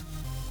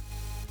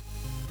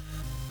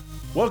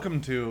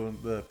Welcome to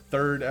the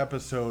third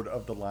episode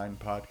of the Line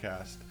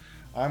Podcast.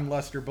 I'm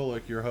Lester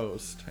Bullock, your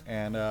host,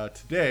 and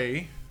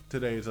today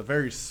is a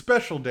very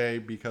special day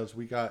because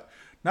we got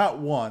not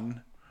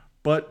one,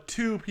 but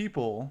two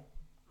people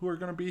who are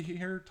going to be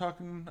here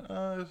talking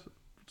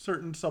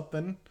certain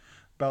something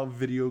about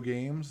video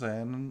games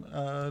and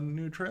a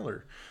new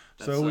trailer.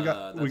 That's, so we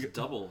that's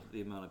double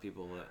the amount of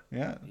people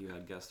that you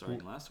had guest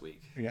starring last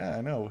week. Yeah,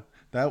 I know.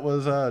 That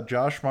was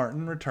Josh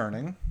Martin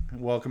returning.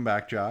 Welcome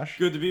back, Josh.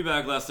 Good to be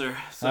back, Lester.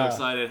 So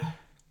excited.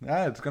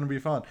 Yeah, it's going to be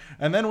fun.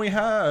 And then we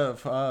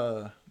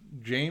have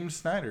James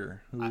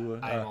Snyder, who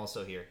I am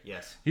also here.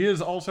 Yes, he is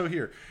also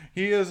here.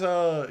 He is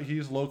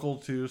he's local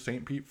to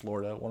St. Pete,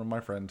 Florida. One of my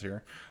friends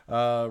here.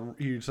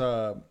 He's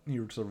a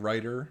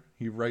writer.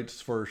 He writes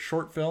for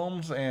short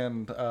films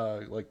and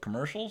like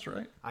commercials,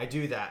 right? I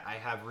do that. I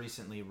have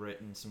recently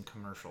written some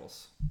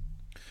commercials.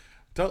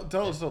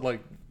 Tell us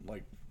like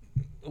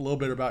a little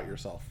bit about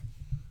yourself.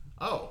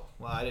 Oh,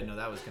 well, I didn't know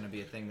that was going to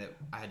be a thing that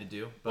I had to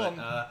do. But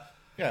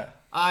yeah,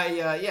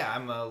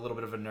 I'm a little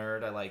bit of a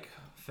nerd. I like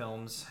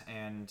films,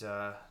 and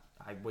I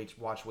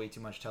watch way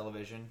too much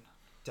television.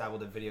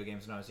 Dabbled in video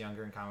games when I was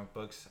younger and comic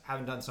books.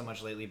 Haven't done so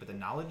much lately, but the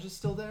knowledge is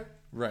still there.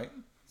 Right.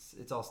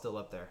 It's all still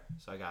up there,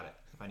 so I got it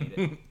if I need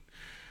it.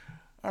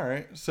 All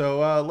right,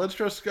 so let's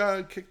just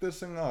kick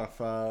this thing off.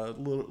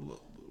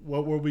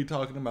 What we'll be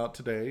talking about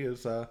today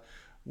is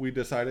we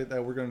decided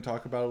that we're going to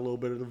talk about a little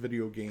bit of the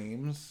video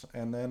games,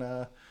 and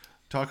then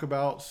talk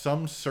about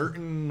some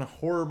certain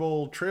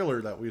horrible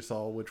trailer that we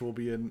saw, which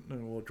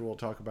we'll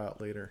talk about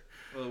later.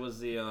 Well, it was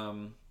the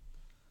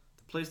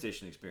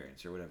PlayStation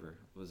experience or whatever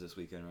was this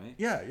weekend, right?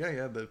 Yeah.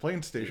 The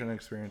PlayStation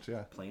experience,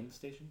 yeah.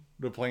 PlayStation?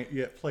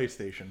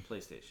 PlayStation.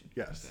 PlayStation.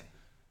 Yes. Okay.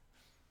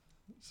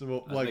 So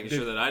I was making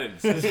sure that I didn't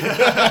say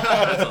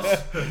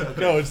that.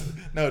 Okay.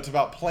 No, it's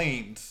about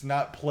planes,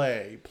 not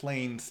play.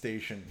 Plane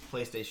station.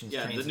 PlayStation's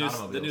yeah, trains the new and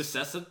automobiles. the new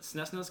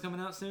SNES's coming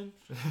out soon.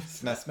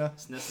 SNESna?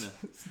 SNESna.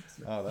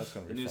 Oh, that's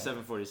gonna be The new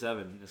fun.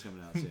 747 is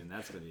coming out soon.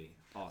 That's gonna be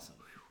awesome.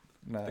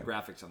 No. The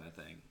graphics on that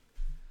thing.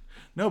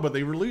 No, but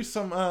they released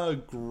some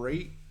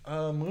great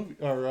movie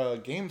or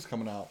games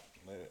coming out.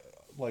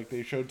 Like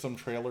they showed some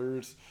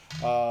trailers.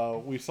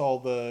 We saw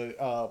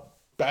the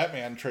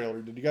Batman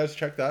trailer. Did you guys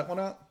check that one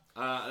out?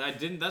 I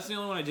didn't. That's the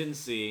only one I didn't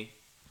see.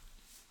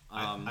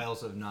 I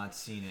also have not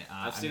seen it.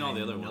 I've seen all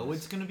the other ones. I know ones.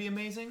 it's going to be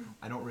amazing.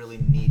 I don't really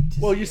need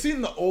to. Well, see you've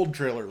seen the old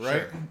trailer,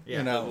 right? Sure. Yeah.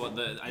 You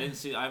know, I didn't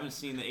see. I haven't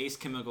seen the Ace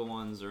Chemical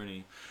ones or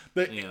any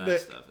of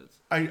that stuff.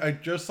 I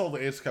just saw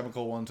the Ace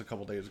Chemical ones a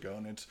couple days ago,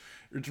 and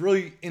it's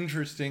really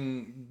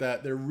interesting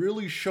that they're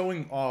really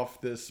showing off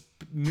this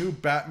new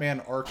Batman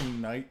Arkham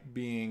Knight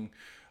being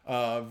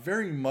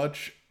very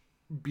much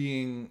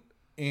being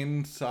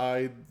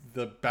inside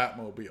the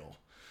Batmobile.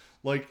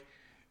 Like,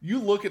 you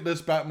look at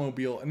this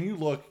Batmobile and you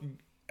look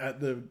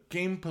at the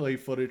gameplay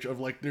footage of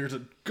like there's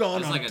a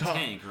gun on like top. It's like a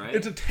tank, right?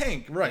 It's a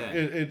tank, right?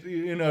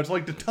 Yeah. It's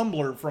like the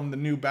Tumbler from the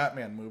new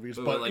Batman movies,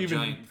 but with, like, even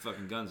giant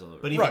fucking guns all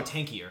over. But even Right.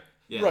 tankier.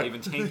 Yeah, right.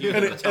 even tankier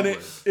and than the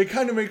Tumblers. it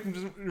kind of makes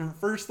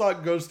first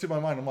thought goes to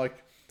my mind. I'm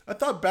like, I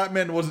thought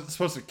Batman wasn't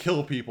supposed to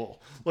kill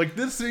people. Like,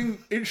 this thing,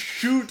 it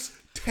shoots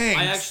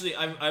tanks.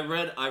 I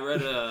read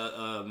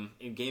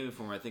in Game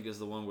Informer, I think is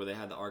the one where they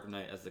had the Arkham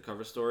Knight as the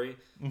cover story.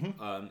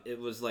 Mm-hmm. It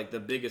was like the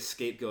biggest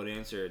scapegoat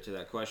answer to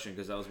that question,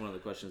 because that was one of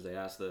the questions they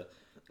asked. It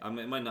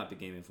might not be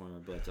Game Informer,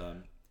 but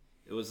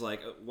it was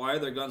like, why are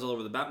there guns all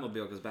over the Batmobile?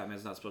 Because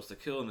Batman's not supposed to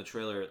kill. And the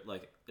trailer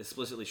like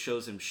explicitly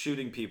shows him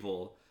shooting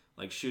people,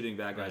 like shooting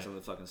bad guys on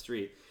the fucking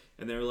street.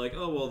 And they were like,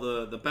 oh well,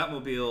 the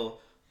Batmobile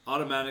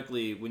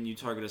automatically, when you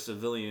target a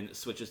civilian,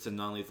 switches to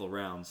non-lethal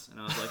rounds. And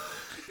I was like,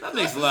 that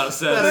makes a lot of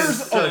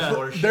sense.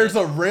 There's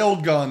a rail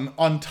gun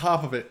on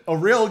top of it. A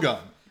rail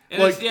gun.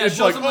 And Like, it's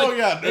like, oh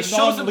yeah, it there's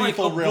shows them like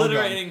non-lethal rail gun.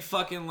 obliterating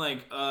fucking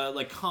like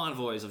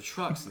convoys of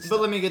trucks and stuff.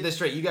 But let me get this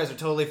straight. You guys are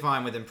totally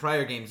fine with in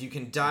prior games. You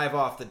can dive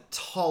off the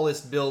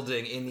tallest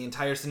building in the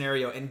entire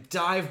scenario and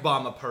dive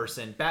bomb a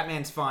person.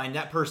 Batman's fine.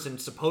 That person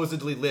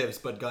supposedly lives,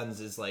 but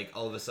guns is like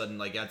all of a sudden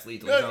like that's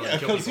lethal. Yeah,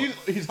 because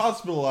he's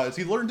hospitalized.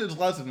 He learned his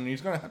lesson, and he's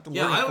gonna have to learn.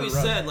 Yeah, it I for always the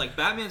rest. said like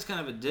Batman's kind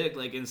of a dick.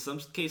 Like in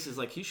some cases,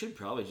 like he should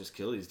probably just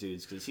kill these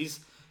dudes because he's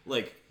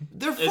like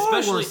they're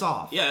far worse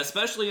off. Yeah,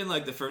 especially in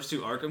like the first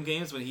two Arkham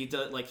games when he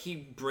does like he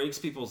breaks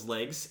people's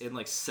legs in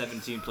like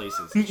 17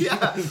 places.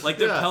 Yeah, like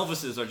their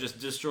pelvises are just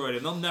destroyed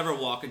and they'll never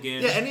walk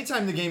again. Yeah,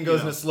 anytime the game goes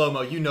into slow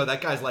mo, you know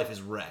that guy's life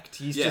is wrecked.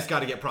 He's just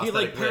got to get prosthetic.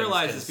 He like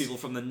paralyzes people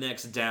from the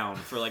necks down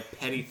for like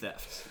petty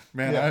theft.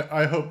 Man,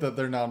 I hope that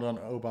they're not on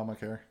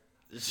Obamacare.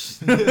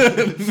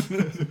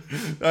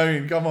 I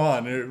mean, come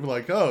on. They're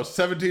like,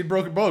 17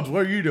 broken bones.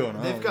 What are you doing?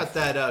 They've got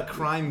that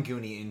crime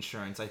goonie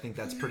insurance. I think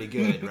that's pretty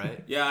good,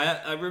 right? Yeah,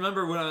 I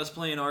remember when I was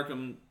playing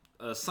Arkham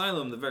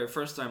Asylum the very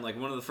first time, like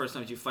one of the first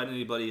times you fight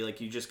anybody,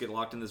 like you just get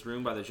locked in this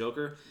room by the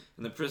Joker,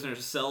 and the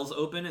prisoner's cells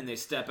open and they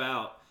step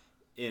out.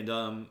 And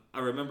I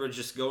remember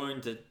just going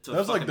to that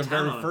was like the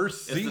very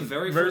first scene. It's the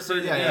very first scene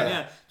of the game, yeah.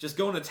 yeah. Just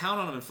going to town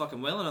on them and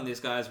fucking wailing on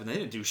these guys when they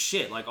didn't do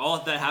shit. Like all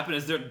that happened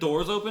is their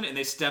doors open and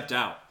they stepped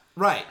out.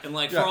 Right. And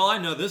like Yeah. for all I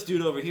know, this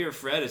dude over here,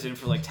 Fred, is in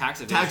for like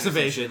tax evasion. Tax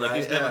evasion, Shit. Like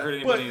he's right, never yeah. hurt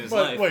anybody in his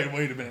But life.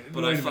 wait a minute.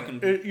 But wait I a fucking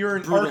minute. You're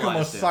in Arkham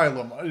brutalized him.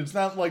 Asylum. It's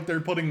not like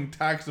they're putting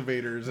tax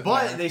evaders in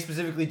But there. they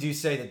specifically do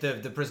say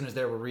that the prisoners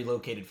there were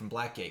relocated from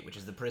Blackgate, which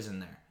is the prison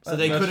there. So That's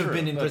they could have true.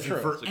 been in That's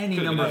prison true. for So any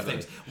could've number been of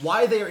things. anybody.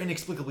 Why they are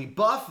inexplicably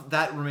buff,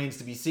 that remains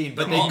to be seen.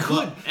 But They're they all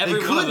could, buff.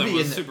 Every they one of could them be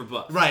was in super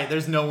buff. Right.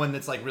 There's no one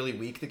that's like really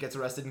weak that gets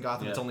arrested in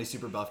Gotham. Yeah. It's only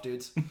super buff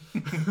dudes.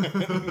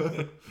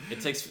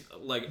 It takes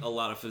like a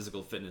lot of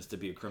physical fitness to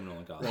be a criminal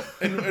in Gotham.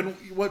 And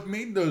what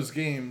made those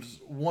games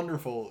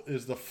wonderful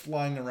is the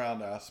flying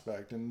around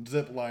aspect and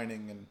zip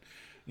lining and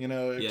Yeah,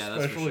 that's for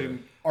especially sure.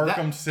 in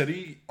Arkham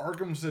City.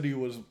 Arkham City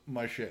was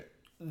my shit.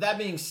 That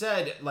being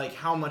said, like,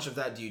 how much of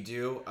that do you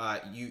do?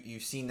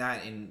 You've seen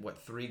that in what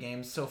 3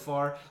 games so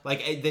far?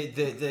 Like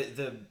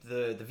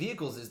the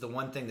vehicles is the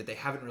one thing that they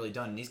haven't really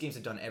done. These games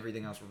have done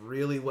everything else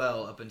really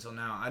well up until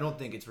now. I don't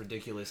think it's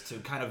ridiculous to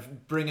kind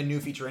of bring a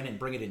new feature in and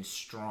bring it in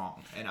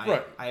strong. And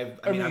Right. I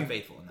mean I'm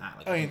faithful in that.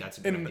 Like I think that's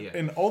a good idea.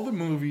 in all the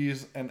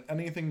movies and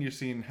anything you've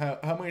seen,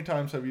 how many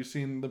times have you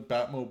seen the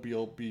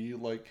Batmobile be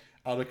like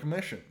out of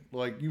commission?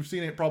 Like you've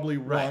seen it probably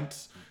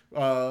once.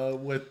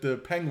 With the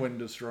Penguin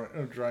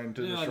trying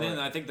to destroy. And then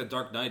I think the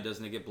Dark Knight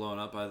doesn't it get blown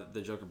up?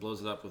 The Joker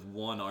blows it up with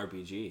one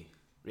RPG.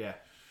 Yeah,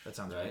 that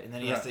sounds right. And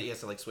then he has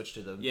to like switch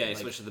to the He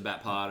switched to the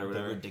Bat Pod or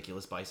whatever. the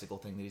ridiculous bicycle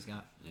thing that he's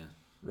got. Yeah.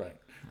 Right.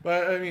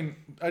 But I mean,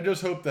 I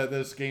just hope that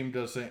this game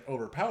doesn't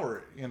overpower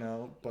it,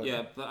 But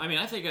Yeah, but I mean,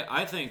 I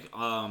think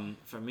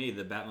for me,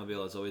 the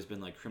Batmobile has always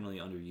been like criminally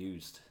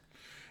underused.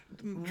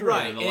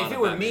 Right. In a And lot if of it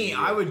were Batman me, media.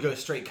 I would go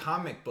straight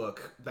comic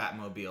book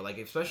Batmobile. Like,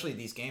 especially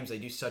these games, they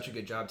do such a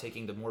good job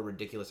taking the more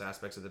ridiculous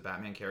aspects of the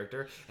Batman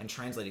character and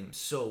translating them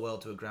so well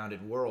to a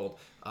grounded world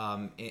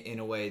in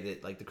a way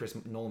that, like, the Chris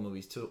Nolan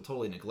movies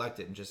totally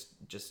neglected and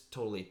just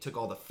totally took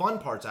all the fun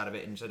parts out of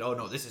it and said, oh,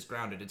 no, this is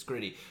grounded, it's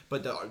gritty.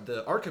 But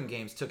the Arkham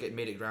games took it and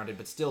made it grounded,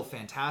 but still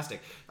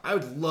fantastic. I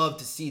would love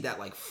to see that,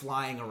 like,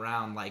 flying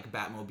around, like,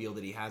 Batmobile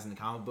that he has in the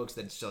comic books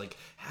that's just,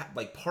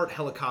 like part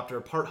helicopter,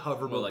 part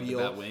hovermobile. Well, like the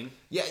Batwing.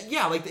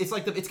 Yeah, like it's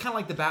kind of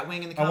like the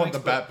Batwing in the comics. I want the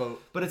Batboat.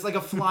 But it's like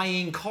a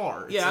flying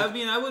car. It's Yeah, like, I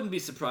mean, I wouldn't be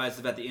surprised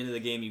if at the end of the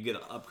game you get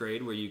an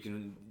upgrade where you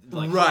can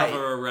like Right.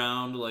 hover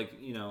around, like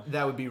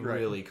that would be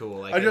really cool.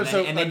 Like, I just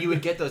hope- and then you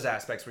would get those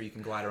aspects where you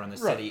can glide around the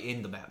Right. city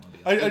in the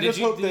Batmobile. I Did just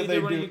you- hope did that they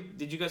either one of do. you-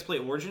 Did you guys play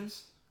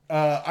Origins? We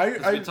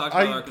I talked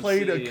about Arkham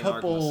played City a and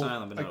couple. Arkham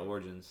Asylum, but not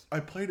Origins. I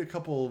played a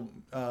couple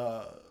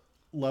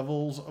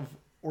levels of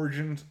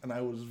Origins, and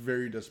I was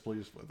very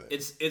displeased with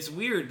it. It's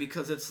weird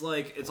because it's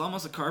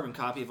almost a carbon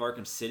copy of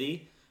Arkham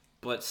City,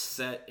 but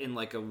set in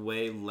like a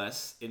way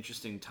less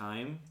interesting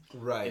time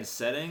Right. and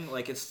setting.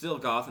 Like it's still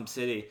Gotham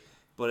City,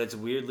 but it's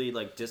weirdly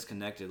like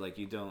disconnected. Like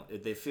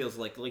it feels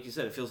like you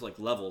said, it feels like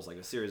levels, like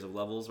a series of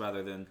levels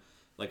rather than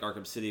like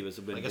Arkham City was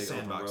a big Like a open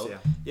sandbox, world. yeah.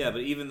 Yeah,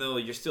 but even though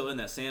you're still in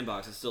that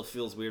sandbox, it still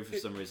feels weird for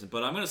some reason.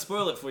 But I'm gonna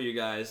spoil it for you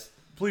guys.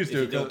 Please if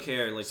do. you don't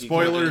care. Like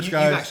Spoilers, You've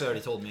guys. actually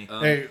already told me.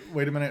 Hey,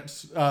 wait a minute.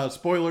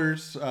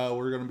 Spoilers.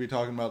 We're going to be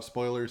talking about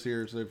spoilers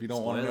here, so if you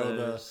don't want to know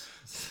the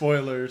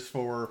spoilers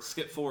for...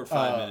 skip forward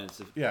 5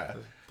 minutes. Yeah.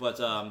 But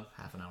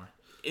Half an hour.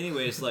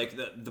 anyways, like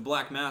the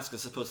Black Mask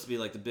is supposed to be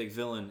like the big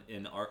villain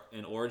in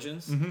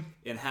Origins,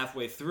 and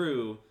halfway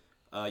through,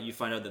 you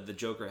find out that the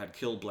Joker had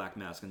killed Black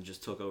Mask and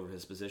just took over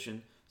his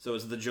position. So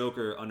it's the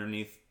Joker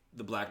underneath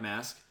the Black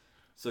Mask.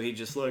 So he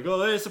just like,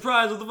 oh, hey,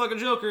 surprise with the fucking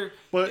Joker.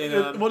 But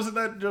And, wasn't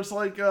that just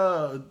like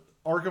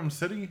Arkham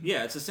City?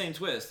 yeah, it's the same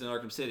twist in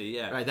Arkham City.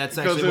 Yeah, Right, that's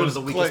Because actually it one was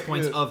of the weakest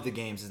Clay- points of the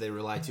games is they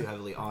rely too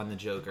heavily on the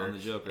Joker. On the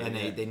Joker, and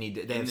yeah.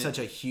 they have such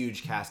a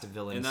huge cast of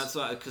villains. And that's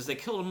why, because they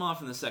killed him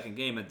off in the second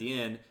game. At the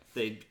end,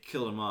 they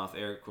killed him off,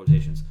 air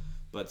quotations.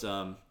 But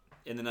and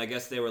then I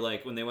guess they were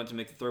like, when they went to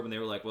make the third one, they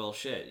were like, well,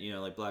 shit,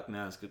 like Black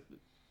Mask,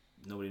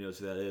 nobody knows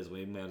who that is.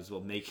 We might as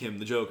well make him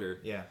the Joker.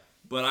 yeah.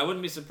 But I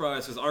wouldn't be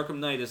surprised because Arkham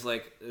Knight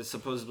is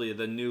supposedly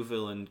the new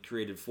villain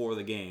created for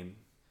the game.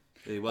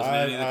 He wasn't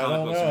in any of the I comic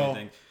don't books or know.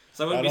 anything.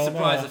 So I wouldn't I be don't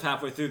surprised know. if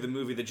halfway through the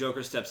movie the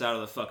Joker steps out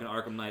of the fucking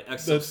Arkham Knight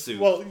exosuit.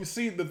 Well, you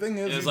see, the thing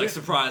is, And it's you like, didn't-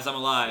 surprise, I'm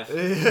alive.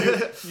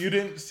 you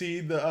didn't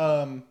see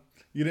the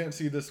you didn't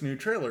see this new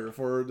trailer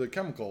for the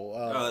chemical.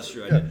 Oh, that's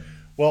true, I did.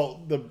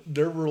 Well,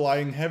 they're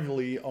relying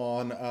heavily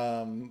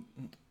on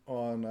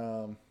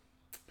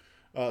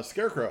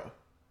Scarecrow.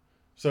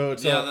 So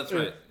it's Yeah, that's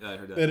right. Yeah, I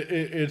heard that.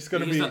 It's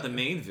going to He's be. not the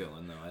main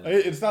villain, though. I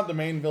don't It's not the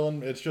main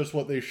villain. It's just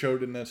what they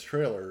showed in this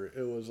trailer.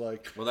 It was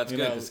like, Well, that's you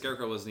good know, because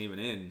Scarecrow wasn't even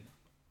in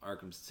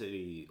Arkham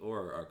City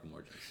or Arkham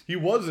Origins. he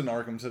was in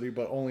Arkham City,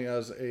 but only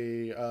as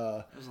a. It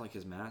wasn't like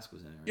his mask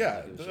was in it. Right? Yeah,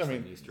 Like, it was I just mean,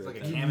 like an Easter like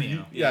egg a thing.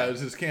 cameo. Yeah, it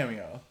was his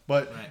cameo.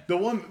 But Right. the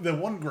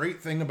one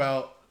great thing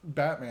about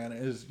Batman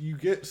is you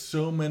get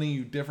so many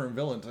different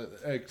villains.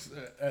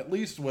 At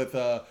least with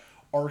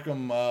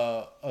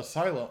Arkham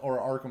Asylum or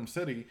Arkham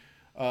City,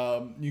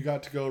 You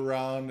got to go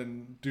around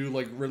and do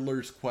like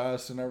Riddler's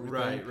quest and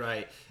everything.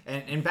 Right.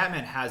 And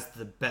Batman has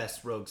the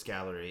best rogues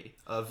gallery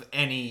of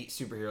any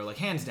superhero, like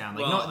hands down.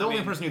 Like the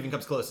only person who even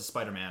comes close is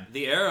Spider-Man.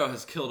 The Arrow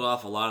has killed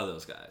off a lot of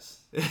those guys.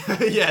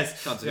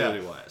 Yes,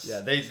 continuity wise.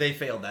 Yeah, they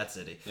failed that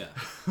city. Yeah.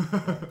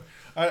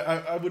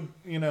 I would,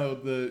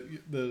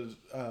 the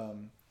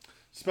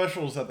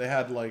specials that they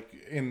had like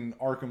in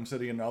Arkham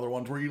City and other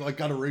ones where you like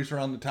got to race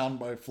around the town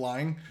by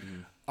flying.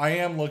 Mm-hmm. I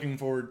am looking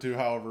forward to,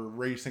 however,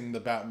 racing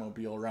the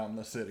Batmobile around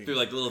the city through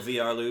like little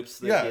VR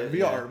loops. VR.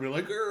 Yeah. We're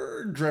like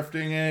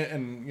drifting it,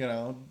 and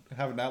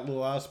having that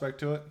little aspect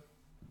to it.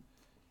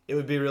 It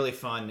would be really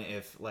fun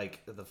if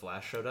like the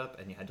Flash showed up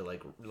and you had to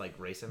like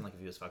race him, like if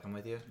he was fucking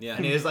with you. Yeah.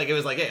 And it was like,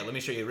 hey, let me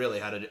show you really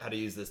how to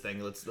use this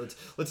thing.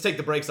 Let's take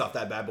the brakes off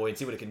that bad boy and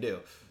see what it can do.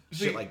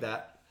 Shit like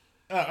that.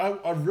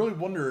 I really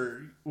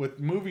wonder, with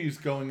movies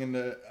going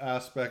into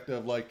aspect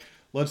of like,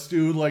 let's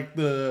do like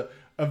the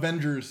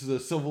Avengers, the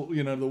Civil,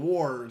 the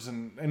wars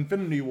and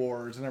Infinity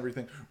Wars and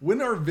everything.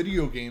 When are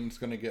video games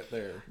going to get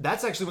there?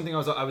 That's actually one thing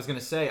I was going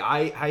to say.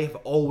 I have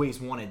always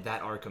wanted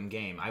that Arkham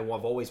game. I've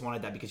always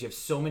wanted that because you have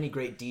so many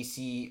great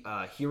DC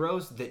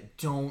heroes that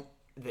don't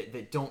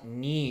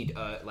need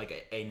an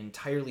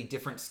entirely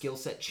different skill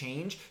set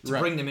change to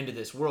bring them into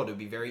this world. It would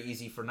be very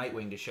easy for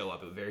Nightwing to show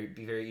up. It would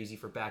be very easy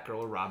for Batgirl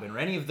or Robin or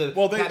any of the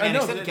Batman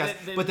extended cast.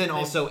 But then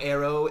also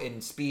Arrow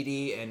and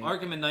Speedy and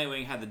Arkham and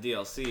Nightwing had the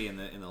DLC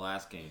in the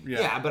last game.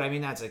 Yeah, but I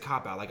mean that's a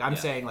cop out. Like I'm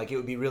saying, like it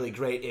would be really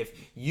great if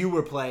you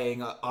were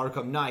playing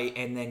Arkham Knight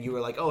and then you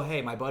were like, oh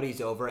hey, my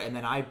buddy's over, and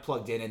then I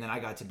plugged in and then I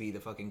got to be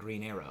the fucking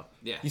Green Arrow.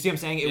 Yeah, you see what I'm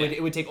saying?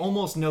 It would take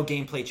almost no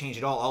gameplay change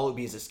at all. All it would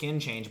be is a skin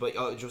change, but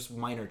just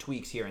minor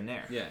tweaks here and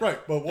there. Yeah. Right,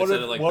 but what instead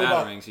if, of like what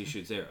batarangs, about, he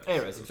shoots arrows.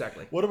 Arrows,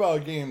 exactly. What about a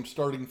game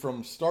starting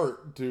from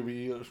start to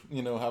be,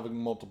 having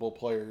multiple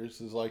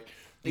players? Is like,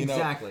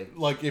 exactly.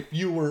 Like if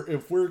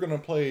we're gonna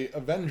play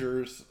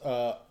Avengers,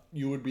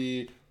 you would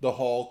be the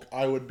Hulk.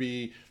 I would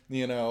be,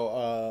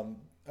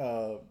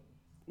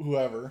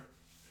 whoever.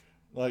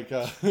 Like,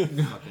 there's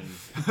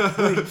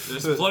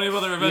plenty of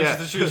other Avengers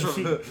to choose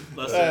from.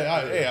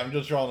 Hey, I'm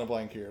just drawing a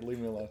blank here. Leave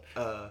me alone.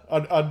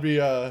 I'd be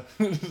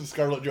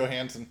Scarlett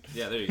Johansson.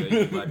 Yeah, there you go.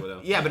 You Black Widow.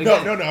 Yeah, but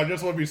again, no, I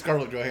just want to be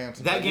Scarlett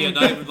Johansson. That game,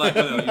 not even Black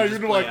Widow. You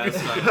just play as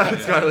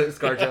Scarlett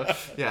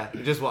ScarJo. Yeah,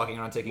 you're just walking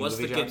around taking What's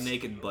movie the jobs. get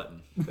naked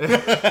button?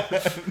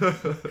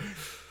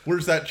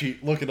 Where's that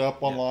cheat? Look it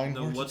up online.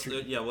 No, what's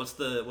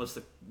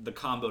the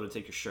combo to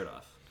take your shirt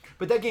off?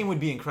 But that game would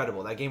be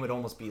incredible. That game would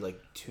almost be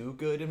like too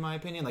good in my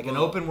opinion. Like an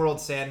open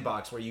world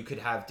sandbox where you could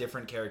have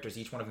different characters,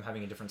 each one of them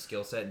having a different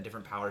skill set and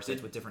different power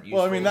sets with different.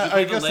 Well, I mean,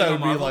 I guess that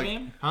would be like,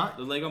 game? Huh?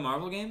 The Lego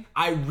Marvel game.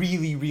 I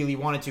really, really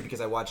wanted to because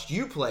I watched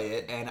you play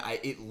it and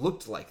it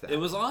looked like that. It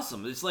was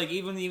awesome. It's like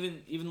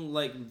even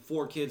like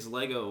 4Kids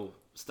Lego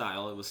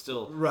style. It was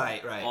still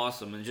right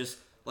awesome and just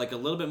like a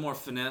little bit more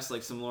finesse,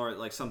 like some more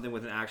like something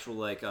with an actual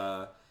like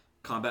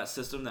combat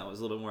system that was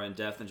a little bit more in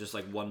depth than just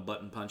like one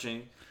button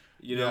punching.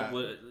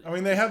 I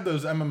mean, they have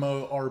those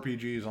MMO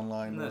RPGs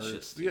online. That's where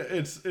just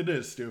it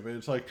is stupid.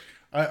 It's like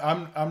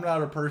I'm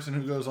not a person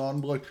who goes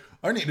on like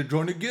I need to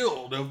join a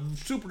guild of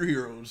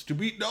superheroes to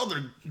beat the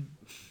other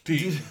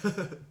team.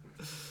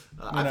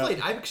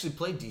 I've actually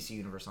played DC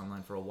Universe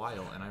Online for a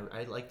while, and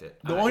I liked it.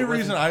 The only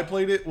reason I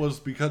played it was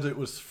because it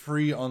was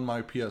free on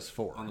my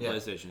PS4. On the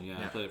PlayStation,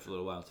 I played it for a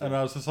little while too. And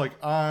I was just like,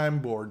 I'm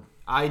bored.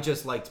 I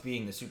just liked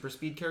being the super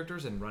speed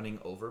characters and running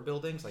over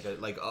buildings, like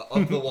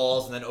up the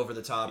walls and then over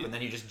the top, and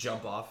then you just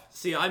jump off.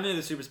 See, I made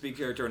the super speed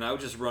character, and I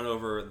would just run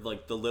over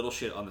like the little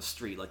shit on the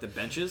street, like the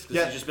benches,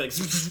 because you just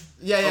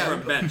be like, over a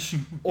bench,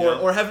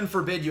 or heaven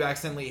forbid you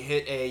accidentally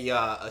hit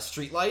a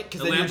street light,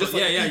 because then you're just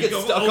like, you get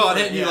stuck on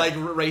it and you like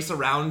race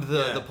around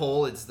the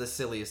pole. It's the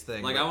silliest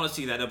thing. Like I want to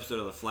see that episode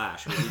of The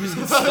Flash where you just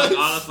get stuck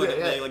on a fucking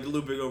thing, like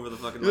looping over the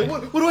fucking.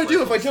 What do I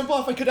do if I jump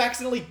off? I could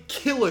accidentally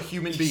kill a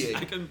human being.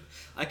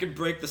 I could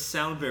break the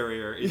sound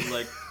barrier and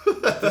like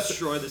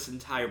destroy this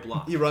entire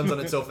block. He runs on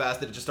it so fast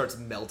that it just starts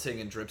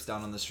melting and drips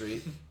down on the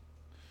street.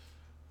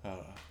 Yeah,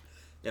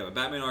 but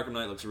Batman Arkham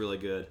Knight looks really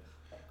good.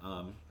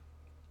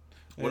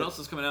 What else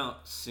is coming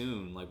out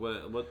soon? Like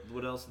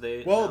what else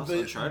did they?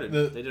 Uncharted.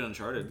 They did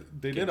Uncharted.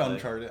 They did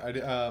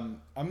Uncharted.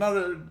 I'm not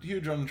a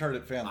huge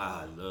Uncharted fan.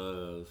 I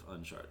love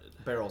Uncharted.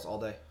 Barrels all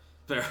day.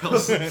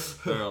 Barrels.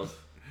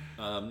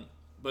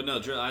 But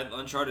no,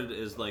 Uncharted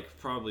is like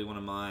probably one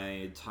of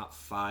my top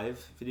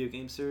 5 video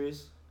game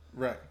series.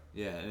 Right.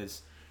 Yeah, and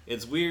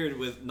it's weird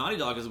with Naughty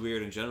Dog is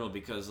weird in general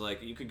because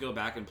like you could go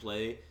back and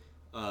play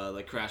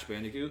like Crash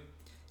Bandicoot,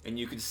 and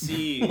you could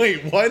see.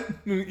 Wait, what?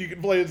 You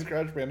can play as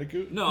Crash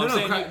Bandicoot? No, I'm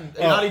saying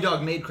Naughty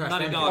Dog made Crash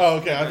Bandicoot. Oh,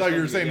 okay. I thought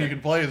you were saying you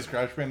could play as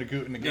Crash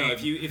Bandicoot in the game. No,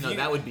 if you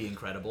that would be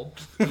incredible.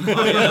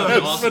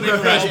 Also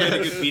Crash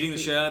Bandicoot beating the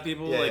shit out of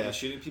people, and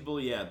shooting people.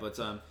 Yeah, but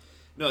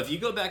no, if you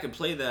go back and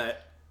play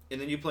that. And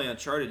then you play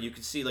Uncharted, you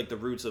can see like the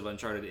roots of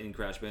Uncharted in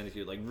Crash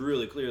Bandicoot, like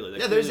really clearly.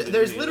 Like,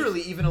 there's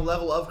literally even a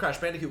level of Crash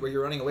Bandicoot where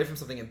you're running away from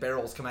something and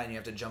barrels come out and you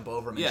have to jump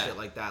over them and shit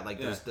like that. Like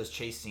those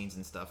chase scenes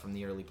and stuff from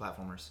the early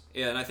platformers.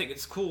 Yeah, and I think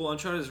it's cool.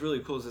 Uncharted is really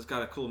cool because it's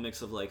got a cool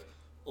mix of like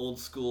old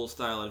school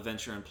style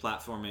adventure and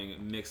platforming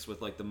mixed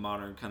with like the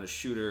modern kind of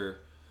shooter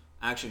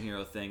action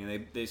hero thing,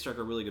 and they strike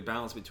a really good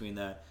balance between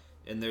that.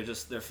 And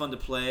they're fun to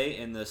play,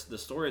 and the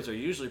stories are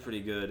usually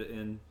pretty good.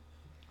 And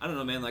I don't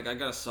know, man. Like I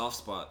got a soft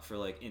spot for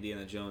like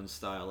Indiana Jones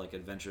style like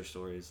adventure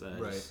stories.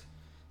 That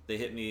they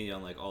hit me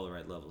on like all the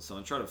right levels. So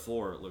Uncharted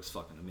 4 looks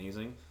fucking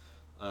amazing.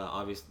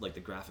 Obviously, like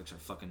the graphics are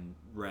fucking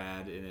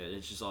rad, and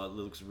it's just all it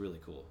looks really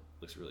cool.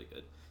 Looks really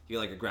good. You get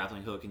like a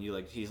grappling hook, and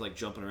he's like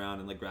jumping around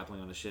and like grappling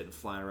on the shit and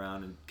flying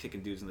around and kicking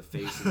dudes in the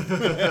face.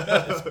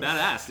 It's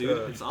badass,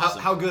 dude. It's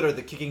awesome. How good are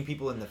the kicking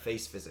people in the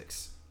face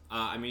physics?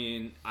 I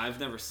mean, I've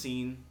never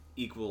seen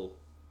equal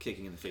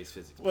kicking in the face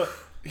physics. Well,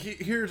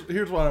 here's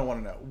what I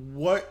want to know.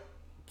 What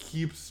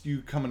keeps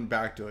you coming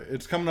back to it?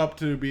 It's coming up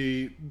to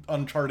be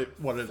Uncharted.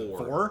 What is it?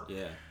 4?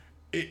 Yeah.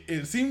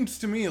 It seems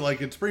to me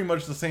like it's pretty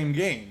much the same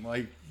game.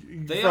 Like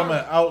From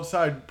an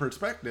outside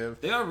perspective,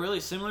 they are really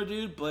similar,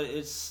 dude. But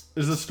is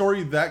the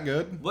story that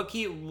good?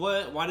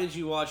 Why did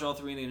you watch all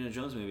 3 Indiana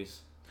Jones movies?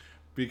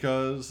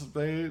 Because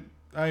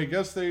I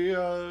guess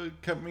they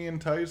kept me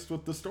enticed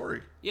with the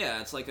story.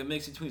 Yeah, it's like a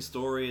mix between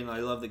story and I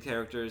love the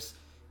characters.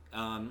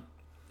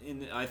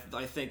 And I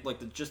think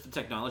like just the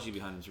technology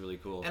behind it is really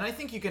cool. And I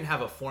think you can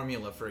have a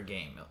formula for a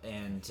game,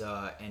 and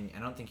I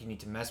don't think you need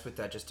to mess with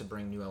that just to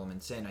bring new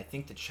elements in. I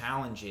think the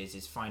challenge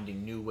is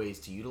finding new ways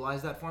to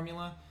utilize that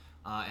formula.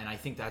 And I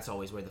think that's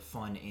always where the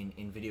fun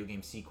in video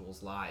game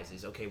sequels lies.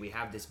 Is okay, we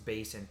have this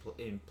base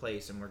in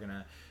place, and we're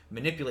gonna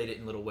manipulate it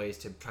in little ways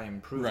to try and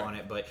improve on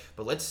it. But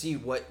let's see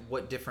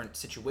what different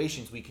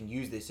situations we can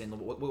use this in.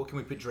 What can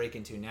we put Drake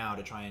into now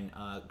to try and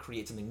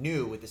create something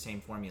new with the same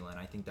formula? And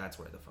I think that's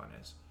where the fun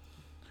is.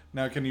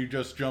 Now, can you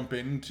just jump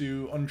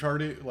into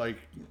Uncharted? Like,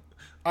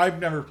 I've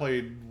never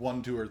played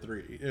 1, 2, or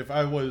 3. If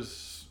I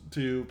was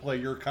to play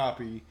your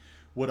copy,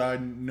 would I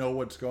know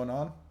what's going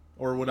on?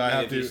 Or would I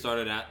have to... If you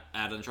started at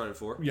Uncharted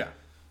 4? Yeah.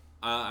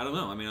 I don't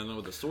know. I mean, I don't know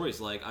what the story's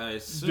like. I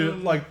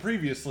assume... Like,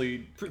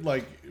 previously,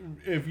 like,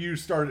 if you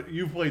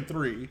played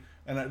 3,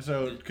 and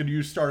so could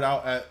you start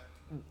out at,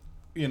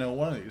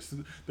 one of these?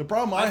 The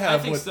problem I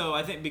think so.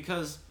 I think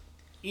because...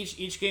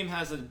 Each game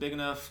has a big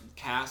enough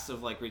cast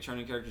of like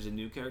returning characters and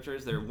new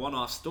characters. They're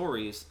one-off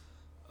stories,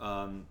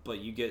 but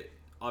you get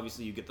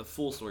the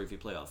full story if you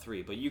play all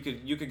 3. But you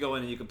could go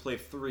in and you could play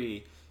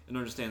 3 and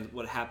understand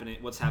what's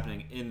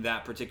happening in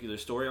that particular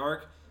story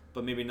arc,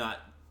 but maybe not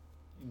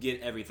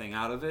get everything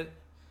out of it.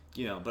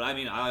 But I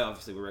mean, I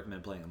obviously would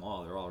recommend playing them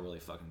all. They're all really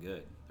fucking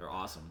good. They're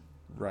awesome.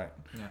 Right.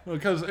 Yeah.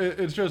 Because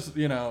it's just,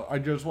 I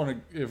just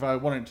want to, if I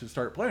wanted to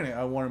start playing it,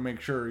 I want to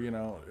make sure,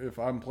 if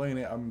I'm playing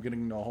it, I'm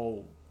getting the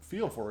whole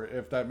feel for it.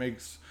 If that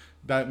means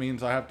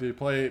I have to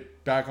play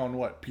it back on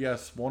what,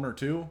 PS1 or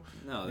 2?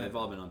 No, they've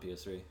all been on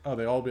PS3. Oh,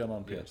 they all been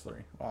on PS3.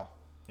 Wow.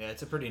 Yeah,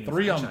 it's a pretty new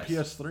 3 franchise. on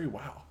PS3.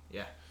 Wow.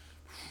 Yeah.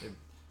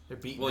 They're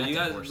beating. Well, that you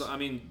guys. horse. I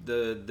mean,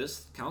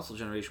 this console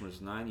generation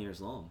was 9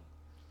 years long.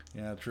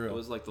 Yeah, true. It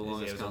was like the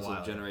longest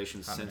console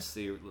generation Probably. since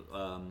the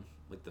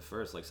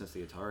since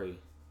the Atari.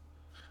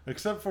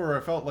 Except for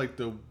I felt like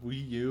the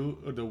Wii U,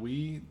 to the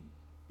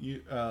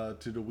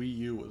Wii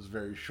U was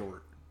very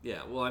short.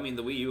 Yeah, well, I mean,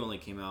 the Wii U only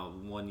came out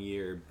 1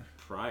 year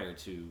prior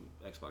to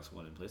Xbox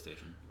One and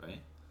PlayStation, right?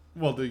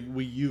 Well, the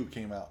Wii U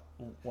came out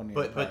 1 year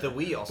prior. But the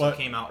Wii also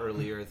came out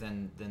earlier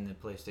than the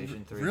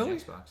PlayStation 3 really?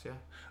 and Xbox, yeah.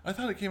 I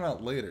thought it came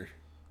out later.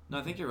 No,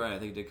 I think you're right. I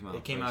think it did come out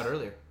It came first. out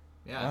earlier.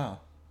 Yeah. Wow.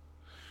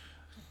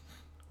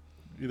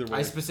 Either way.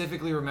 I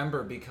specifically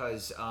remember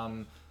because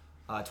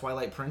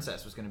Twilight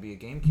Princess was going to be a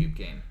GameCube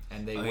game,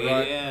 and they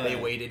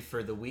waited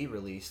for the Wii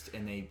released,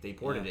 and they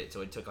ported it,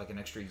 so it took like an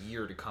extra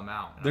year to come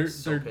out. And I was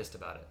so pissed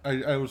about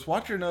it. I was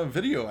watching a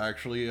video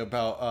actually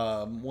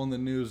about one of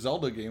the new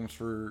Zelda games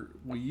for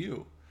Wii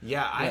U.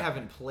 Yeah, I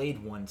haven't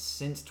played one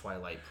since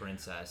Twilight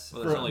Princess.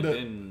 Well, there's only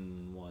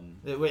been one.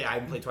 Wait, I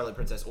haven't played Twilight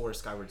Princess or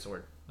Skyward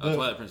Sword.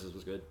 Twilight Princess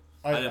was good.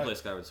 I didn't play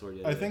Skyward Sword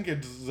yet. I think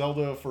it's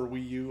Zelda for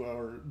Wii U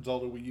or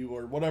Zelda Wii U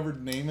or whatever the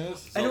name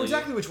is. I know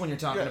exactly which one you're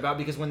talking about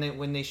because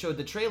when they showed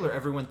the trailer,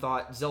 everyone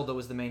thought Zelda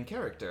was the main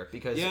character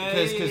because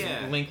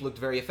Link looked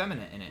very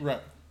effeminate in it. Right.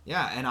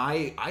 Yeah, and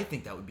I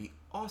think that would be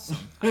awesome.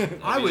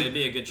 It'd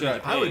be a good change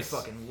of pace. I would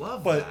fucking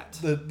love that.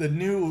 But the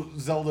new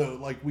Zelda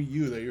like Wii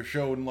U that you're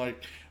showing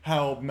like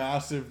how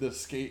massive the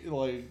skate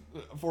like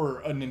for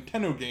a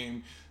Nintendo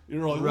game.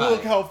 You're like,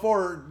 look how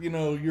far,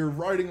 you're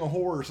riding a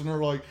horse.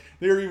 And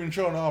they're even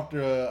showing off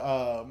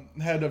the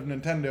head of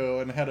Nintendo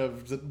and head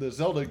of the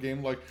Zelda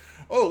game. Like,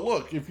 oh,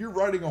 look, if you're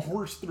riding a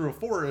horse through a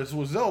forest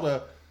with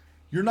Zelda,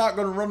 you're not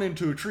going to run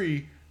into a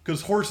tree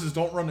because horses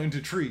don't run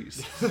into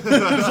trees.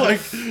 I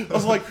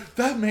was like,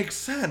 that makes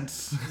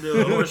sense.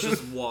 The horse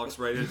just walks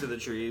right into the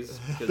trees.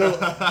 They're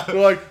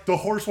like, the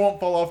horse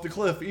won't fall off the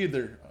cliff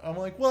either. I'm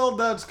like, well,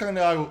 that's kind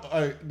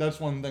of, that's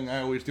one thing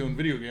I always do in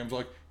video games.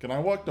 Like, can I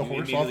walk the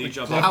horse off the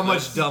cliff? How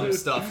much dumb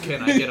stuff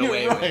can I get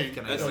away with?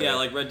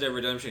 Like Red Dead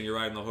Redemption, you're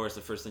riding the horse, the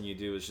first thing you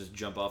do is just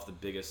jump off the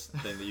biggest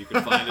thing that you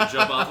can find to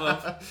jump off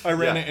of. I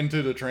ran it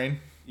into the train.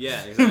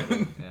 Yeah,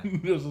 exactly.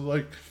 Just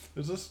like,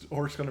 is this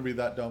horse going to be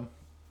that dumb?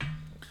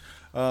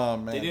 Oh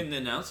man, They didn't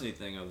announce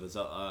anything of this.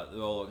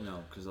 Well,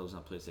 no, because that was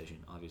not PlayStation.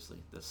 Obviously,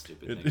 that's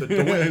stupid.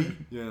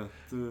 Yeah.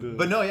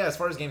 But no, yeah, as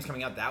far as games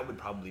coming out, that would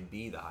probably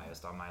be the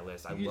highest on my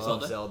list. I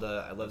love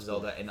Zelda. I love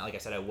Zelda. And like I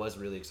said, I was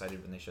really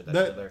excited when they showed that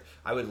trailer.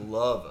 I would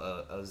love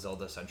a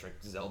Zelda-centric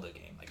Zelda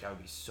game. Like, that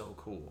would be so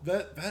cool.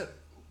 That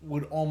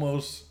would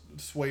almost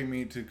sway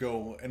me to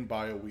go and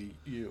buy a Wii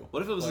U.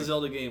 What if it was a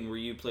Zelda game where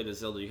you played as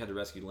Zelda, you had to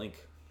rescue Link?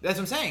 That's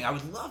what I'm saying. I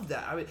would love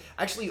that. I would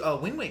actually.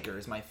 Wind Waker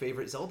is my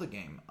favorite Zelda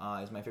game.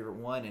 Is my favorite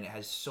one, and it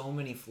has so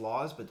many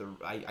flaws, but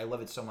I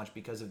love it so much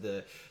because of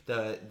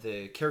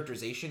the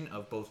characterization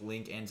of both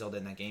Link and Zelda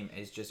in that game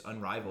is just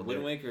unrivaled.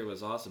 Wind Waker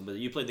was awesome, but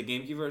you played the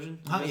GameCube version?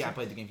 Yeah, I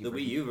played the GameCube. The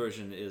Wii U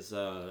version is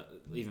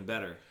even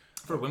better.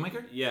 For Wind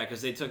Waker? Yeah, because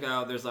they took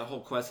out. There's that whole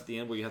quest at the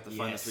end where you have to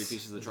find the 3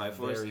 pieces of the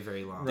Triforce. Very,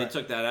 very long. They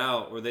took that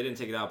out, or they didn't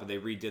take it out, but they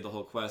redid the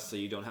whole quest, so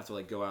you don't have to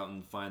like go out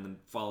and find them,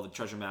 follow the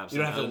treasure maps. You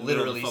don't have to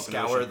literally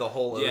scour the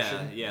whole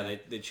ocean. Yeah.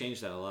 They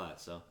changed that a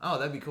lot. So. Oh,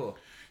 that'd be cool.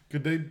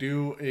 Could they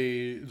do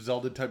a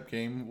Zelda type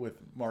game with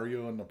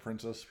Mario and the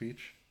Princess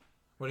Peach?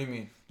 What do you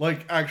mean?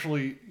 Like,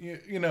 actually,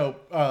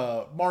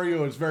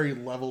 Mario is very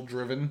level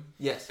driven.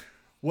 Yes.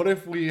 What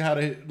if we had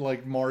it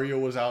like Mario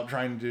was out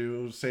trying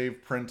to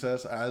save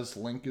Princess as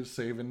Link is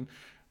saving,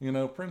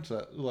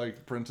 Princess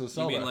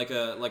Zelda? You mean like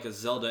a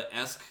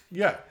Zelda-esque?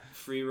 Yeah.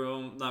 Free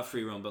roam, not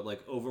free roam, but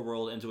like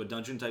overworld into a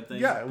dungeon type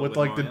thing. Yeah, with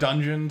like Mario. the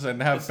dungeons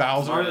and have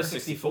Bowser. Mario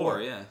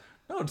 64, yeah.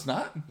 No, it's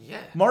not. Yeah.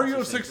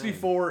 Mario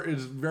 64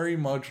 is very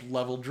much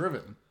level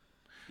driven.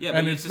 Yeah,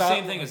 but it's the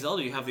same thing as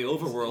Zelda. You have the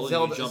overworld.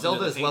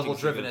 Zelda is level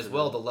driven as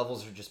well. The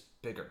levels are just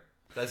bigger.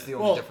 That's the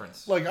only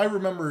difference. Like, I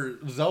remember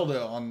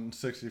Zelda on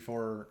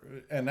 64,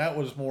 and that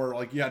was more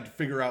like you had to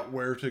figure out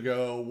where to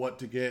go, what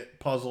to get,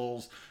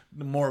 puzzles,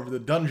 more of the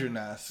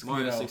dungeon-esque.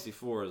 Mario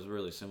 64 is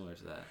really similar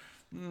to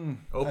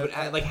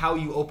that. Like how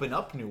you open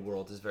up New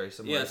World is very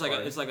similar. Yeah,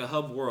 it's like a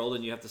hub world,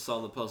 and you have to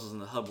solve the puzzles in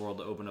the hub world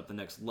to open up the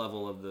next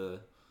level of the.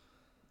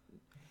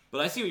 But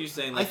I see what you're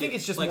saying. Like, I think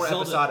it's just like more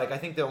Zelda, episodic. I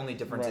think the only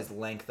difference is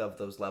length of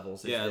those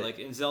levels. Yeah, like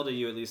in Zelda,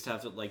 you at least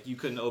have to you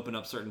couldn't open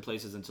up certain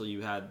places until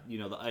you had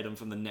the item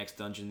from the next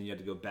dungeon. Then you had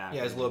to go back.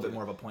 Yeah, it's a little bit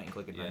more of a point and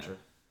click adventure,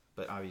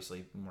 but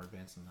obviously more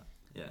advanced than that.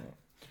 Yeah.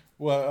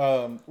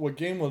 Well, what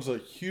game was a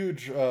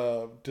huge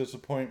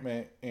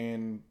disappointment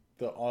in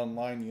the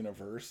online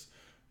universe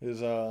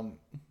is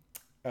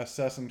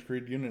Assassin's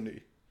Creed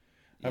Unity.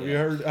 Have you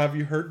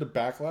heard the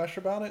backlash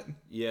about it?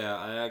 Yeah,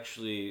 I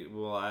actually.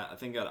 Well, I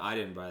think I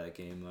didn't buy that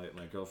game.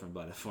 My girlfriend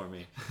bought it for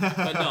me.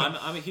 But no,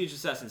 I'm a huge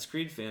Assassin's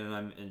Creed fan, and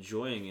I'm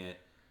enjoying it.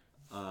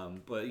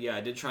 But yeah,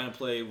 I did try and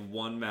play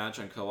one match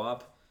on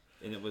co-op,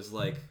 and it was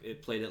like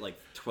it played at like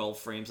 12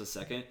 frames a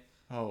second.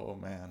 Oh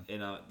man!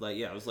 And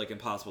it was like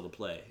impossible to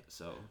play.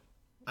 So.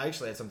 I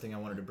actually had something I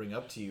wanted to bring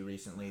up to you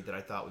recently that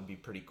I thought would be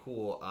pretty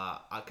cool.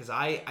 Because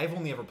I've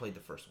only ever played the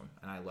first one,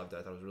 and I loved it.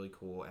 I thought it was really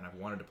cool, and I've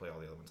wanted to play all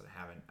the other ones.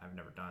 I've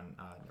never done.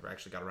 Never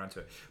actually got around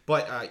to it.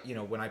 But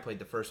when I played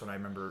the first one, I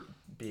remember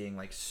being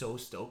like so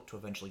stoked to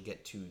eventually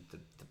get to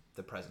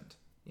the present.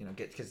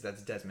 Because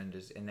that's Desmond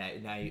and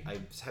I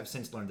have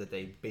since learned that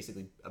they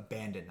basically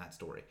abandoned that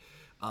story.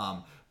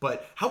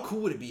 But how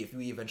cool would it be if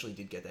we eventually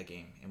did get that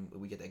game, and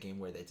we get that game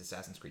where it's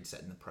Assassin's Creed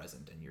set in the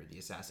present, and you're the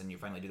assassin, and you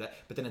finally do that.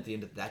 But then at the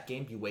end of that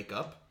game, you wake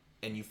up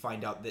and you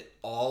find out that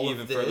all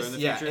even of this, further in the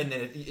future? and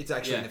then it's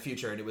actually in the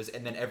future,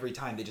 and then every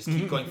time they just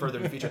keep going further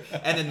in the future,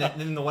 and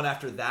then the one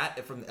after that,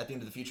 at the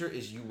end of the future,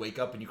 is you wake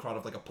up and you crawl out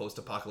of like a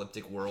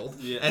post-apocalyptic world,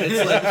 and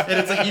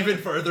it's like even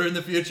further in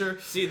the future.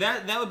 See,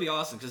 that would be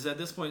awesome, because at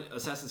this point,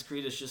 Assassin's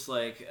Creed is just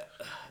like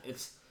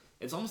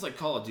it's almost like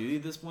Call of Duty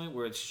at this point,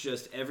 where it's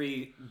just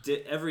every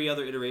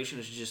other iteration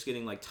is just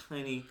getting like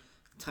tiny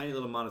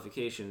little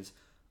modifications,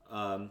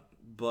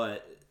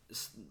 but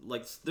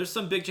like there's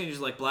some big changes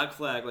like Black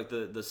Flag, like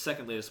the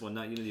second latest one,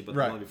 not Unity, but the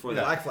one before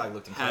that. Black Flag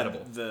looked incredible.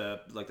 Had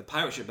the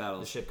pirate ship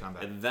battles, the ship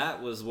combat, and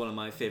that was one of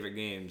my favorite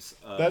games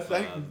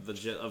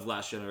of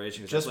last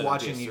generation. Just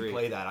watching you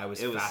play that, I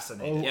was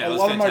fascinated. Yeah, it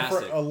was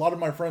fantastic. A lot of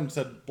my friends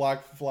said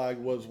Black Flag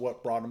was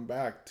what brought them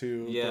back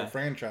to the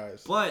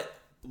franchise. But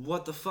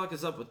what the fuck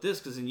is up with this?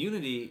 Because in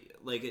Unity,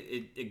 like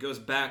it goes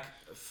back,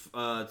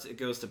 it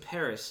goes to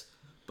Paris,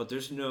 but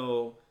there's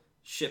no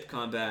ship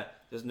combat.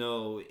 There's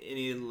no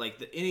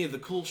any of the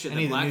cool shit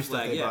that Black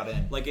Flag brought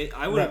in. Like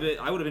I would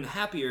have been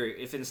happier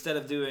if instead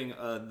of doing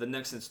the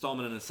next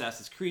installment in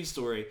Assassin's Creed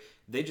story,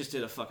 they just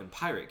did a fucking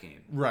pirate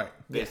game, right?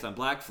 Based on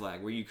Black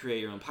Flag, where you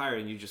create your own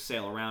pirate and you just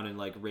sail around and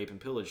like rape and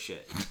pillage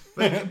shit.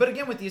 But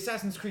again, with the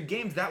Assassin's Creed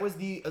games, that was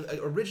the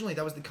originally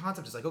that was the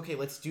concept. It's like, okay,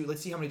 let's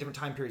see how many different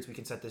time periods we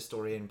can set this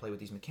story in and play with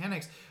these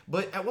mechanics.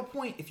 But at what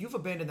point, if you've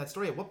abandoned that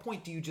story, at what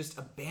point do you just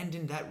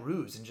abandon that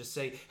ruse and just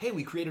say, hey,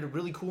 we created a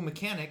really cool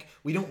mechanic.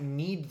 We don't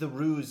need the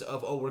ruse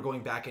of we're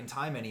going back in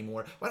time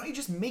anymore. Why don't you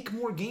just make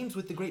more games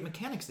with the great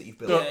mechanics that you've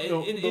built?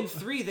 Yeah, in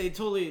 3, they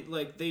totally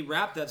they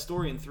wrapped that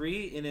story in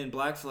 3, and in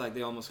Black Flag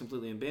they almost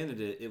completely abandoned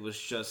it. It was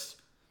just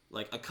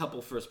like a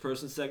couple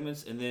first-person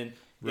segments, and then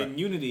in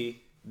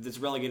Unity, it's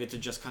relegated to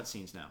just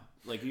cutscenes now.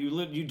 Like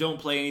you don't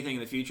play anything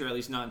in the future, at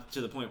least not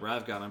to the point where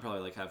I've gotten. I'm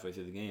probably like halfway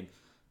through the game.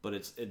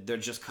 but they're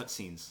just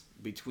cutscenes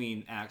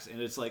between acts, and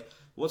it's like,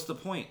 what's the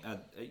point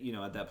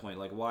at that point?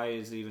 Like, why are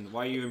you even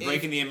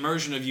breaking the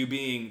immersion of you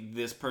being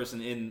this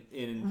person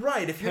in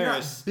right? If you're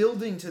Paris? Not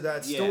building to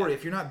that story,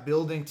 if you're not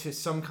building to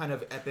some kind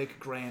of epic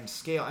grand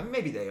scale, I mean,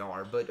 maybe they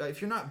are, but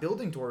if you're not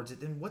building towards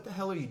it, then what the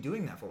hell are you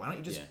doing that for? Why don't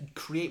you just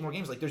create more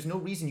games? Like, there's no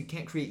reason you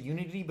can't create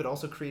Unity, but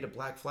also create a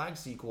Black Flag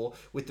sequel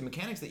with the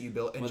mechanics that you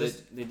built, and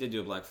they did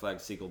do a Black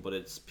Flag sequel, but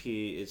it's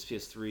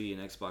PS3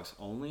 and Xbox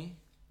only.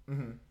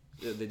 Mm-hmm.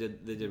 They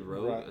did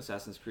Rogue, right.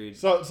 Assassin's Creed.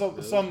 So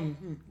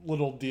some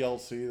little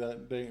DLC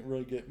that they didn't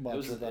really get much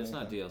of anything. It's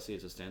not DLC,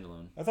 it's a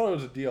standalone. I thought it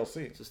was a DLC.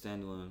 It's a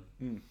standalone.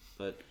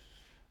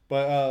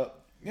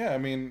 But yeah, I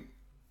mean,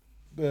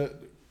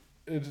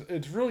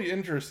 it's really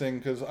interesting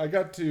because I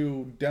got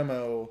to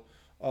demo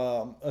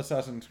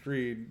Assassin's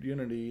Creed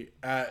Unity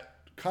at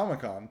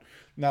Comic-Con.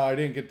 Now, I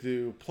didn't get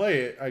to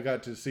play it. I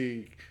got to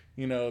see,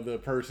 the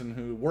person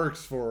who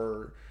works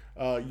for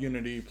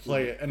Unity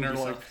play it, and they're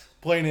like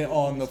playing it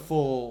on the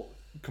full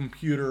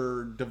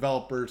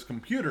developer's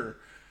computer,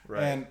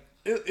 right? And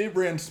it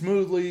ran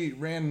smoothly,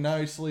 ran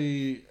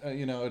nicely.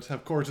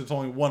 It's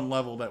only one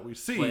level that we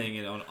see, playing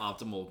it on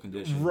optimal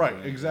conditions,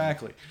 right?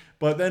 Exactly.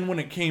 But then when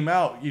it came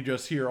out, you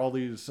just hear all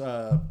these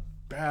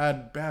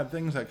bad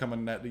things that come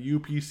in, that the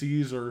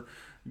UPCs or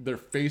their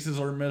faces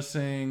are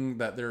missing,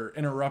 that they're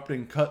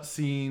interrupting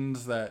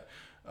cutscenes, that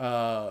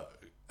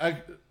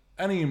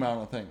any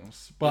amount of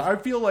things. But I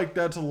feel like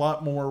that's a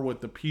lot more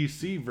with the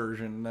PC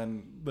version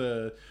than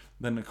the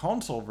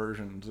console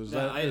versions.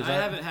 I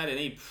haven't had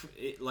any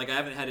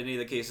of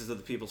the cases of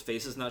the people's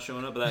faces not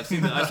showing up, but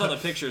I saw the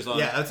pictures on.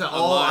 Yeah, that's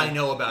all I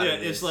know about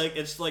it. Yeah,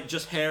 it's like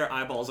just hair,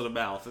 eyeballs, and a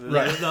mouth, and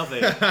there's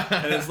nothing,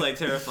 and it's like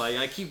terrifying.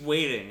 I keep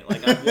waiting,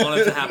 like I want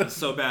it to happen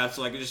so bad,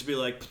 so I could just be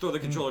like, throw the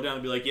controller down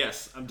and be like,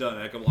 yes, I'm done,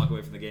 and I can walk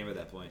away from the game at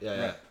that point.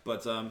 Yeah. Right.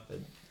 But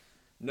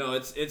no,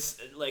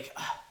 it's like.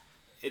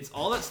 It's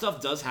all that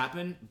stuff does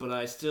happen, but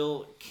I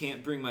still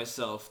can't bring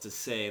myself to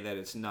say that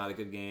it's not a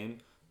good game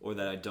or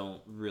that I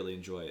don't really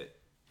enjoy it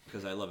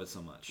because I love it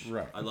so much.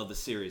 Right. I love the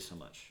series so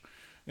much.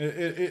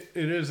 It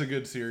is a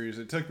good series.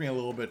 It took me a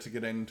little bit to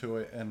get into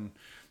it, and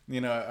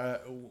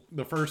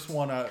the first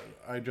one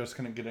I just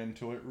couldn't get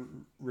into it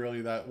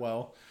really that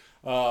well.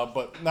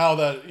 But now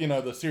that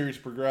the series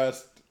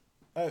progressed,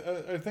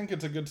 I think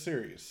it's a good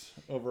series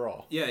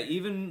overall. Yeah,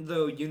 even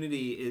though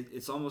Unity,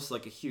 it's almost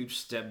like a huge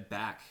step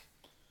back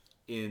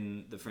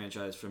in the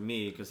franchise for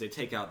me, because they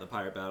take out the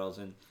pirate battles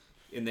and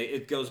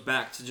it goes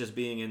back to just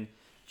being in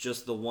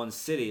just the one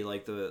city,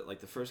 like the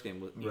first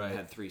game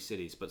had 3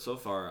 cities, but so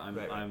far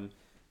I'm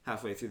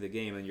halfway through the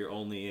game and you're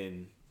only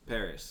in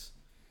Paris.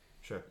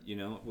 Sure.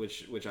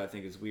 Which I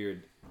think is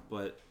weird,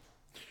 but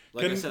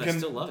I said, I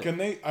still love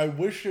it. I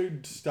wish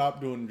they'd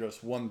stop doing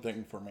just one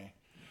thing for me.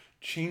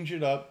 Change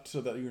it up so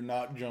that you're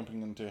not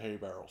jumping into hay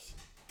barrels.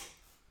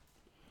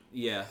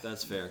 Yeah,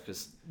 that's fair,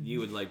 because you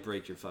would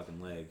break your fucking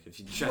leg if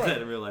you tried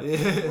that in real life.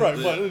 Right,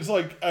 but it's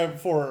like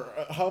for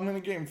how many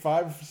games?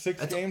 5,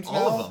 6 games all now?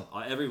 All of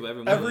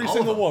them. Every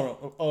single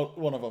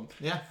one of them.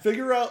 Yeah.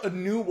 Figure out a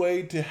new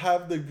way to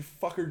have the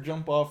fucker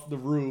jump off the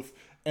roof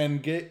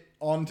and get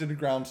onto the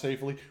ground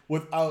safely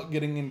without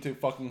getting into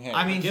fucking hay.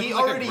 I mean, he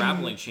already a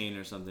grappling chain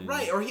or something.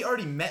 Right, or he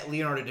already met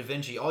Leonardo da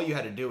Vinci. All you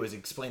had to do was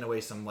explain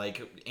away some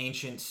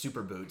ancient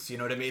super boots. You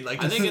know what I mean?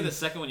 I think in the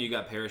second one you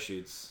got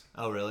parachutes.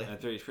 Oh, really? I'm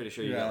pretty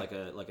sure you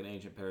got like an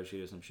ancient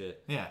parachute or some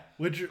shit. Yeah.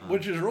 Which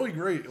is really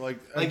great.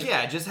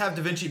 Just have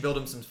Da Vinci build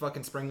him some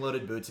fucking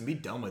spring-loaded boots and be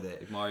done with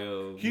it. Like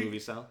Mario movie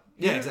style?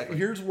 Yeah, exactly.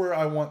 Here's where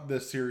I want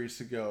this series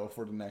to go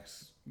for the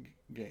next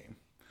game.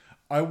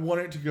 I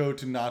want it to go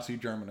to Nazi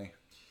Germany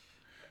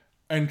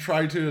and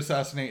try to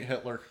assassinate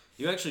Hitler.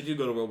 You actually do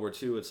go to World War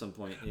II at some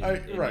point in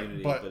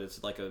Unity, but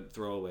it's like a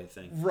throwaway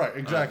thing. Right,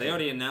 exactly. They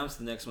already announced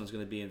the next one's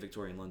going to be in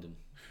Victorian London.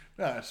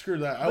 Yeah, screw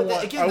that. I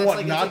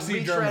want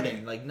Nazi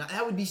Germany.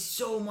 That would be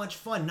so much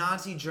fun.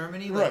 Nazi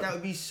Germany, that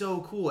would be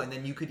so cool. And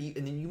then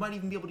you might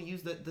even be able to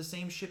use the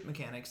same ship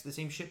mechanics, the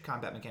same ship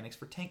combat mechanics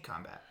for tank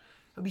combat.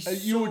 That'd be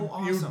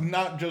awesome. You'd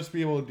not just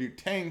be able to do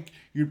tank,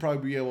 you'd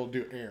probably be able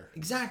to do air.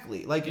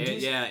 Exactly.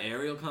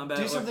 Aerial combat.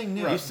 Do something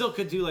new. You still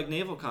could do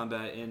naval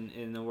combat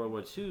in the World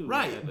War II.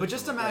 Right, but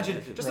just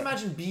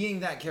imagine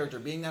being that character,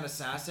 being that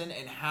assassin,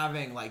 and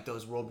having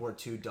those World War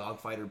II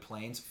dogfighter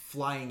planes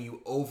flying you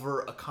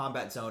over a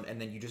combat zone,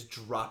 and then you just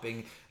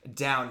dropping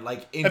down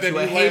into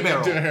a hay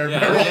barrel. Into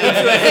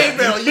a hay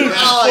barrel. You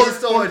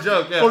stole my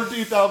joke. Yeah.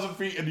 14,000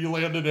 feet and you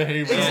land in a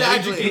hay barrel.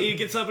 Exactly. You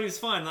get somebody's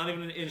fine, not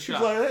even in shot.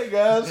 She's like, hey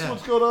guys,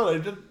 what's going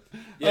on?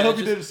 I hope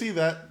you didn't see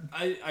that.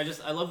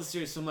 I love the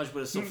series so much,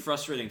 but it's so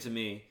frustrating to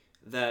me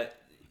that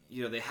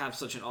they have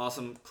such an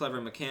awesome,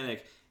 clever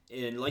mechanic,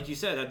 and like you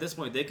said, at this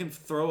point they can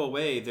throw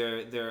away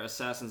their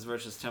Assassins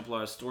versus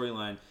Templars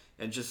storyline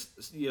and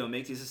just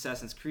make these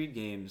Assassin's Creed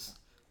games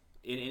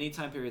in any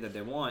time period that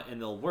they want,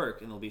 and they'll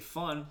work and they'll be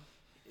fun.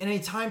 In any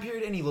time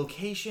period, any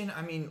location.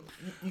 I mean,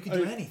 you could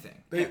do anything.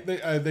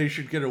 They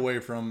should get away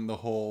from the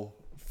whole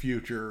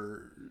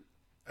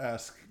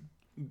future-esque,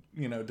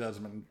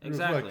 Desmond.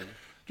 Exactly.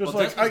 Just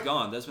well, like Desmond's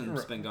gone.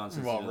 Desmond's been gone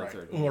since the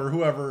third game. Or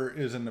whoever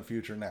is in the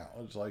future now.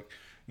 It's like,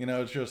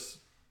 it's just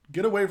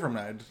get away from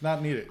that. It's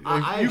not needed.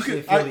 I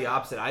actually feel the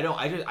opposite.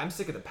 I'm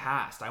sick of the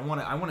past. I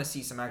want to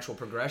see some actual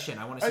progression.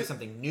 I want to see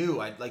something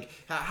new.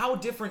 How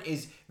different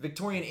is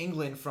Victorian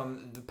England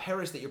from the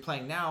Paris that you're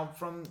playing now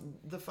from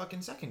the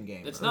fucking second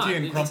game? It's not.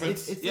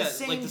 It's the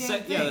same like the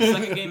thing. Yeah, the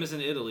second game is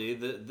in Italy.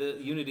 The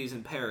Unity's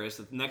in Paris.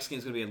 The next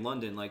game's going to be in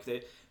London. Like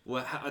they're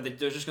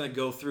just going to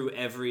go through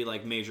every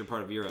major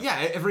part of Europe.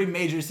 Yeah, every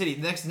major city.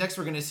 Next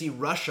we're going to see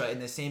Russia in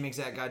the same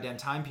exact goddamn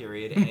time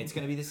period, and it's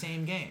going to be the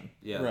same game.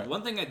 Yeah. Right.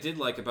 One thing I did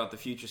like about the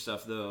future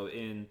stuff though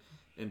in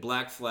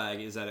Black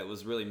Flag is that it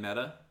was really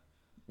meta.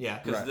 Yeah.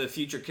 Because the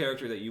future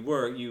character that you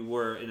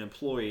were an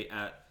employee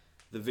at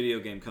the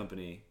video game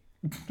company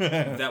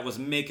that was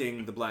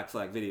making the Black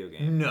Flag video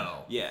game.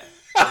 No. Yeah.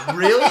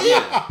 Really?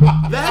 Yeah.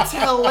 That's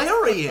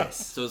hilarious.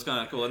 So it's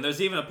kind of cool. And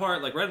there's even a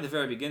part right at the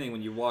very beginning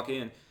when you walk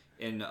in.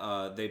 And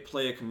they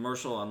play a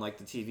commercial on the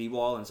TV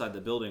wall inside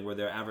the building where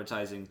they're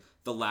advertising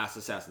the last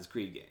Assassin's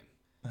Creed game.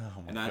 Oh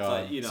my and I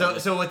God.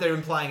 thought, So what they're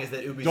implying is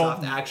that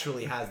Ubisoft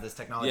actually has this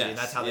technology, yes, and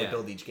that's how they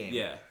build each game.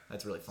 Yeah,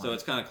 that's really fun. So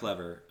it's kind of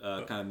clever,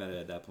 kind of meta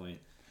at that point.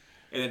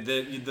 And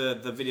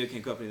the video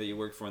game company that you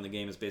work for in the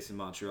game is based in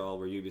Montreal,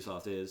 where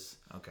Ubisoft is.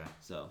 Okay,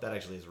 so that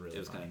actually is really. It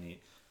was kind of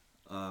neat.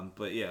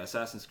 But yeah,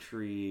 Assassin's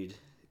Creed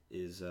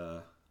is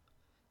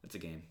it's a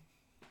game.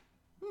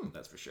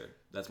 That's for sure.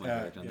 That's my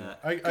verdict on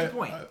that. Good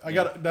point. I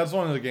got. That's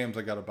one of the games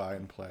I got to buy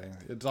and play.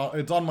 It's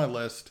on my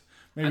list.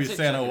 Maybe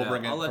Santa will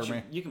bring it for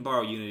me. You can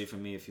borrow Unity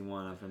from me if you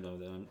want.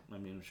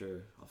 I'm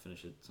sure I'll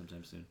finish it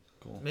sometime soon.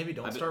 Cool. Maybe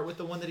don't start with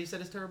the one that he said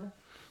is terrible.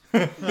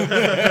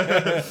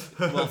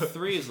 Well,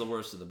 3 is the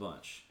worst of the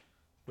bunch.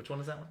 Which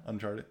one is that one?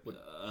 Uncharted.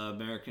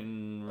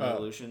 American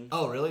Revolution.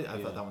 Oh, really? I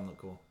thought that one looked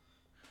cool.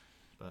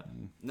 But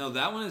no,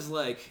 that one is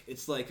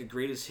it's like a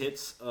greatest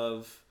hits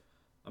of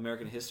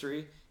American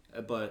history.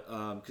 But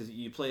because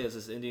you play as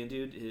this Indian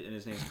dude and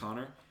his name's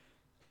Connor,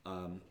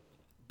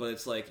 but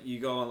it's you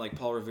go on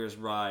Paul Revere's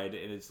ride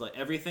and it's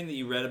everything that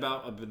you read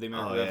about the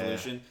American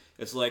Revolution.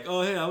 Yeah. It's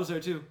oh hey, I was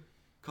there too,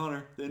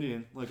 Connor the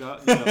Indian.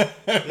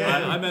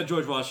 I met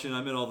George Washington.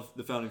 I met all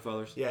the founding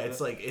fathers. Yeah, it's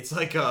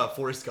like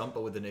Forrest Gump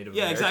but with the Native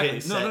Americans.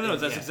 exactly. No.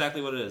 That's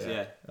exactly what it is.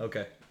 Yeah.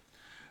 Okay.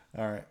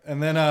 All right, and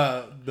then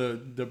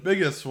the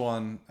biggest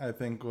one I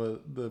think was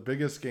the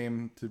biggest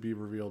game to be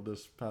revealed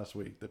this past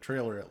week. The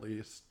trailer at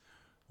least.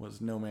 Was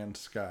No Man's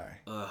Sky.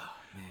 Man.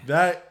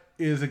 That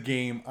is a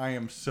game I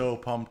am so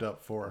pumped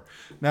up for.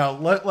 Now,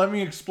 let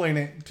me explain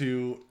it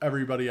to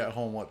everybody at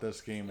home what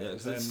this game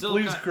is. And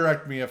please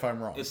correct me if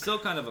I'm wrong. It's still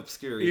kind of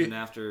obscure even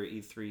after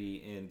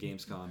E3 and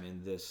Gamescom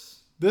in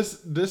this.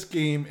 This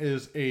game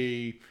is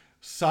a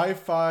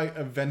sci-fi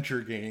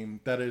adventure game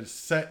that is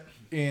set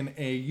in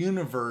a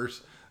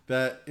universe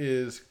that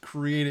is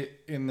created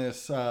in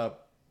this,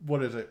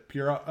 what is it?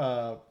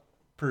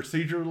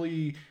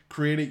 Procedurally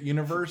created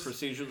universe.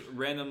 It's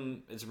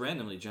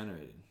randomly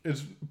generated.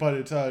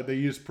 They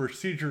use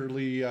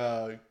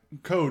procedurally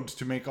codes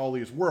to make all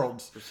these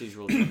worlds.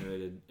 Procedural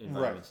generated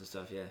environments and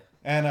stuff, yeah.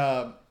 And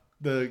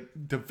the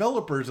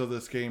developers of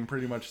this game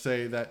pretty much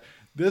say that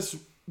this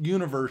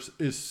universe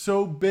is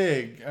so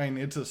big. I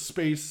mean, it's a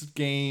space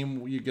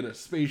game. You get a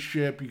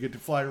spaceship. You get to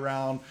fly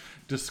around,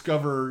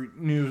 discover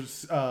new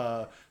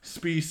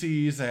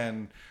species,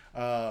 and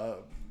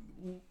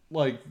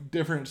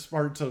different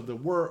parts of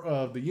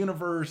the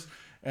universe,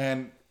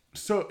 and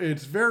so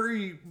it's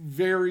very,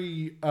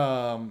 very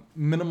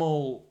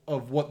minimal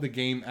of what the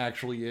game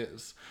actually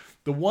is.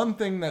 The one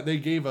thing that they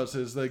gave us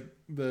is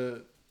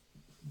the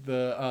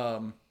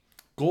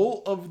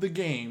goal of the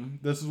game.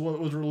 This is what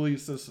was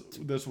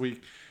released this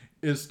week,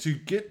 is to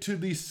get to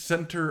the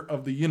center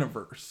of the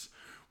universe,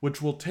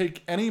 which will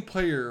take any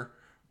player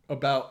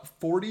about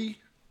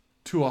 40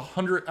 to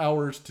 100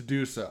 hours to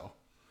do so.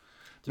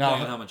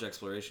 Depending on how much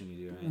exploration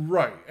you do,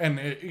 right? And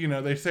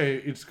they say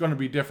it's going to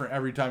be different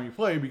every time you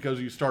play because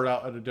you start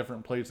out at a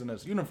different place in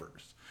this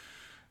universe.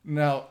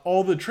 Now,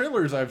 all the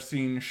trailers I've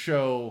seen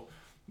show,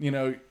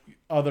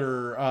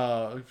 other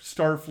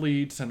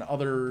Starfleets and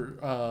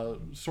other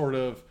sort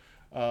of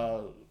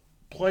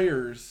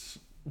players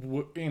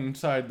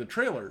inside the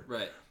trailer.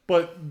 Right.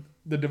 But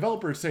the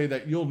developers say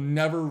that you'll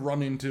never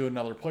run into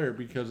another player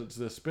because it's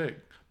this big.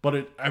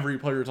 But every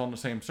player is on the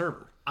same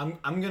server. I'm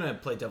gonna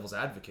play devil's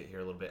advocate here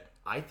a little bit.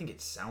 I think it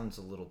sounds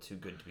a little too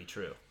good to be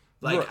true.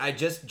 Right. I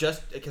just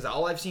because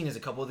all I've seen is a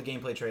couple of the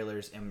gameplay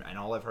trailers, and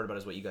all I've heard about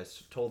is what you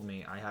guys told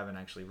me. I haven't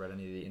actually read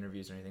any of the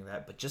interviews or anything like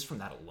that. But just from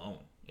that alone,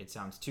 it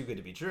sounds too good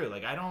to be true.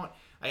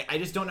 I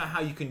just don't know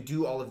how you can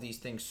do all of these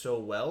things so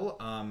well.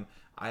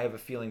 I have a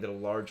feeling that a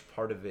large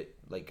part of it,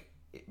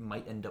 it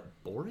might end up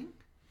boring.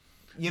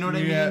 You know what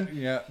I mean?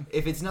 Yeah.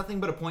 If it's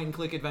nothing but a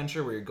point-and-click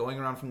adventure where you're going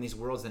around from these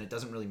worlds, then it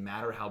doesn't really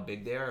matter how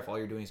big they are. If all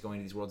you're doing is going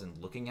to these worlds and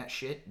looking at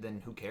shit,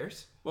 then who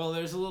cares? Well,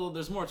 there's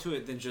more to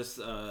it than just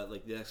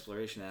the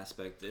exploration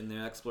aspect. And the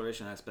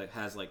exploration aspect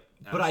has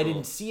but I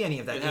didn't see any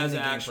of that. It has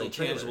actual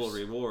tangible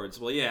rewards.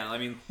 Well, yeah. I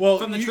mean,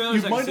 from the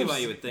trailers, I can see why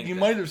you would think. You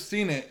might have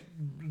seen it.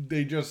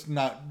 They just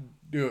not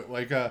do it.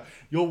 Like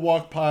you'll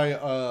walk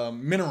by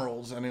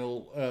minerals, and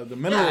the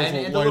minerals and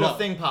will the light little up.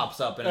 thing pops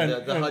up, and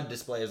the HUD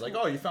display is like,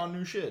 "Oh, you found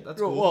new shit." That's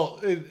cool. Well,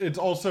 it's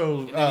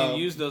also And then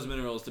you use those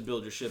minerals to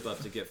build your ship up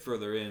to get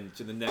further in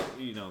to the next,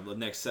 the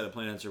next set of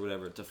planets or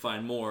whatever, to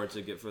find more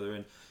to get further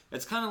in.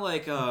 It's kind of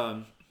like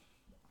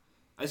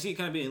I see it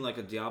kind of being like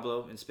a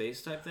Diablo in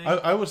space type thing.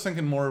 I was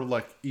thinking more of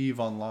like EVE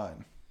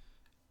Online.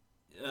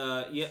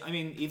 Yeah, I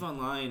mean, EVE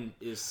Online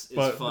is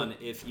fun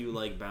if you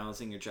like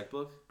balancing your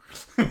checkbook.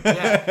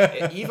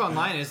 Yeah, EVE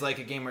Online is like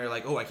a game where you're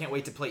like, oh, I can't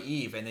wait to play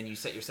EVE, and then you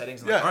set your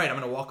settings and like, all right, I'm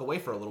going to walk away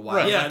for a little while.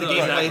 Right. Yeah, the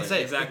game play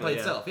exactly,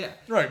 itself. Yeah,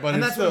 right. But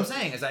and that's what I'm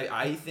saying is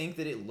I think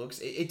that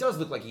it does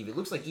look like EVE. It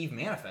looks like EVE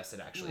manifested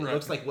actually. It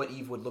looks like what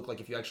EVE would look like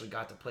if you actually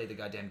got to play the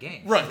goddamn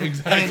game. Right,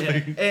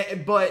 exactly.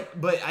 But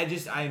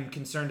I'm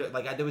concerned.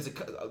 Like there was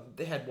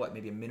they had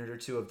maybe a minute or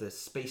two of the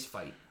space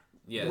fight.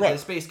 Yeah, The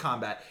space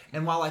combat.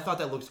 And while I thought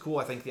that looks cool,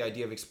 I think the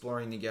idea of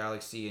exploring the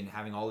galaxy and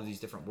having all of these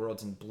different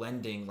worlds and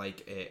blending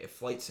like a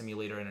flight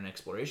simulator and an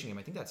exploration game,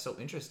 I think that's so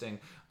interesting.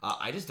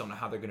 I just don't know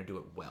how they're going to do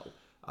it well.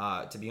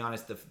 To be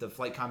honest, the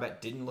flight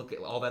combat didn't look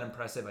all that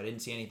impressive. I didn't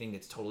see anything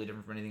that's totally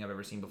different from anything I've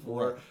ever seen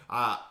before.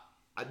 Right.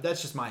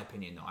 That's just my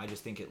opinion, though. I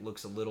just think it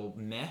looks a little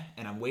meh,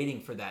 and I'm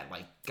waiting for that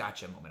like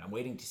gotcha moment. I'm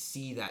waiting to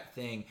see that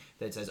thing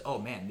that says, "Oh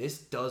man, this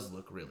does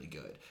look really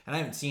good," and I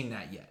haven't seen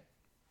that yet.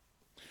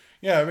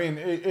 Yeah, I mean,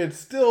 it's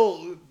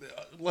still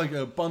like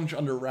a bunch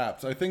under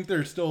wraps. I think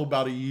they're still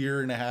about a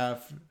year and a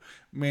half,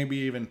 maybe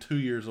even 2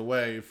 years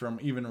away from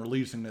even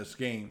releasing this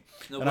game.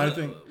 No, and I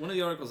think one of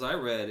the articles I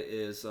read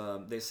is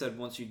they said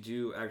once you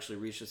do actually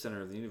reach the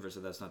center of the universe,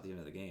 that's not the end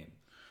of the game.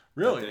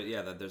 Really?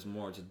 That there's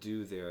more to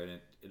do there, and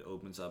it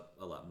opens up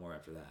a lot more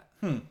after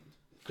that.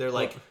 They're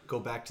like, go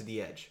back to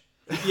the edge.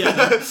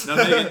 Yeah,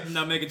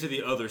 now make it to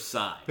the other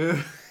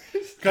side.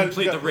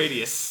 Complete the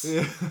radius.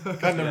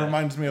 Kind of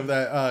reminds me of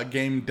that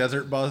game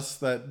Desert Bus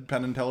that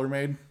Penn and Teller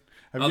made.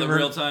 Have you ever...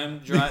 real time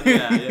drive?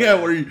 Yeah,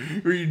 yeah, where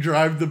you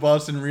drive the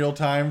bus in real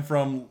time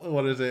from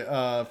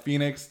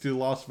Phoenix to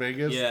Las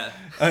Vegas. Yeah,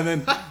 and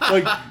then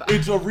like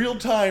it's a real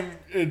time.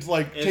 It's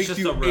like takes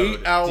you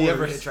 8 hours. Do you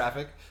ever hit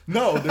traffic?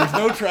 No, there's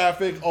no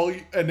traffic.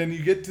 And then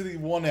you get to the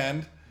one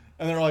end,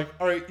 and they're like,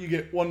 "All right, you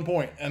get 1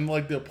 point," and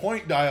like the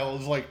point dial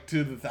is like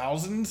to the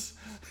thousands.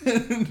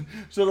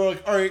 So they're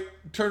like, all right,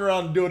 turn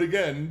around and do it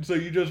again. So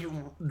you just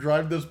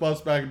drive this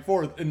bus back and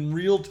forth in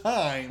real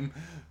time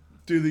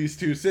to these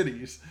two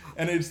cities.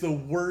 And it's the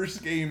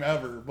worst game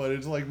ever, but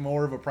it's like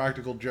more of a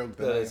practical joke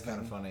than That is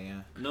kind of funny,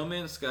 yeah. No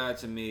Man's Sky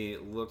to me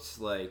looks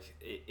like,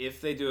 if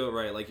they do it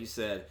right, like you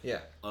said,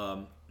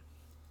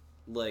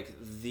 like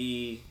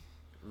the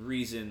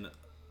reason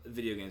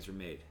video games were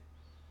made.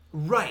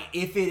 Right.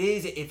 If it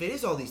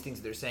is all these things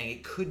that they're saying,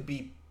 it could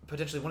be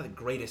potentially one of the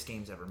greatest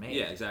games ever made.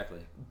 Yeah, exactly.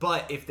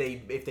 But if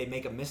they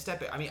make a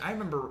misstep, I mean, do you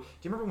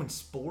remember when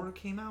Spore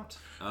came out?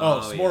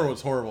 Spore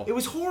was horrible. It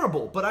was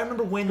horrible, but I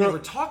remember when they were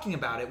talking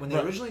about it, when they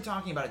were originally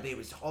talking about it, there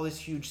was all this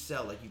huge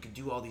sell, like you could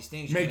do all these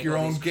things. You make your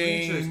all own these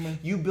game. Creatures.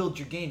 You build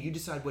your game, you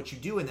decide what you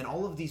do, and then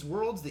all of these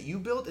worlds that you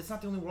built, it's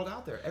not the only world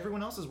out there.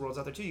 Everyone else's world's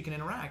out there too. You can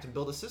interact and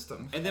build a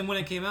system. And then when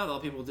it came out, all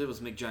people did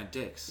was make giant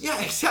dicks. Yeah,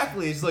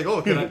 exactly. It's like,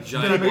 oh, can I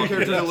make a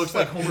character that looks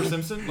like Homer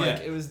Simpson? Like,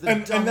 it was the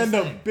and then dumbest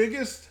the thing.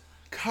 biggest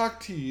cock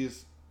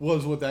tease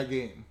was with that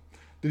game.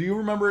 Did you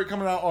remember it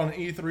coming out on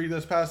E3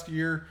 this past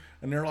year?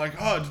 And they're like,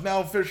 oh, it's now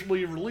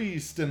officially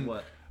released. And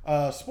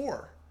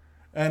Spore.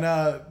 And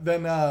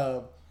then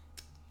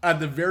at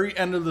the very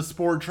end of the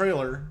Spore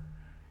trailer,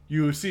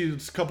 you see a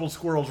couple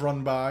squirrels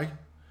run by.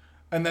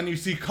 And then you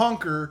see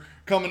Conker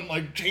come and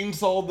like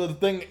chainsaw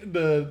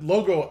the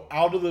logo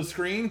out of the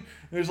screen.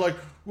 And he's like,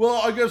 well,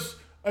 I guess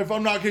if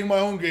I'm not getting my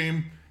own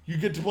game, you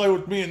get to play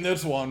with me in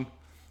this one.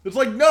 It's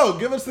like, no,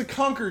 give us the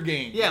Conker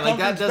game. Yeah, like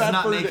Conker's that does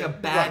not make day. a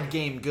bad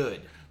game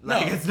good.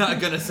 Like, No. it's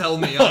not going to sell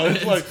me on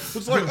it.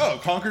 It's like,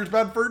 oh, Conker's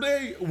Bad Fur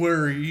Day,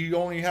 where he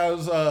only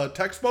has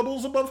text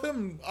bubbles above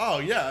him. Oh,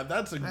 yeah,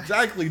 that's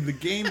exactly the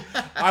game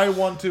I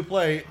want to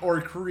play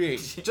or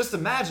create. Just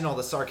imagine all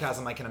the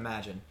sarcasm I can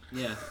imagine.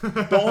 Yeah.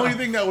 The only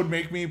thing that would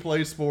make me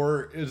play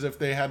Spore is if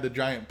they had the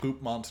giant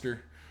poop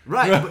monster.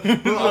 Right. They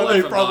from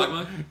probably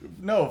Dogma?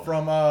 no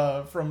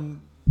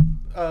from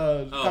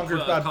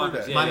Conker's Bad Fur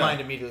Conker's, Day. My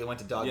mind immediately went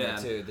to Dogma Yeah.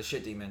 too, the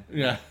shit demon.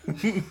 Yeah.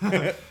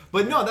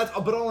 But no,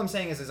 but all I'm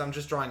saying is I'm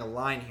just drawing a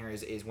line here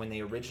is when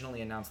they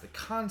originally announced the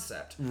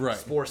concept, Right.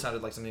 Spore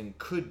sounded like something that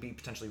could be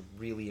potentially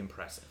really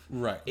impressive.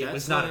 Right. It That's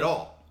was not like- at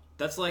all.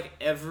 That's like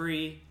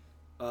every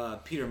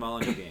Peter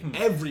Molyneux game.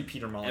 Every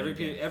Peter Molyneux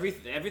game.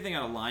 Everything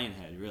out of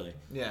Lionhead, really.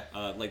 Yeah.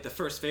 Like the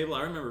first Fable.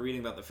 I remember reading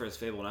about the first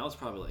Fable when I was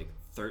probably like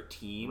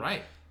 13.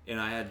 Right. And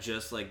I had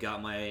just like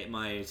got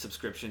my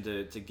subscription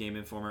to Game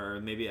Informer or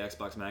maybe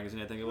Xbox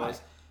Magazine, I think it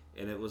was.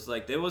 Right. And it was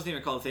like, it wasn't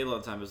even called Fable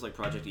at the time. It was like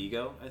Project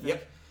Ego, I think.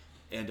 Yep.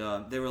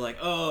 And they were like,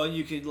 oh,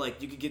 you could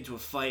get into a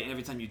fight, and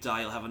every time you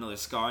die, you'll have another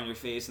scar on your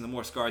face, and the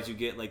more scars you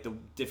get, like the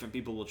different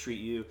people will treat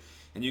you.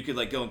 and you could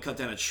like go and cut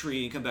down a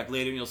tree and come back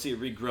later and you'll see it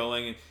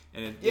regrowing.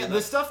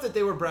 The stuff that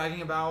they were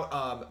bragging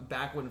about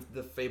back when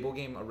the Fable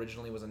game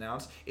originally was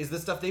announced is the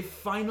stuff they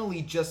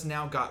finally just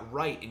now got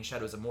right in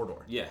Shadows of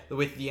Mordor. Yeah.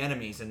 With the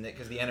enemies, and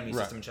because the enemy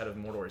system in Shadows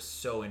of Mordor is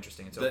so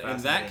interesting and so fascinating.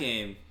 In that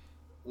game,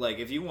 like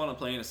if you want to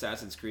play an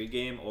Assassin's Creed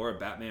game or a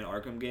Batman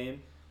Arkham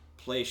game,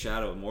 play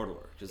Shadow of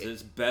Mordor because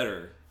it's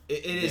better.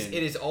 It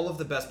is all of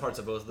the best parts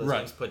of both of those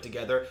games put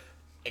together.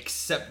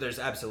 Except there's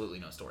absolutely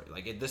no story.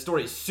 Like the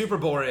story is super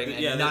boring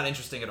and not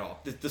interesting at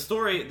all. The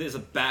story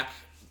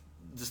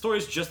the story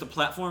is just a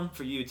platform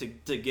for you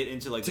to get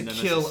into like to the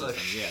Nemesis kill system.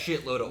 a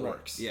shitload of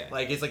orcs. Yeah,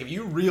 like it's like if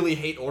you really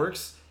hate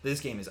orcs, this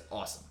game is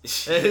awesome.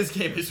 This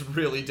game is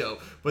really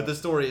dope, but the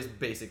story is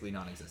basically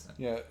non-existent.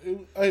 Yeah,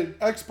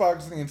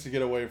 Xbox needs to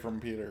get away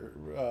from Peter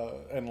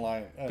and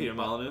Lion. Peter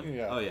Molyneux.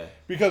 Yeah. Oh yeah.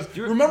 Because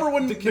remember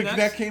when the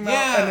Kinect came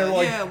out and they're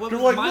like,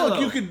 Milo?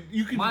 look,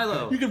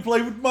 you can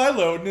play with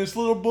Milo and this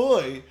little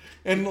boy.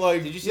 And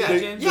like, did you see that,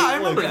 James? Yeah, I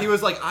remember. He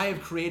was like, I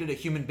have created a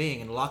human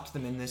being and locked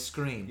them in this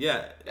screen.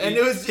 Yeah, and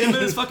it was him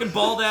and his fucking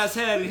bald ass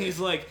head, and he's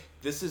like,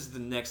 "This is the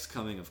next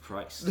coming of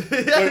Christ."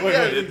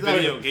 wait,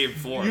 Video game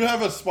form. You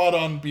have a spot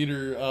on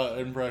Peter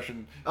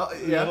impression.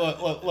 Yeah.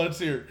 Let's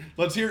hear.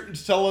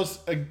 Tell us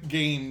a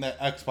game that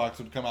Xbox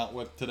would come out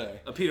with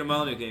today. A Peter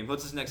Molyneux game.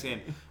 What's his next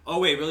game? Oh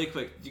wait, really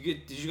quick.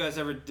 Did you guys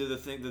ever do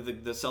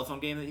the cell phone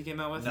game that he came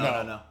out with?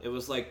 No. It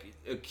was like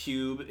a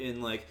cube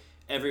in like.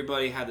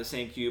 Everybody had the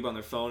same cube on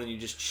their phone, and you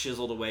just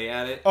chiseled away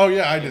at it. Oh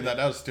yeah, I did that.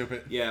 That was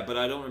stupid. Yeah, but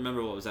I don't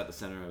remember what was at the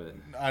center of it.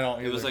 I don't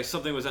either. It was like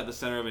something was at the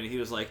center of it, and he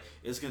was like,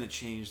 "It's gonna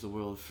change the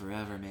world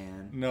forever,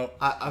 man." No,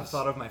 I've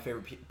thought of my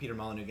favorite Peter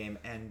Molyneux game,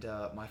 and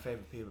my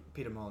favorite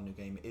Peter Molyneux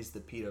game is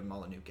the Peter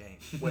Molyneux game,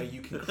 where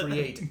you can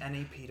create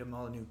any Peter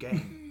Molyneux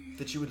game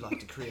that you would like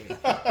to create,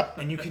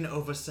 and you can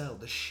oversell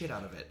the shit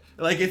out of it.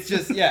 Like it's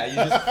just you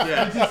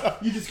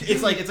just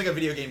it's like a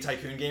video game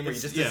tycoon game where you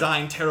just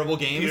design terrible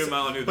games, Peter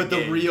Molyneux, but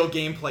the real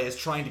gameplay is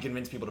trying to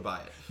convince people to buy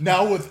it.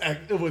 Now with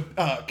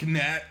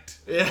Kinect.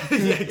 Yeah,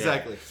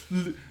 exactly.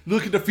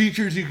 Look at the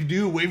features you can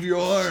do. Wave your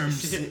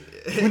arms.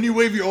 When you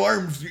wave your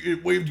arms, you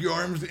wave your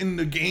arms in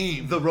the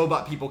game. The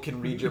robot people can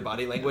read your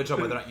body language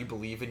on whether or not you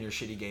believe in your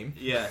shitty game.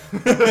 Yeah.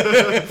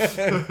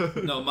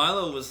 No,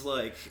 Milo was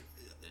like,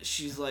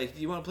 she's like,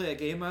 "Do you want to play a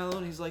game, Milo?"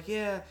 And he's like,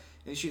 "Yeah."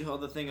 And she'd hold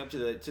the thing up to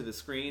the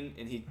screen,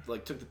 and he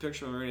like took the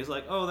picture of her, and he's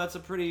like, "Oh, that's a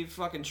pretty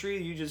fucking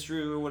tree you just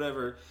drew, or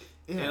whatever."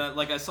 Yeah. And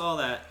I saw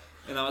that.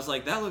 And I was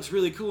like, that looks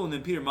really cool. And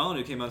then Peter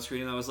Molyneux came on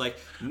screen, and I was like,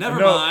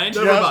 never mind.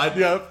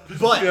 Yep.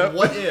 But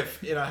what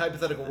if, in a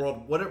hypothetical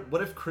world,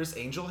 what if Chris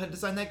Angel had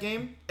designed that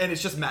game, and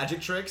it's just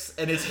magic tricks,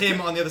 and it's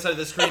him on the other side of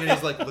the screen, and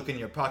he's like, look in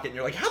your pocket, and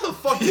you're like, how the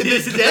fuck did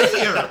this get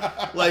here?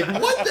 Like,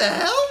 what the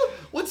hell?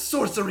 What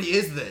sorcery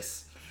is this?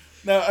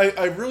 Now,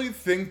 I really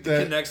think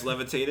that... The Kinect's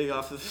levitating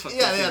off the fucking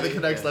the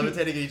Kinect's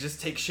levitating, and you just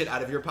take shit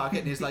out of your pocket,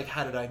 and he's like,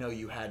 how did I know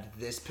you had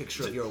this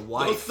picture of your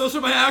wife? Those are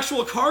my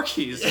actual car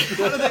keys.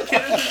 How did that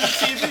get into the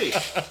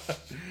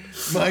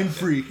TV? Mind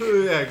freak.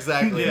 Yeah,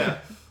 exactly. Yeah.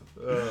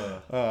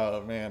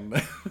 Oh,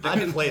 man.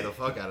 I'd play the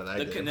fuck out of that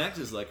The game. Kinect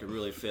is like a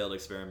really failed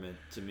experiment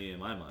to me in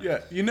my mind.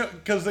 Yeah,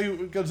 because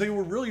they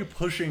were really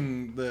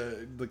pushing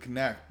the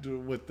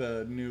Kinect with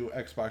the new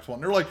Xbox One.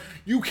 They're like,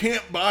 you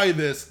can't buy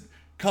this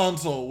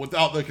console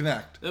without the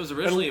Kinect. It was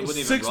originally, it wouldn't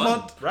even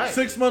run.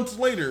 6 months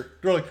later,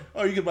 they're like,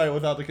 oh, you can buy it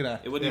without the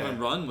Kinect. It wouldn't even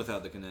run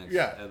without the Kinect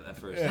at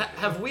first. Yeah.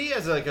 Have we,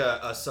 as like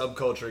a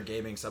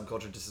gaming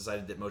subculture, just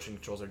decided that motion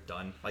controls are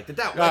done? Like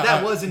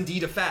that was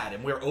indeed a fad,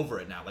 and we're over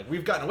it now. Like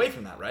we've gotten away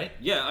from that, right?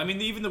 Yeah, I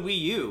mean, even the Wii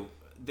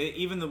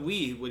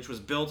U, which was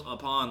built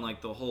upon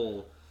like the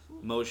whole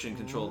motion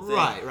controlled thing,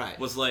 right,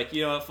 was like,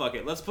 you know what, fuck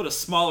it, let's put a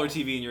smaller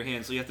TV in your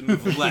hand so you have to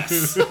move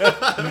less. You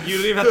don't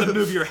even have to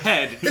move your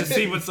head to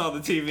see what's on the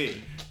TV.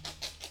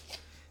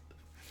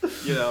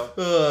 You know.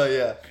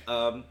 Yeah.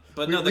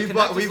 But no,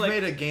 we've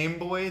made a Game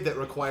Boy that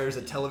requires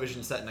a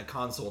television set and a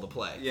console to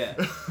play. Yeah.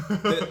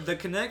 The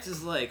Kinect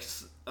is like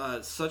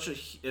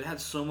it had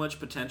so much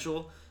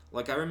potential.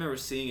 Like I remember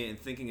seeing it and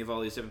thinking of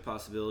all these different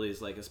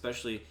possibilities. Like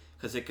especially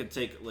because it could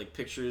take like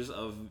pictures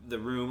of the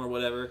room or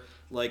whatever.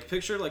 Like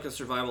picture like a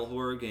survival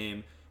horror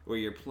game where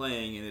you're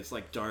playing and it's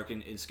like dark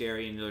and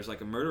scary and there's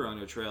like a murder on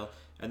your trail,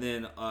 and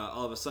then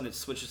all of a sudden it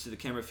switches to the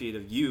camera feed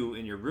of you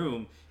in your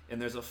room.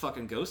 And there's a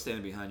fucking ghost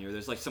standing behind you. Or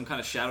there's like some kind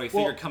of shadowy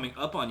figure coming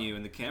up on you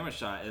in the camera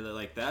shot, and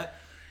like that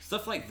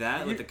stuff like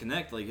that. Like the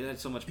Kinect, like it had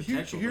so much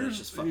potential. But it's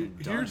just fucking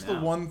done Here's now.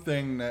 the one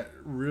thing that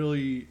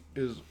really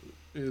is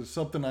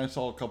something I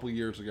saw a couple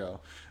years ago,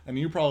 and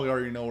you probably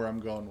already know where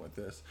I'm going with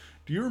this.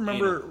 Do you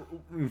remember?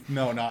 Anal.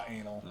 No, not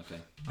anal.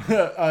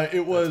 Okay.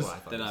 It was.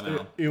 Then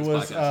I'm out. It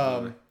was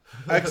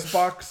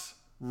Xbox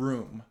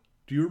Room.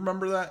 Do you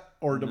remember that,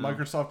 or the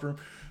Microsoft Room?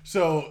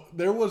 So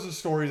there was a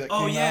story that came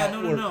out. Oh yeah,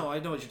 no, I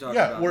know what you're talking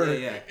about. Where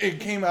it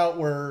came out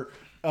where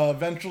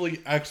eventually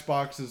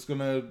Xbox is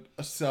gonna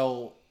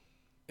sell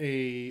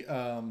a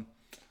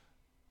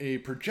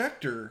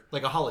projector,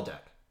 like a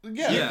holodeck.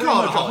 Yeah, Yeah. pretty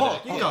Call it much a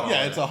holodeck. You can call it a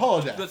yeah, it's a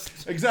holodeck.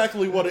 That's-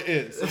 exactly what it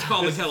is. It's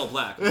called the kettle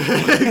black.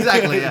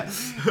 Exactly. Yeah.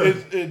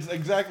 It's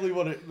exactly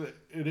what it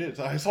is.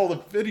 I saw the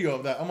video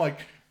of that. I'm like,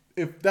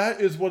 if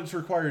that is what it's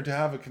required to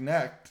have a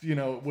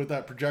Kinect, with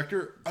that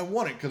projector, I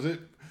want it because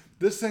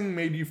this thing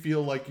made you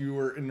feel like you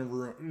were in the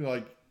room,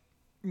 like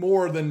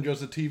more than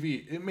just a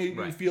TV. It made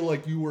me feel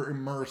like you were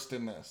immersed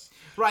in this.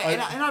 Right,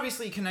 and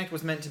obviously Kinect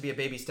was meant to be a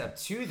baby step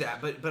to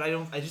that, but I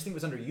just think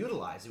it was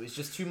underutilized. It was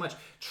just too much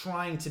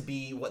trying to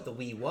be what the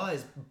Wii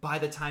was by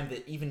the time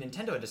that even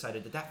Nintendo had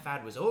decided that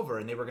fad was over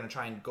and they were going to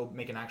try and go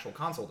make an actual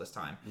console this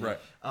time. Right.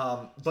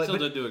 But Still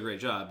did do a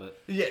great job, but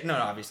yeah, no,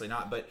 obviously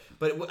not. But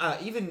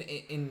even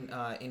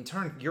in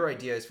turn, your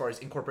idea as far as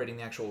incorporating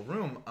the actual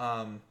room.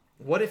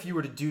 What if you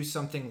were to do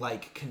something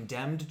like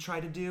Condemned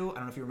tried to do? I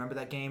don't know if you remember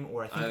that game,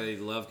 or I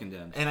love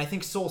Condemned. and I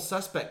think Soul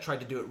Suspect tried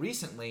to do it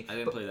recently. I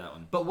didn't play that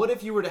one. But what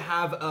if you were to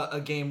have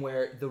a game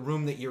where the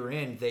room that you're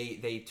in,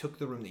 they took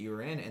the room that you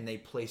were in and they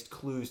placed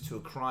clues to a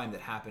crime that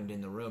happened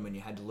in the room, and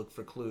you had to look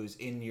for clues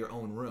in your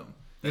own room.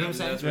 You know what I'm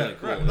saying? That's really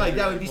cool. right. Like,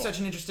 that would be such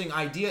an interesting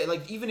idea.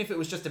 Like, even if it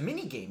was just a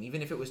mini game,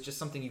 even if it was just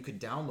something you could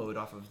download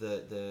off of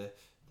the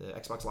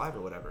Xbox Live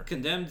or whatever.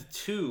 Condemned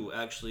 2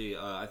 actually,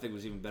 I think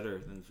was even better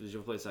than. Did you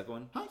ever play the second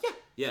one? Oh yeah.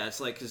 Yeah, it's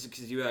like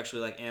because you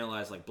actually like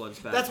analyze like blood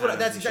spatter.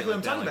 That's exactly what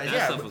I'm talking about. That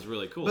Yeah, stuff was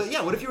really cool. But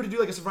yeah, what if you were to do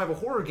like a survival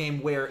horror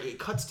game where it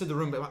cuts to the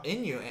room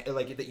in you,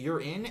 like that you're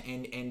in,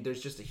 and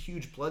there's just a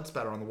huge blood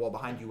spatter on the wall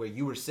behind you where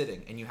you were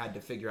sitting, and you had to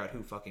figure out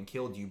who fucking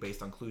killed you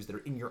based on clues that are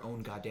in your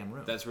own goddamn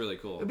room. That's really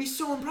cool. It'd be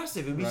so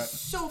impressive. It'd be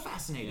so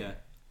fascinating. Yeah.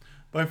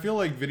 But I feel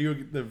like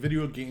the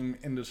video game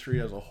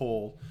industry as a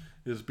whole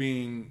is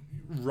being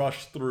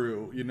rushed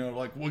through.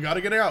 Like we got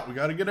to get out.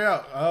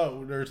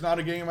 Oh, there's not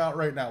a game out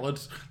right now.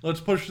 Let's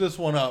push this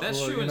one up.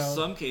 That's true in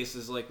some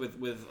cases, like with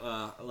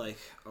like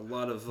a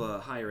lot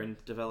of higher end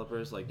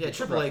developers. Like Yeah,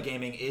 AAA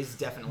gaming is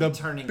definitely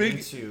turning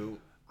into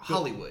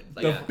Hollywood.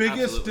 The Like,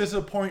 biggest absolutely.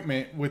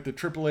 disappointment with the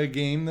AAA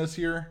game this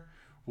year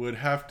would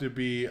have to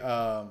be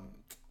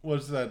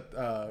what's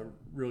that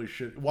really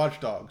shit? Watch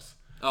Dogs.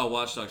 Oh,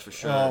 Watch Dogs for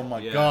sure. Oh my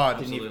Yeah, God.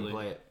 didn't absolutely. even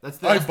play it.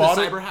 That's I the bought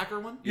it. cyber hacker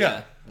one.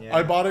 Yeah. Yeah.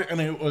 I bought it and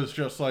it was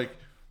just like,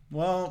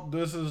 well,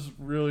 this is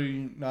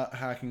really not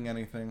hacking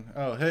anything.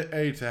 Oh, hit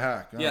A to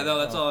hack. Yeah, Oh, no,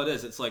 that's all it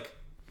is. It's like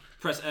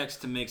press X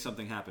to make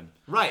something happen.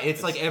 Right.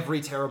 It's like every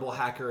terrible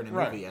hacker in a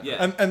Right. movie ever.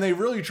 Yeah. And they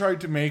really tried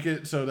to make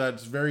it so that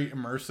it's very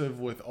immersive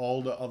with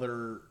all the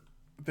other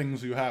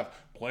things you have.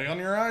 Play on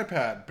your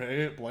iPad,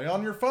 play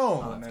on your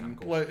phone, and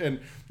cool. play, and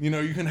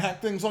you can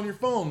hack things on your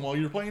phone while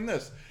you're playing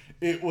this.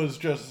 It was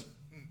just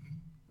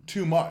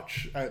too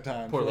much at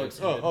times. Poorly Like,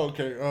 executed.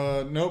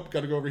 okay, nope,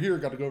 got to go over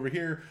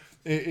here.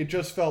 It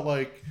just felt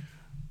like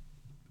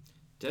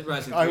Dead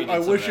Rising 3 I did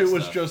some wish of it that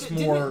was stuff. just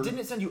Didn't more.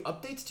 it send you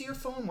updates to your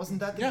phone? Wasn't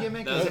that the Yeah.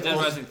 gimmick? Dead Was it-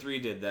 Rising 3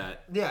 did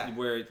that. Yeah.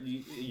 Where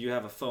you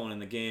have a phone in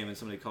the game and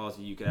somebody calls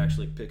you, you could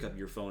actually pick up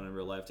your phone in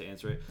real life to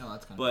answer it. No,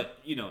 that's kinda But,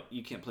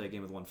 you can't play a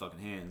game with one fucking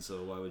hand,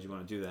 so why would you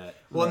want to do that?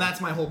 Well, and that's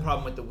my whole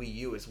problem with the Wii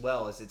U as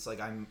well. Is it's like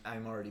I'm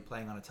already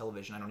playing on a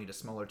television. I don't need a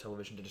smaller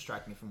television to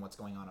distract me from what's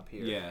going on up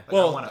here. Yeah. Like,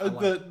 Well, I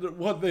wanna-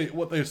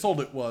 what they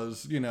sold it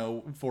was,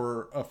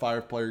 for a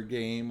 5-player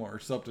game or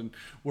something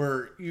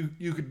where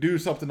you could do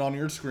something on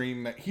your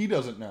screen that he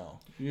doesn't know.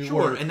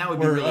 Sure, and that would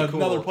be where really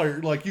another cool.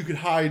 player, like you could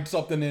hide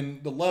something in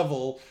the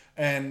level,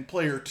 and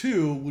player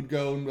 2 would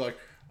go and be like,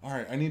 "All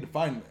right, I need to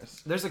find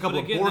this." There's a couple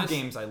But again, of board that's-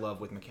 games I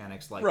love with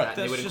mechanics like Right. that. And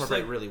they That's would just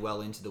incorporate like- really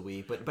well into the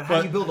Wii. But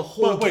how do you build a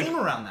whole but wait, game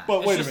around that? but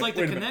It's wait a just minute, like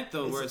the wait a minute. Kinect,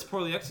 though, where it's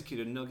poorly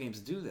executed and no games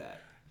do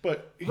that.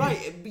 But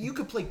Right, but you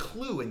could play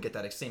Clue and get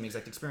that same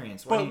exact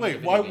experience. Why do But you wait, need a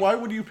video game? why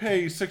would you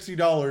pay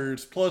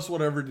 $60 plus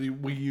whatever the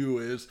Wii U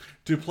is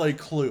to play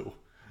Clue?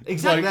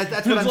 Exactly, Like,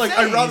 that's what it's I'm like,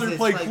 saying. I'd rather is it's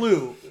play like-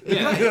 Clue.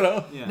 Yeah.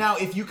 Right. Yeah. Now,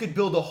 if you could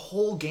build a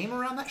whole game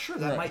around that, sure,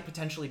 that Right. might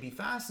potentially be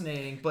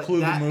fascinating. But Clue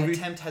the that movie?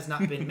 attempt has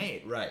not been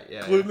made. Right?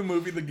 Yeah. Clue yeah. the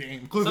movie, the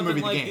game. Clue the Something movie,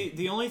 the like game.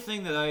 the only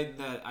thing that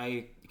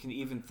I can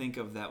even think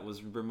of that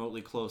was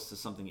remotely close to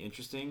something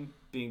interesting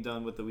being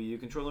done with the Wii U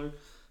controller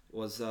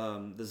was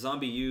the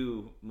Zombie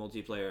U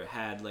multiplayer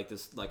had like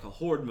this like a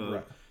horde mode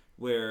Right.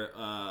 where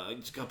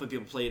just a couple of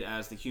people played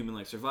as the human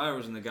like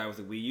survivors, and the guy with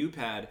the Wii U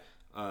pad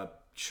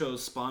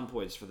chose spawn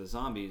points for the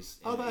zombies.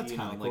 Oh, and, that's you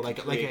kinda know, cool. to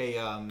Like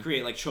a,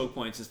 create like choke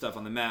points and stuff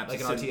on the map. Like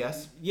to an send-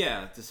 RTS?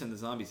 Yeah, to send the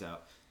zombies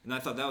out. And I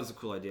thought that was a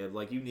cool idea.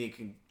 Like unique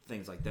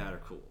things like that are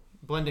cool.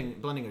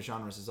 blending of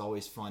genres is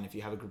always fun. If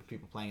you have a group of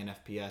people playing an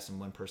FPS and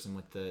one person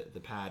with the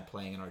pad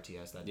playing an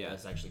RTS,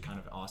 that's actually kind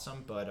of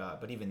awesome.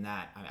 But even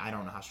that, I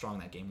don't know how strong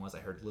that game was. I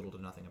heard little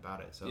to nothing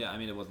about it. So Yeah, I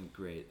mean it wasn't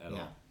great at Yeah.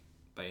 all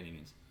by any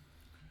means.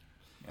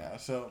 Yeah,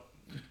 so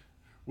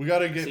we got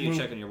to get See you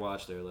checking your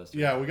watch there, Lester.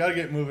 Yeah, we got to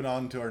get moving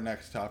on to our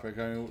next topic.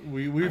 I mean,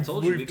 we've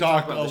told you, we we've could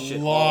talk talked about a this shit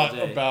all lot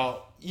day.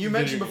 about. You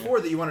mentioned video before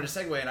that you wanted to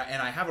segue, and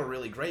I have a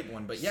really great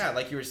one. But yeah,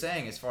 like you were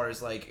saying, as far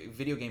as like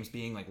video games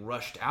being like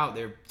rushed out,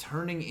 they're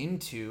turning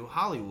into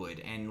Hollywood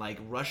and like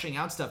rushing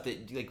out stuff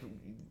that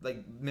like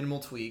minimal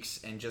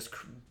tweaks and just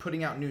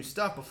putting out new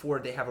stuff before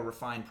they have a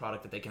refined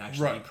product that they can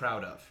actually be Right.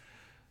 proud of.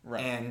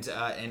 Right. And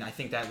I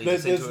think that leads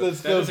us into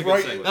this That goes is a good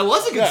right. segue. That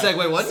was a good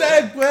segue, wasn't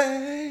it?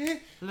 Segue.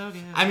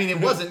 Logan. I mean, it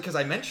wasn't because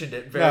I mentioned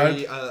it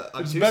very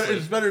obtusely.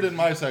 It's better than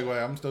my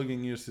segue. I'm still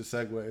getting used to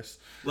segues.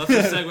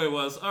 Lester's segue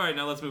was, all right,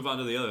 now let's move on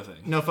to the other thing.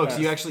 No, folks,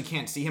 you actually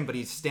can't see him, but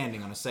he's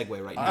standing on a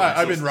Segway right now.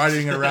 I've been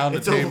riding around the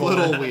it's table. a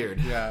little weird.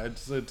 Yeah,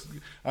 it's.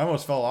 I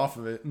almost fell off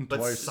of it But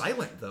twice.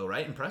 silent, though,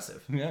 right?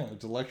 Impressive. Yeah,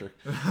 it's electric.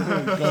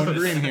 Going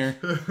green here.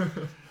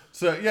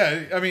 So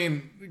yeah, I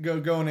mean,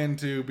 going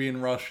into being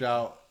rushed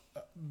out.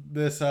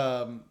 This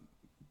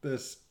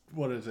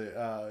what is it?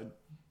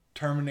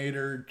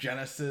 Terminator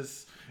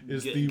Genesis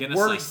is the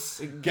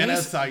worst.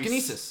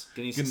 Genesis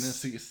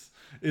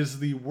is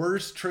the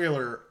worst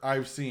trailer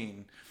I've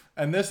seen,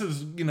 and this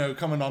is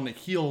coming on the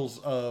heels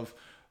of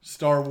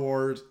Star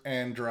Wars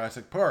and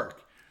Jurassic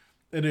Park.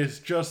 It is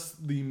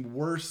just the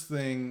worst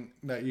thing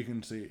that you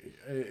can see.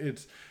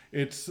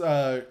 It's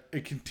a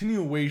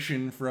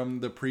continuation from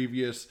the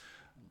previous.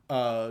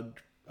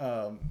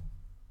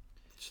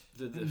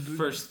 The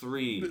first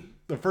three.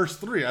 The first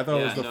three. I thought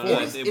it was the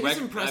fourth. It is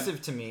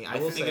impressive to me. I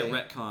will think say. it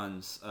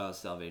retcons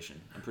Salvation.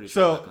 I'm pretty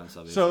sure it retcons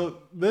Salvation. So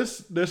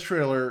this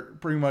trailer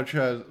pretty much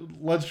has.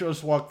 Let's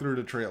just walk through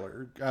the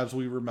trailer as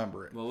we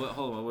remember it. Well,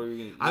 hold on. What were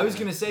you going to? I was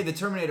going to say the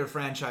Terminator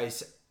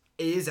franchise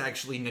is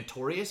actually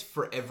notorious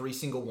for every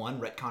single one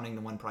retconning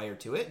the one prior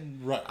to it.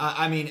 Right.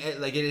 I mean,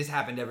 it has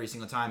happened every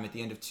single time. At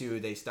the end of 2,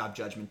 they stopped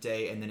Judgment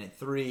Day, and then at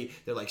 3,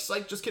 they're like,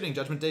 "Psych, just kidding.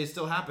 Judgment Day is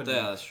still happening."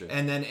 Yeah, that's true.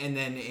 And then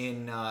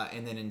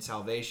in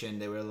Salvation,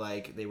 they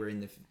were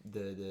in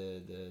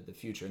the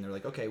future, and they're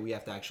like, "Okay, we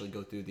have to actually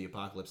go through the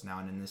apocalypse now."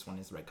 And then this one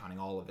is retconning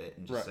all of it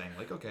and just saying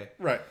like, "Okay."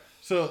 Right.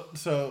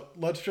 So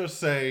let's just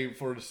say,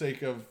 for the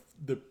sake of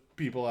the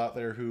people out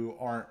there who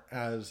aren't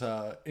as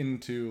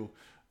into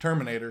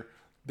Terminator,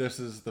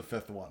 this is the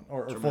fifth one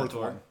or fourth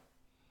one.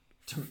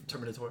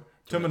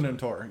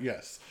 Terminator,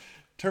 yes.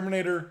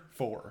 Terminator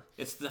 4.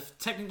 It's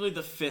technically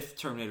the 5th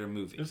Terminator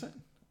movie. Is it?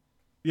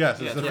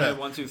 Yes, it's the Terminator fifth.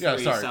 1, 2, 3, yeah,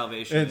 sorry.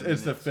 Salvation.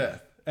 It's the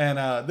fifth, and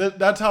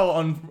that's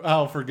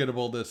how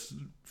forgettable this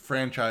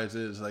franchise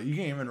is. That you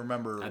can't even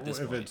remember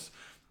if it's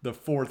the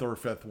fourth or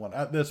fifth one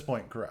at this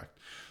point. Correct.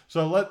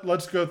 So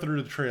let's go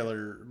through the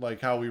trailer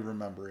like how we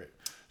remember it.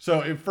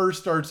 So it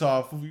first starts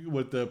off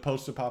with the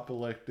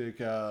post-apocalyptic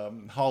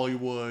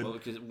Hollywood.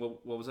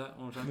 What was that?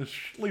 One more time?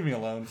 Leave me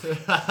alone.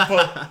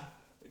 But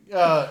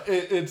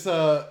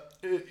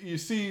you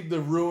see the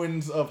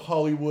ruins of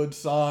Hollywood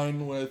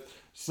sign with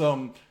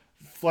some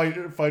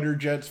fighter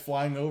jets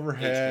flying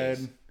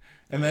overhead,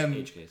 and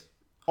then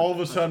all of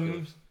a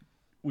sudden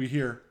we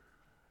hear,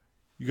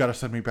 "You got to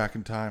send me back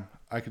in time.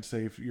 I could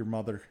save your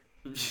mother."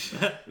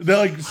 They're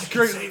like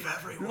straight, save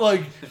everyone.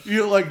 like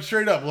you like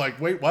straight up,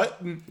 like wait,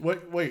 what?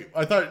 Wait,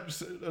 I thought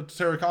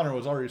Sarah Connor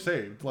was already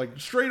saved. Like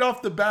straight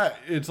off the bat,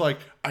 it's like,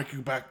 "I could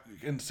go back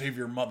and save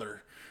your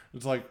mother."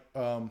 It's like,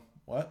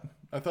 what?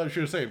 I thought she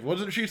was saved.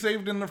 Wasn't she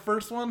saved in the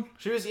first one?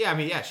 She was,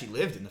 she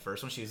lived in the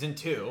first one. She was in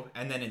 2,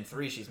 and then in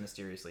 3, she's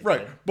mysteriously Right,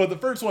 dead. but the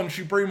first one,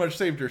 she pretty much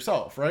saved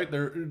herself, right?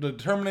 The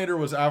Terminator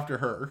was after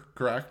her,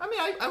 correct? I mean,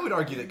 I would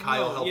argue that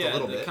Kyle helped a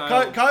little bit.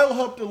 Kyle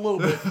helped a little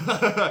bit.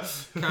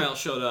 Kyle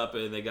showed up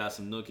and they got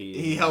some nookie.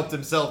 He helped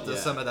himself to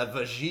some of that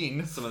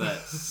vagine. Some of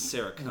that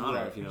Sarah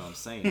Connor, if you know what I'm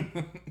saying.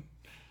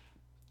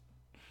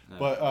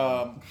 But,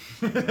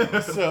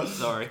 so...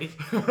 Sorry.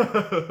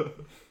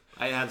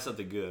 I had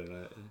something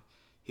good.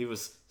 He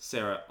was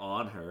Sarah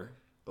on her.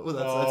 Oh,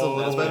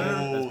 that's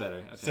better? That's better.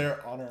 Okay.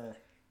 Sarah on her.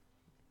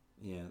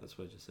 Yeah, that's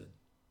what I just said.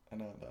 I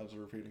know, I was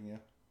repeating you.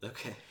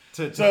 Okay.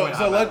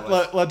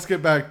 So let's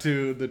get back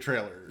to the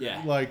trailer.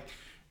 Yeah. Like,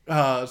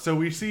 so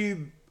we see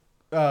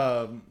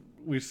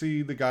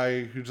the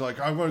guy who's like,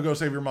 "I'm going to go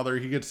save your mother."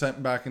 He gets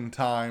sent back in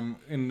time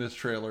in this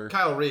trailer.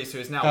 Kyle Reese, who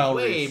is now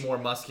way more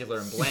muscular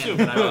and bland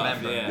than I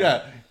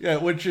remember. Yeah,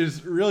 which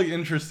is really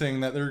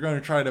interesting that they're going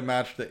to try to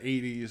match the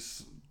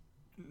 80s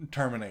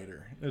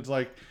Terminator. It's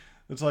like,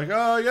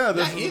 oh yeah,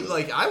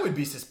 I would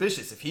be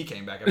suspicious if he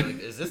came back. I'm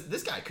like, is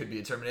this guy could be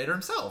a Terminator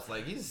himself?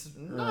 Like, he's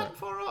not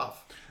far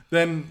off.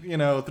 Then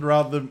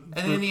throughout the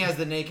and then he has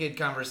the naked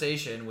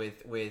conversation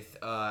with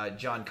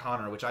John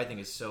Connor, which I think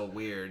is so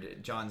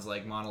weird. John's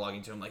like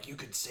monologuing to him like, "You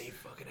could save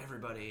fucking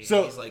everybody." So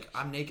and he's like,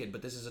 "I'm naked,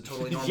 but this is a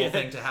totally normal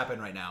thing to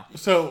happen right now."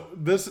 So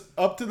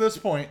up to this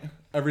point,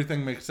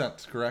 everything makes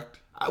sense, correct?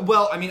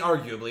 Well, I mean,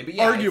 arguably, but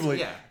yeah,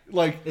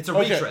 it's a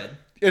retread.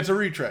 It's a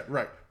retread,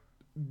 right?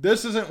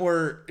 This isn't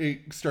where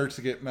it starts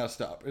to get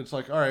messed up. It's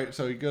like, all right,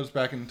 so he goes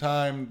back in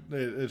time.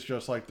 It's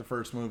just like the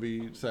first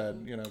movie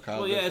said,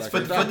 Kyle. Well, yeah,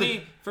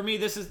 for me,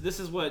 this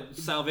is what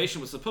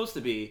Salvation was supposed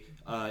to be.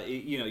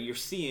 You're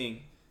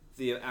seeing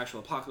the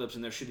actual apocalypse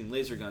and they're shooting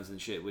laser guns and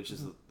shit, which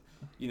is,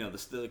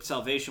 the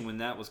Salvation when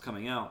that was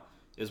coming out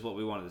is what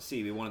we wanted to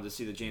see. We wanted to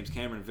see the James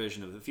Cameron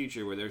vision of the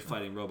future where they're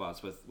fighting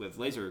robots with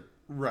laser.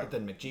 Right. But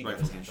then McGee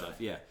rifles and stuff.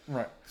 Yeah.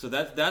 Right. So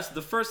that's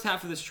the first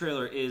half of this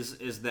trailer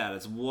is that.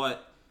 It's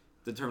what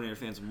the Terminator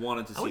fans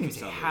wanted to see. I wouldn't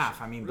even say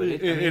half. I mean, but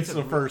it's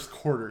the first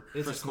quarter.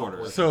 It's first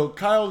quarter. So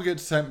Kyle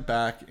gets sent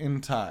back in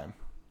time.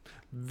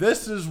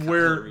 This is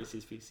where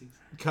Reese's Pieces.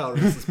 Kyle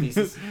Reese's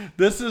Pieces.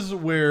 This is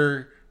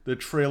where the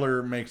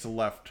trailer makes a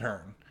left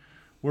turn.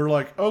 We're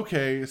like,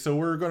 okay, so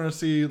we're going to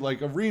see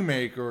like a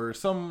remake or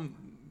something.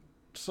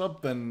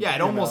 Yeah,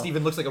 it almost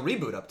even looks like a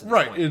reboot up to this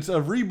right, point. it's a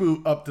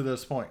reboot up to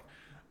this point.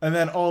 And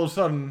then all of a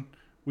sudden,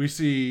 we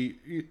see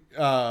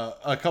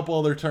a couple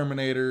other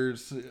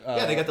Terminators.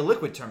 Yeah, they got the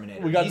Liquid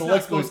Terminator. We got He's the not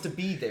Liquid- supposed to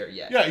be there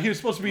yet. Yeah, he was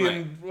supposed to be Right.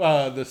 in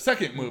the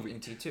second movie. In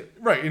T2.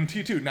 Right, in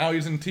T2. Now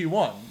he's in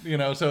T1. You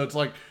know, so it's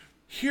like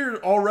here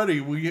already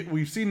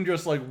we've seen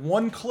just like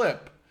one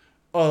clip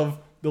of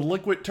the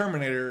Liquid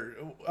Terminator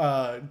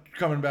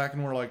coming back,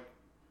 and we're like,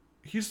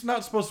 he's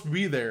not supposed to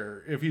be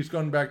there if he's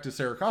going back to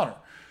Sarah Connor.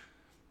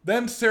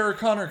 Then Sarah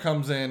Connor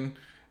comes in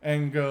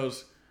and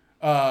goes,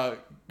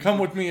 "Come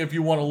with me if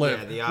you want to live,"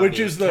 Yeah, the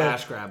obvious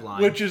cash grab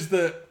line. Which is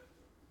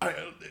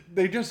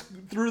they just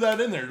threw that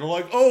in there. They're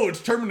like, "Oh,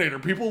 it's Terminator.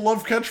 People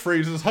love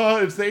catchphrases, huh?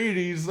 It's the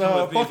 '80s. Come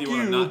with me Fuck if you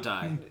want to not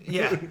die.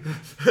 Yeah.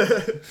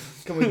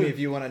 Come with me if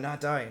you want to not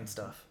die and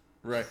stuff.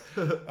 Right.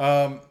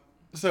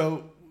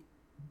 So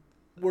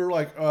we're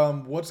like,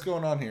 what's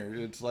going on here?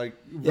 It's like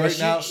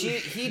now.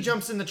 He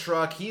jumps in the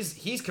truck.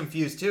 He's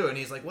confused too, and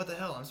he's like, "What the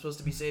hell? I'm supposed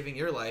to be saving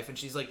your life." And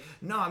she's like,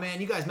 "Nah,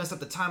 man, you guys messed up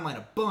the timeline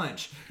a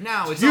bunch.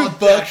 Now it's You all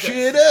fuck jacked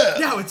shit up. up."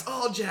 Now it's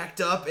all jacked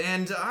up,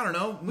 and I don't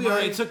know. We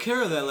already took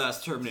care of that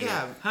last Terminator.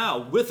 Yeah. How?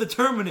 With the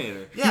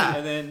Terminator. Yeah.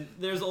 And then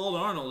there's old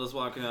Arnold is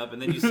walking up,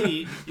 and then you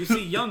see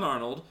young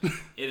Arnold, and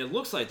it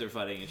looks like they're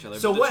fighting each other.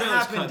 So but the what trailer's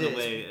happened cut in a is-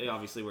 way,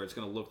 obviously, where it's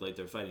going to look like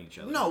they're fighting each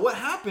other. No, what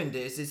happened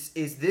is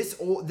this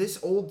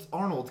old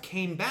Arnold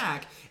came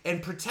back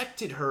and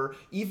protected her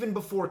even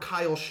before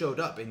Kyle showed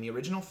up. In the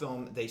original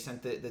film, they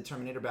sent the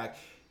Terminator back.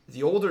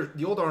 The old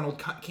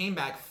Arnold came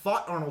back,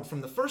 fought Arnold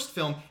from the first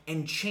film,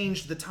 and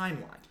changed the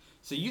timeline.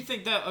 So you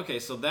think that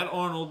so that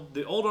Arnold,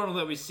 the old Arnold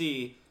that we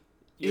see,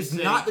 Is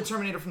not the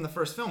Terminator from the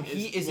first film.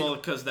 He is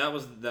because that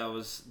was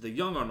the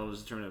young Arnold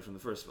is the Terminator from the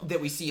first film that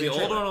we see in the the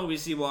old trailer. Arnold we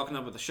see walking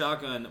up with a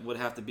shotgun would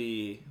have to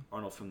be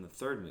Arnold from the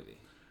third movie.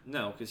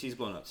 No, because he's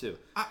blown up too.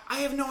 I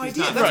have no He's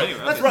idea. not That's, the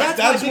Terminator, that's, okay. that's,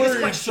 That's my where biggest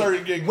it question.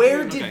 started getting Where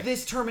confusing. did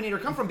this Terminator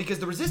come from? Because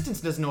the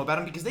Resistance doesn't know about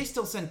him because they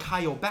still send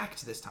Kyle back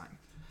to this time.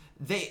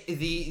 The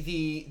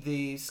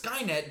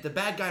Skynet, the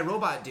bad guy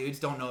robot dudes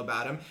don't know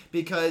about him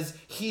because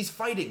he's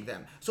fighting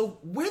them. So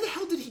where the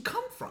hell did he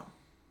come from?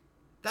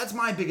 That's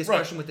my biggest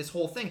question with this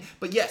whole thing.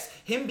 But yes,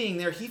 him being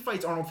there, he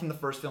fights Arnold from the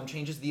first film,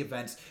 changes the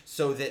events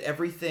so that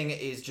everything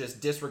is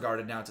just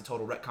disregarded now. It's a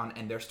total retcon,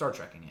 and they're Star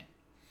Trekking it.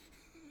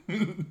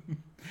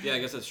 Yeah, I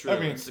guess that's true. I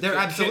mean, It's a they're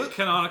absolute-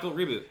 canonical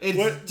reboot. It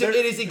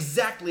is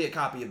exactly a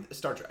copy of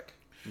Star Trek.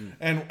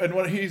 And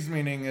what he's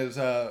meaning is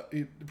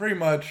pretty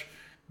much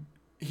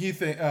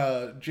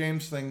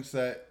James thinks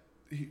that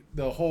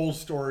the whole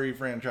story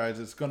franchise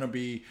is going to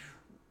be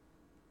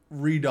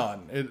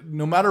redone.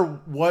 No matter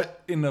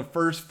what in the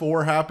first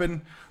four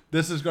happened,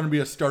 this is going to be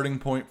a starting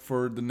point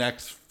for the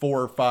next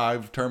 4 or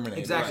 5 Terminators.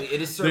 Exactly.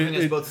 It is serving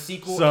as both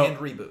sequel and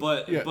reboot.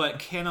 But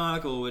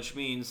canonical, which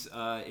means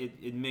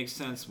it makes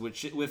sense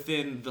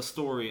within the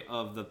story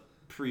of the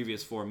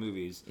previous 4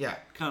 movies. Yeah.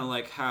 Kind of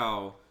like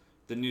how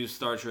the new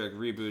Star Trek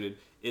rebooted.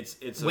 It's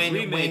a when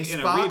remake and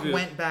a Spock reboot.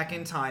 went back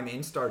in time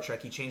in Star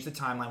Trek, he changed the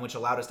timeline, which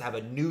allowed us to have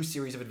a new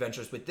series of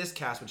adventures with this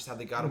cast, which is how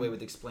they got away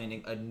with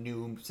explaining a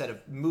new set of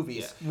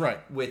movies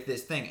with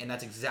this thing. And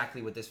that's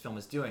exactly what this film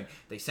is doing.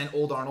 They sent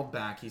old Arnold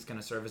back. He's going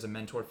to serve as a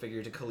mentor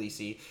figure to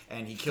Khaleesi,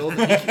 and he killed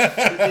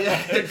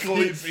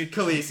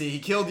Khaleesi. He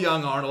killed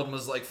young Arnold and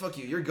was like, "Fuck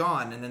you, you're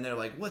gone." And then they're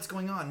like, "What's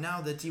going on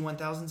now? The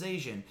T-1000's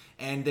Asian,"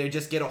 and they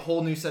just get a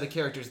whole new set of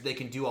characters. They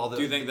can do all the.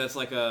 Do you think that's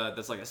like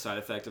a side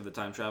effect of the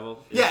time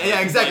travel? Yeah,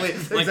 exactly.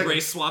 Like Exactly.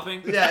 race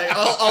swapping. Yeah,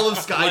 all of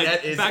Skynet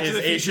Like, is Back to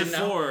the Asian Future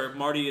now. 4,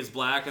 Marty is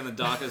black and the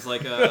Doc is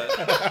like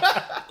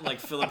like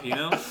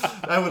Filipino.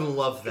 I would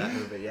love that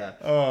movie. Yeah.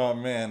 Oh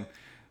man.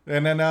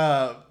 And then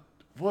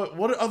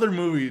what other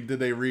movie did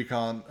they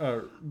recon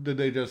or did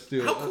they just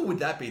do? How cool would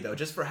that be, though?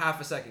 Just for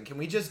half a second, can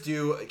we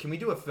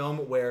do a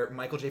film where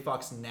Michael J.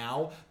 Fox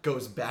now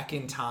goes back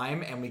in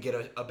time and we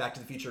get a Back to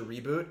the Future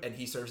reboot and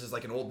he serves as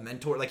like an old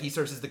mentor, like he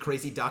serves as the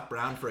crazy Doc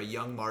Brown for a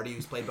young Marty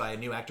who's played by a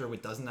new actor who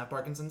doesn't have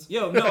Parkinson's?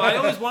 Yo, no, I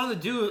always wanted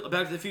to do a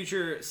Back to the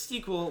Future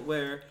sequel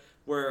where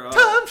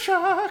Time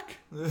Shark.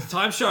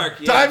 Time Shark.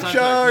 Yeah, Time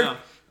Shark. No.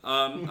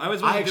 I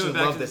always I wanted to do actually it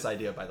back love to this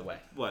idea, by the way.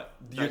 What?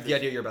 The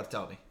idea you're about to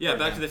tell me. Yeah, Right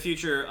Back now. to the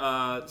Future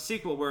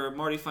sequel where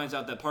Marty finds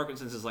out that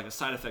Parkinson's is like a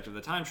side effect of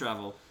the time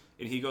travel,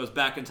 and he goes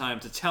back in time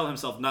to tell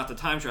himself not to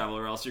time travel,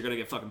 or else you're gonna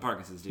get fucking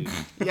Parkinson's, dude.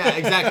 Yeah,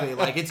 exactly.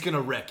 Like, it's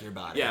gonna wreck your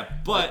body. Yeah,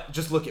 but Like,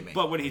 just look at me.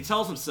 But when he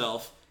tells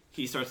himself,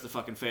 he starts to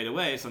fucking fade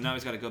away. So now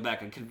he's got to go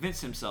back and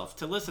convince himself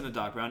to listen to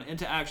Doc Brown and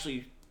to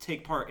actually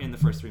take part in the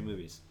first 3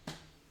 movies.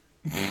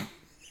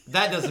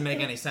 That doesn't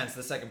make any sense,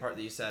 the second part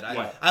that you said.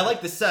 What? I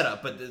like the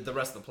setup, but the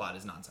rest of the plot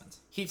is nonsense.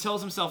 He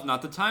tells himself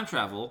not to time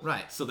travel,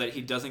 Right. so that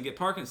he doesn't get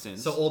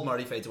Parkinson's. So old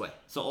Marty fades away.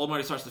 So old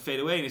Marty starts to fade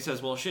away, and he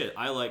says, "Well, shit,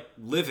 I like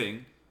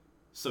living,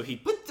 So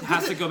he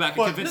has to go back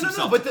and convince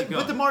himself. But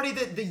the Marty,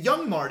 the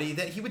young Marty,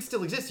 that he would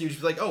still exist. He would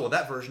just be like, oh, well,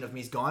 that version of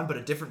me's gone, but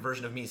a different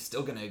version of me is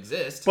still going to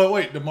exist. But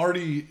wait, the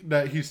Marty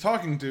that he's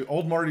talking to,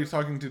 old Marty's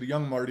talking to the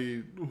young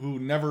Marty who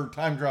never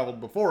time traveled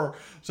before,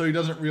 so he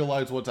doesn't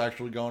realize what's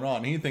actually going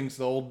on. He thinks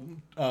the old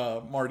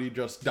Marty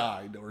just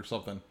died or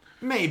something.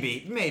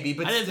 Maybe,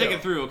 but I didn't still. think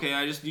it through. Okay,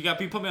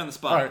 you put me on the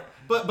spot. All right.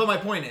 But my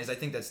point is, I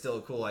think that's still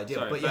a cool idea.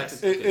 Sorry, but back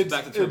yes,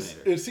 back to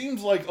Terminator. It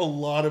seems like a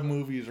lot of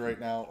movies right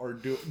now are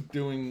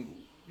doing,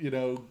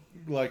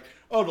 like,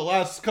 the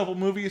last couple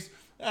movies,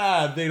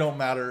 they don't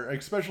matter,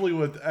 especially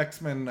with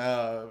X-Men.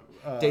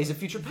 Days of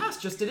Future Past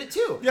just did it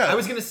too. Yeah. I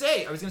was gonna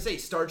say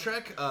Star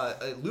Trek.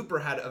 Looper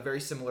had a very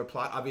similar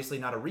plot. Obviously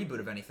not a reboot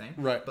of anything.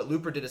 Right. But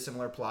Looper did a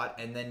similar plot,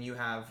 and then you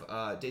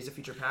have Days of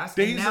Future Past,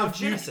 Days and now of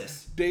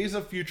Genesis. Days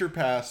of Future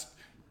Past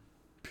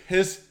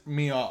pissed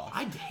me off.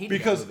 I hated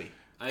because that movie.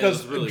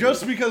 because really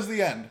just good. because of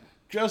the end.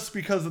 Just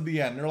because of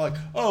the end. They're like,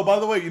 oh, by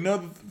the way, the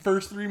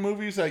first 3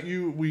 movies that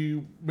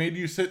we made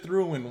you sit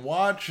through and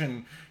watch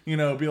and, be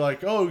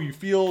like, oh, you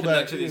feel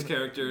Connect that... to these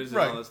characters and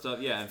right. all that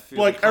stuff. Yeah. And feel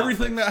Like, the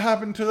everything conflict. that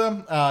happened to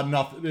them,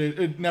 nothing.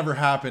 It never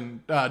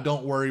happened.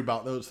 Don't worry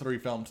about those 3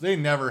 films. They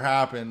never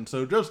happened.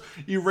 So just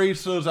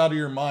erase those out of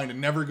your mind and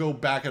never go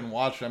back and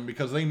watch them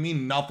because they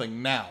mean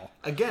nothing now.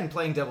 Again,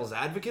 playing devil's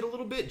advocate a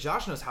little bit,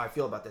 Josh knows how I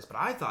feel about this, but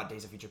I thought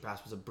Days of Future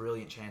Past was a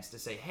brilliant chance to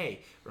say,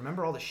 hey,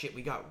 remember all the shit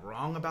we got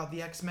wrong about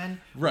the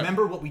X-Men? Right.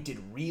 Remember what we did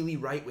really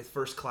right with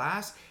First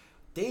Class?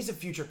 Days of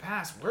Future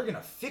Past, we're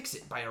gonna fix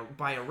it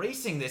by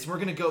erasing this. We're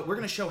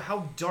gonna show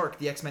how dark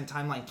the X-Men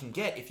timeline can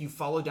get if you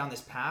follow down this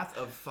path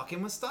of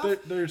fucking with stuff.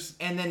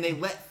 And then they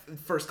let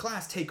First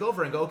Class take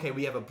over and go, okay,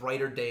 we have a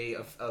brighter day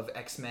of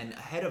X-Men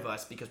ahead of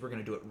us because we're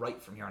gonna do it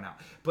right from here on out.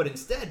 But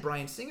instead,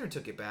 Bryan Singer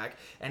took it back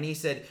and he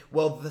said,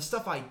 well, the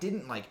stuff I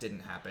didn't like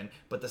didn't happen,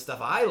 but the stuff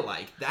I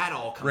liked, that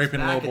all comes Raping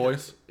back. little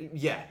boys.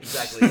 Yeah,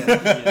 exactly.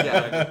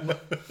 Yeah.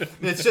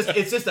 It's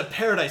just a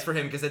paradise for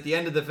him because at the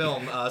end of the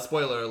film,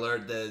 spoiler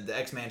alert,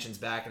 the X-Mansion's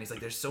back and he's like,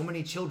 there's so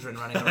many children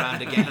running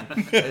around again.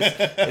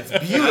 It's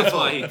beautiful. That's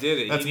why he did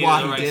it. That's he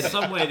why needed he to did wid it.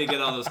 some way to get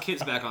all those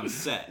kids back on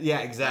set. Yeah,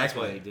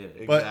 exactly. That's why he did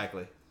it. But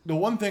Exactly. the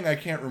one thing I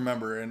can't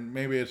remember, and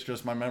maybe it's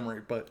just my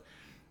memory, but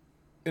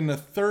in the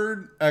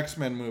 3rd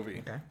X-Men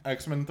movie, Okay.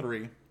 X-Men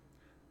 3,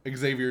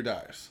 Xavier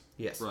dies.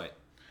 Yes. Right.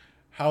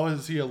 How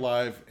is he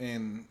alive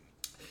in...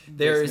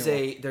 There's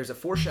Disney a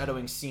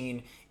foreshadowing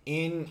scene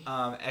in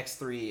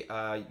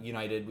X3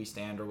 United We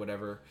Stand or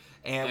whatever,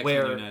 and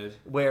X-Men United.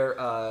 where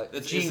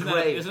Jean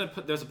Grey.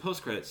 There's a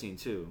post-credit scene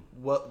too.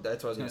 Well,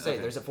 that's what I was going to say.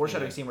 okay. There's a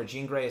foreshadowing scene where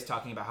Jean Grey is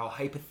talking about how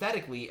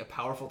hypothetically a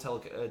powerful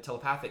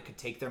telepathic could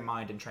take their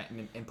mind and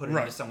put it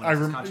into someone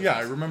else's consciousness. Yeah,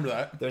 I remember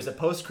that. There's a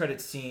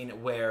post-credit scene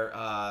where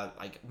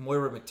like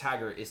Moira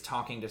McTaggart is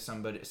talking to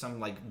somebody, some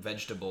like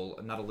vegetable,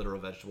 not a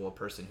literal vegetable, a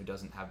person who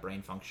doesn't have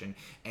brain function,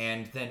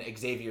 and then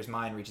Xavier's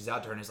mind reaches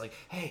out to her and is like,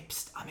 "Hey,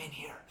 psst, I'm in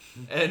here,"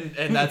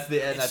 and that's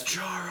the end. That's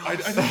Charles. I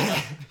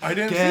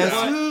didn't see Guess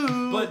that.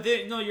 who? But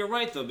no, you're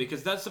right though,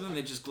 because that's something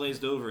they just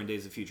glazed over in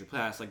Days of Future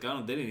Past. Like, they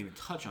didn't even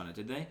touch on it,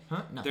 did they?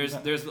 Huh? No. There's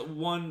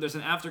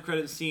an after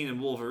credit scene in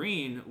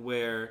Wolverine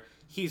where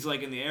he's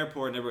like in the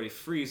airport and everybody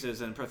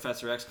freezes and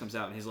Professor X comes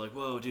out and he's like,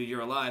 "Whoa, dude,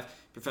 you're alive."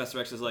 Professor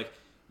X is like,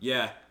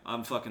 "Yeah,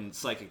 I'm fucking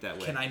psychic that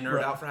way." Can I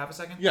nerd out for half a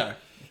second? Yeah.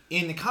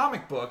 In the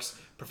comic books,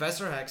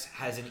 Professor X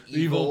has an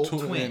evil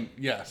twin.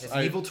 Yes. His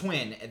evil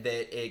twin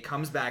that it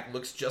comes back,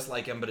 looks just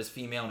like him, but is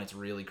female, and it's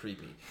really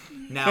creepy.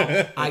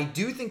 Now, I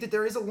do think that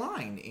there is a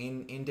line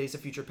in Days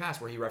of Future Past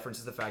where he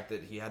references the fact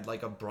that he had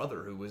like a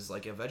brother who was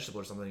like a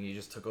vegetable or something, and he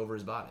just took over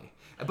his body.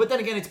 But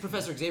then again, it's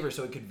Professor Xavier,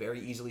 so it could very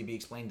easily be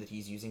explained that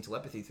he's using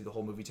telepathy through the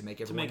whole movie to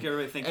make everyone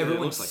everybody think that it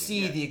looks like him,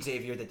 see yeah. the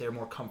Xavier that they're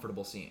more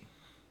comfortable seeing.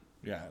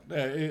 Yeah,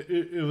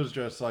 it was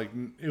just like,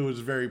 it was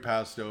very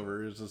passed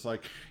over. It was just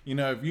like,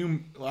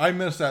 I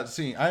missed that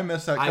scene. I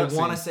missed that I scene.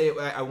 want to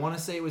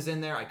say it was in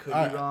there. I could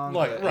be wrong.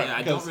 like, but- right. Yeah,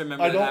 I don't because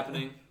remember I it don't-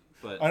 happening.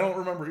 But I don't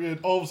remember it.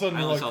 All of a sudden,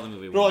 I they're only like, saw the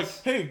movie they're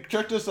once. like, "Hey,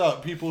 check this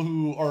out!" People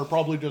who are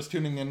probably just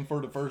tuning in for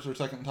the first or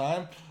second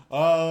time.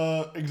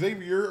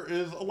 Xavier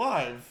is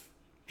alive.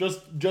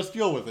 Just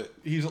deal with it.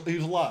 He's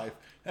alive,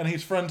 and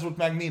he's friends with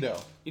Magneto.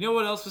 You know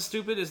what else was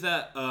stupid is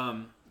that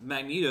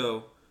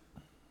Magneto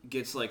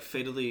gets like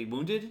fatally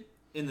wounded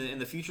in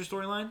the future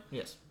storyline.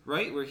 Yes.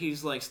 Right, where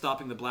he's like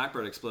stopping the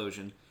Blackbird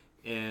explosion,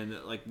 and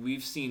like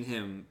we've seen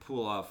him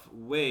pull off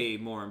way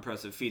more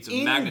impressive feats of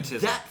In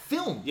magnetism. that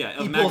film, Yeah,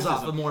 he of pulls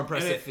off magnetism. a more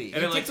impressive And it- feat.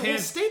 and He it, takes like, a whole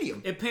pans-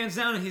 stadium. It pans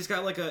down, and he's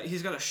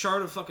got a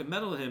shard of fucking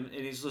metal in him,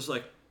 and he's just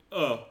like,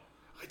 oh.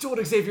 I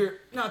told Xavier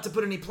not to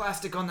put any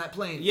plastic on that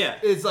plane. Yeah.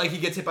 It's like he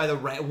gets hit by the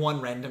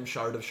one random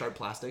shard of sharp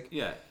plastic.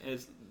 Yeah,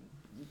 it's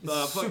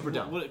super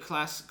dumb. What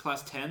class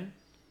 10?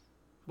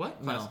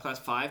 What? Class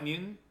 5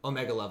 mutant?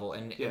 Omega level,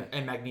 and Yeah.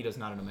 and Magneto's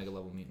not an Omega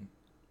level mutant.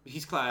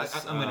 He's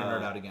class. I'm gonna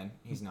nerd out again.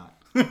 He's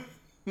not.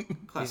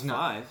 Class He's not.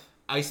 5.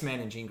 Iceman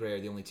and Jean Grey are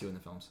the only two in the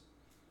films.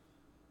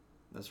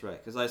 That's right,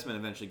 because Iceman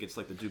eventually gets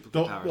like the duplicate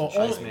The, powers. the and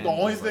shit. only, Iceman the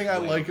only is, thing like, I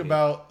way like OP.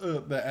 about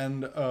the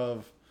end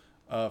of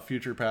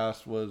Future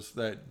Past was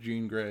that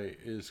Jean Grey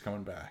is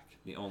coming back.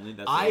 The only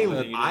that's the only thing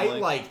you didn't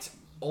like? liked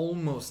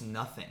almost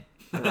nothing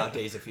about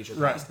Days of Future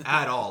Right. Past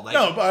at all. Like,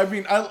 No, but I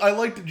mean, I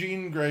liked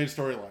Jean Grey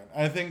storyline.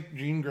 I think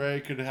Jean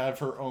Grey could have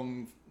her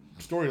own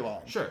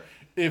storyline. Sure.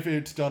 If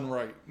it's done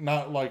right.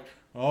 Not like,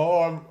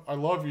 oh, I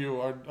love you.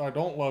 I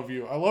don't love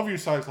you. I love you,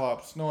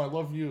 Cyclops. No, I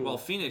love you. Well,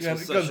 Phoenix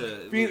was such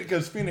a...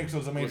 Because Phoenix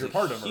was a major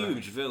part of her.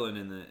 Huge villain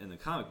in the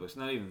comic books.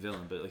 Not even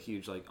villain, but a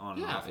huge like on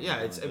and off. Yeah.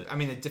 It's. I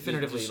mean,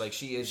 definitively, like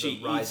she is. She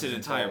the rise eats an and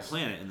entire falls.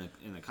 planet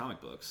in the comic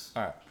books.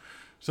 All right.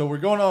 So we're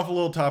going off a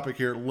little topic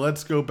here.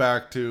 Let's go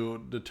back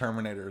to the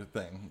Terminator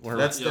thing.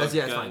 That's it's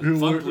fine.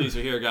 Fun police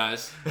are here,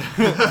 guys.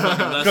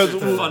 Because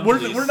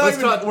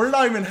we're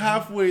not even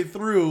halfway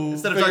through.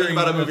 Instead of talking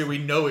about a movie we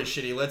know is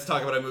shitty, let's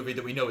talk about a movie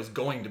that we know is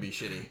going to be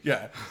shitty.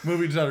 Yeah,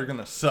 movies that are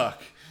gonna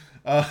suck.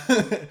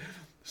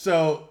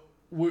 So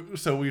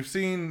we've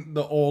seen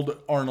the old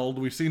Arnold,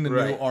 we've seen the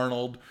new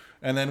Arnold,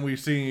 and then we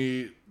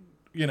see,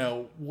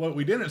 what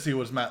we didn't see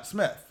was Matt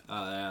Smith.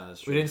 Oh yeah, that's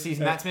true. We didn't see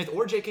Matt Smith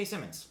or J.K.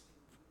 Simmons.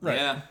 Right.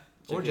 Yeah.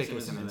 Or J.K.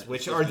 Simmons,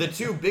 which are the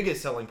two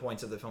biggest selling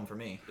points of the film for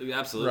me.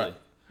 Absolutely. Right.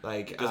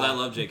 Like, because I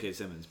love J.K.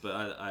 Simmons, but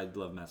I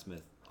love Matt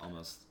Smith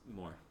almost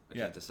more. I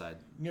can't decide.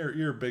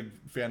 You're a big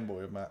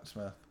fanboy of Matt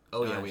Smith.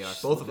 Oh yeah, we are.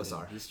 Both of us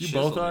are. You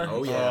both are?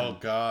 Oh yeah. Oh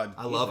god.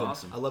 I love him.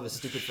 Awesome. I love his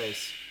stupid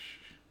face.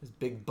 His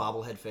big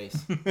bobblehead face.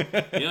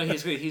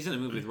 He's in a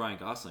movie with Ryan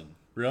Gosling.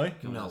 Really?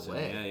 No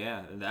way.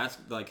 Yeah. And that's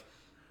like,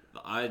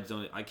 I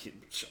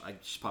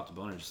just popped a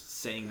boner just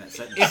saying that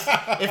sentence.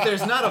 If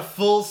there's not a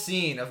full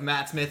scene of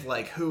Matt Smith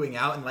like hooing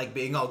out and like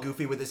being all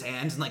goofy with his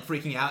hands and like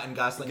freaking out and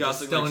Gosling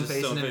just stone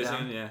facing him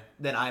down,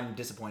 then I'm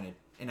disappointed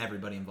in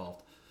everybody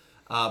involved.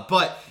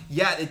 But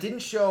yeah, it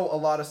didn't show a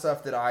lot of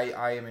stuff that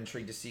I am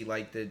intrigued to see,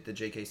 like the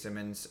J.K.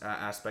 Simmons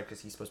aspect,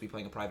 because he's supposed to be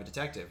playing a private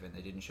detective, and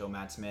they didn't show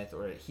Matt Smith,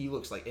 or he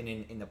looks like, and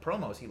in the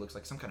promos he looks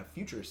like some kind of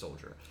future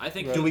soldier. I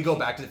think. Do we go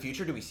back to the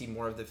future? Do we see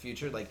more of the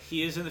future? Like,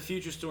 he is in the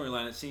future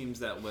storyline. It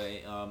seems that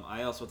way.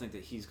 I also think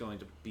that he's going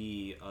to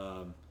be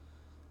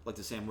like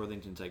the Sam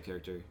Worthington type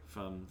character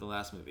from the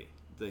last movie,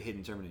 the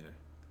Hidden Terminator.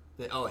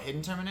 a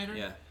Hidden Terminator?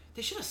 Yeah.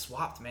 They should have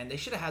swapped, man. They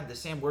should have had the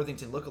Sam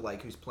Worthington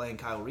lookalike who's playing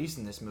Kyle Reese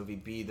in this movie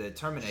be the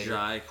Terminator.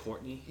 Jai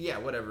Courtney? Yeah,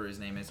 whatever his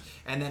name is.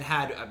 And then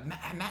had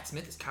Matt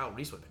Smith as Kyle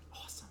Reese would have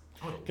been awesome.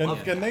 I would have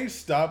loved Can that. they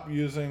stop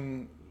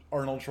using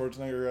Arnold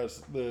Schwarzenegger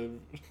as the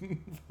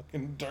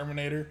fucking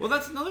Terminator? Well,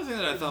 that's another thing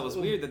that I thought was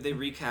weird, that they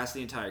recast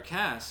the entire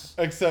cast.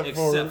 Except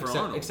for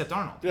Arnold. Except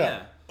Arnold.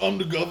 Yeah. I'm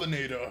the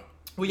Governor.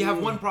 Well, you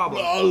have one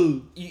problem.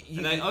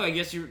 I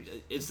guess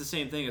it's the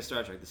same thing as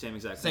Star Trek, the same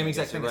exact thing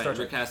as Star Trek.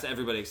 Recast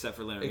everybody except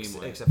for Leonard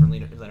Nimoy. Except for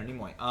Leonard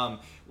Nimoy.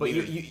 But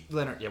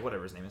Leonard, yeah,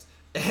 whatever his name is.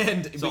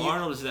 And so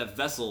Arnold is that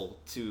vessel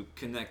to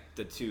connect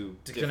the two.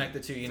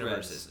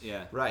 universes.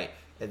 Yeah. Right.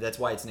 That's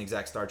why it's an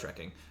exact Star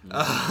Trekking.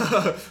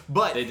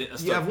 But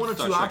you have one or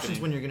two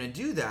options when you're going to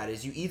do that.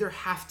 Is you either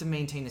have to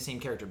maintain the same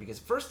character, because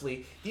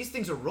firstly, these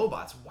things are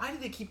robots. Why do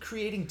they keep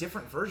creating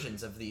different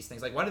versions of these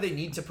things? Like, why do they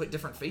need to put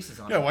different faces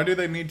on them? Yeah, why do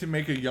they need to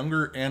make a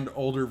younger and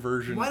older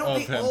version of him? Why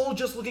don't they all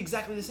just look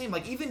exactly the same?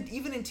 Like, even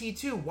in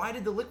T2, why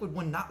did the Liquid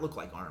one not look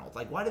like Arnold?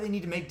 Like, why do they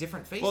need to make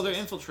different faces? Well, they're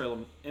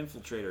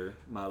infiltrator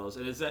models,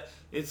 and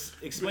it's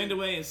explained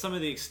away in some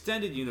of the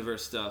extended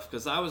universe stuff,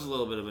 because I was a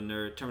little bit of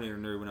a Terminator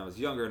nerd when I was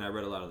younger, and I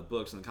read a lot of the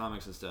books and the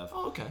comics and stuff.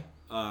 Oh, okay.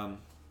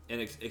 And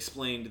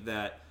explained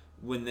that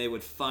when they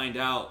would find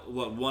out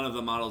what one of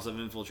the models of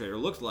Infiltrator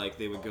looked like,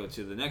 they would go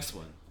to the next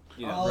one.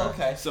 You know? Oh,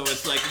 okay. So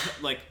it's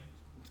like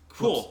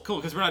cool,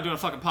 because we're not doing a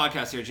fucking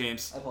podcast here,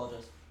 James. I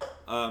apologize.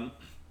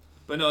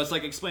 But no, it's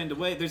like explained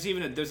away. There's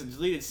a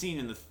deleted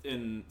scene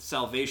in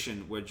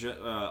Salvation where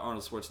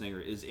Arnold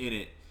Schwarzenegger is in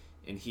it,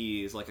 and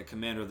he is like a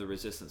commander of the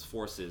Resistance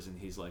forces, and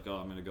he's like, oh,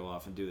 I'm gonna go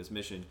off and do this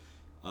mission.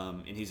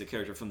 And he's a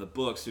character from the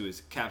books who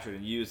is captured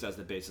and used as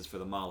the basis for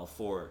the model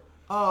for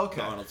the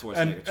Arnold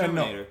Schwarzenegger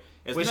Terminator.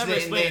 Which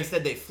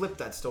instead they flipped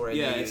that story.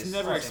 Yeah, it's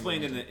never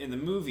explained in the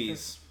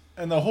movies.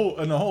 And the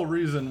whole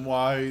reason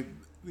why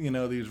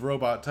these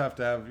robots have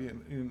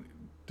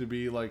to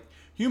be like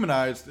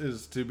humanized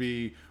is to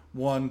be,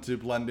 one, to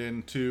blend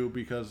in, two,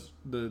 because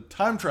the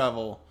time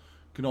travel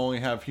can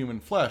only have human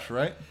flesh,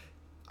 right?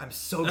 I'm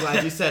so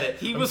glad you said it.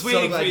 He was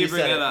waiting for you to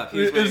bring that up.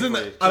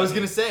 I was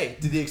going to say,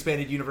 do the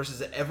expanded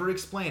universes ever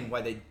explain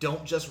why they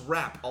don't just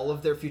wrap all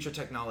of their future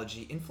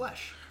technology in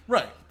flesh?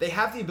 Right. They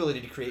have the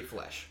ability to create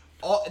flesh.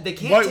 They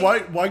can't.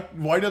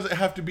 Why does it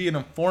have to be in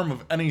a form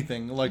of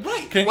anything? Like,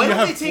 right? Can't why you don't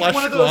have they take flesh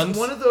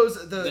one of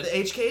those the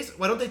HKs?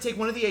 Why don't they take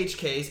one of the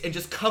HKs and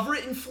just cover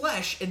it in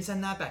flesh and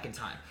send that back in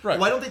time? Right.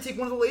 Why don't they take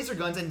one of the laser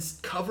guns and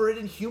cover it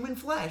in human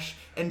flesh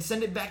and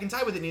send it back in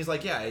time with it? And he's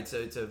like, yeah, it's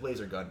a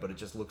laser gun, but it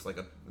just looks like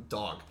a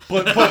dog.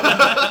 Put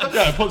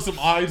some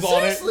eyes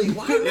on it. Seriously,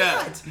 why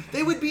not?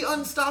 They would be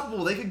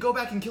unstoppable. They could go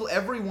back and kill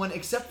everyone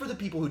except for the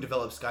people who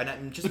developed Skynet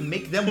and just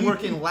make them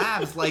work in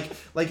labs like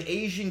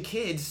Asian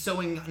kids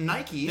sewing Nikes.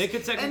 They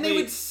could and they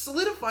would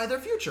solidify their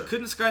future.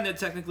 Couldn't Skynet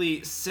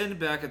technically send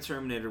back a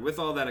Terminator with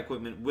all that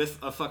equipment, with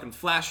a fucking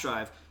flash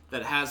drive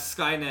that has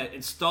Skynet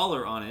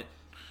installer on it,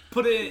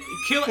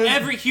 kill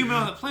every human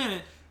on the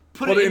planet,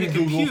 put it in a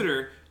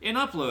computer, and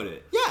upload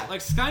it. Yeah.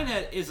 Like,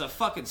 Skynet is a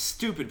fucking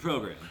stupid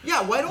program.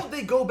 Yeah, why don't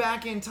they go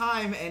back in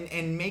time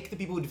and make the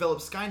people who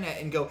developed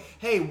Skynet and go,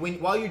 hey,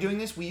 while you're doing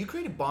this, will you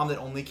create a bomb that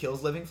only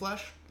kills living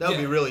flesh? That would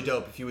be really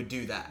dope if you would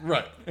do that.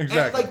 Right,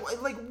 exactly.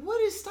 And like, what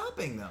is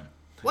stopping them?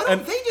 Why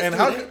don't they just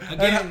do it?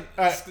 Again,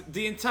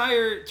 the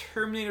entire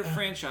Terminator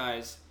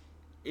franchise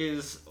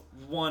is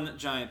one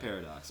giant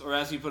paradox. Or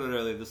as you put it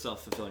earlier, the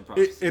self-fulfilling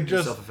prophecy. It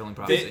just... Self-fulfilling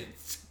prophecy.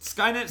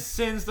 Skynet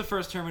sends the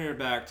first Terminator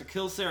back to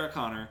kill Sarah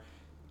Connor,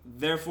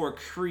 therefore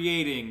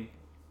creating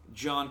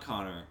John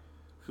Connor,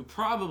 who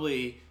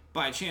probably,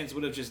 by chance,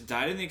 would have just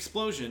died in the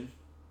explosion.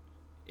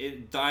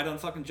 It died on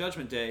fucking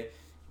Judgment Day,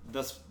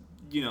 thus,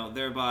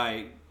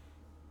 thereby,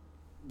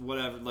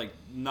 whatever, like,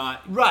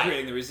 not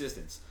creating the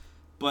Resistance.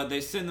 But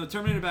they send the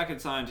Terminator back in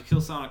time to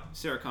kill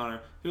Sarah Connor,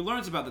 who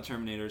learns about the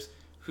Terminators,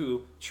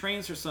 who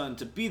trains her son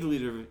to be the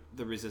leader of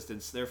the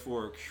Resistance,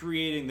 therefore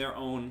creating their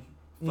own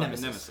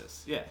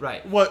nemesis. Yeah.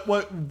 Right.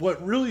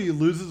 What really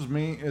loses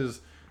me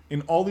is,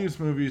 in all these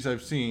movies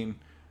I've seen,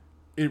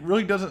 it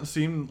really doesn't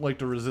seem like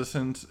the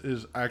Resistance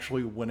is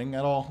actually winning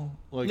at all.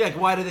 Like,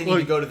 why do they need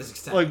to go to this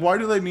extent? Like, why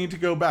do they need to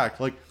go back?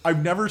 Like,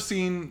 I've never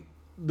seen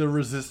the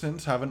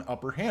Resistance have an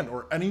upper hand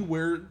or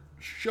anywhere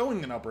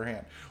showing an upper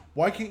hand.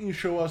 Why can't you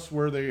show us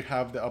where they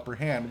have the upper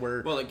hand?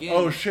 Where,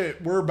 oh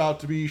shit, we're about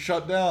to be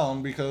shut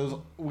down because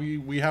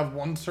we have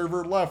one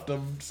server left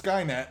of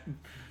Skynet.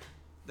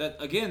 That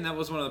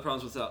was one of the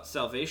problems with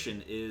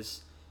Salvation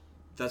is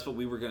that's what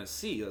we were going to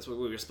see. That's what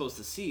we were supposed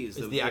to see is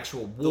the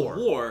actual war.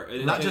 The war.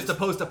 Not just a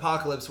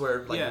post-apocalypse where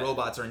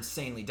robots are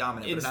insanely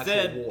dominant, but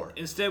an actual war.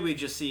 Instead, we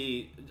just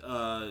see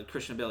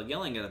Christian Bale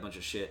yelling at a bunch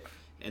of shit.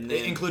 And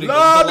then, including the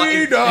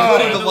light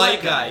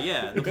guy.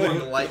 Yeah. Including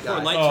the light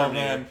guy. Terminator.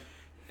 Man.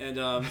 And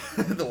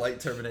the light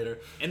Terminator.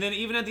 And then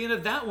even at the end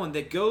of that one,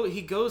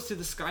 he goes to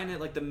the Skynet,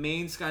 like the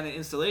main Skynet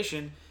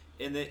installation,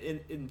 and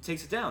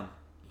takes it down.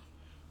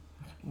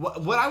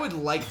 What I would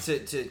like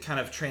to kind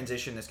of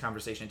transition this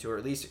conversation to, or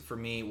at least for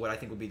me, what I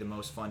think would be the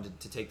most fun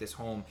to take this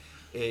home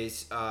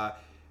is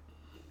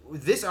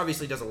this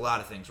obviously does a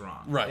lot of things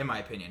wrong, right? In my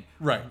opinion,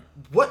 right.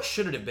 What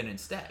should it have been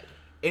instead?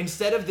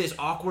 Instead of this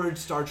awkward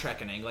Star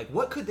Trek-ing, like,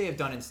 what could they have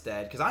done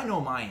instead? Because I know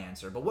my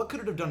answer, but what could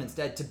it have done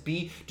instead to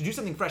do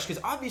something fresh?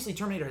 Because obviously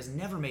Terminator has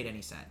never made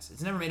any sense.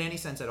 It's never made any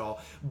sense at all.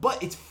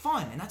 But it's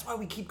fun, and that's why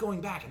we keep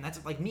going back. And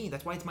that's, like me,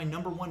 that's why it's my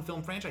 #1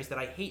 film franchise that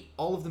I hate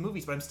all of the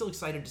movies, but I'm still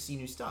excited to see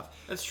new stuff.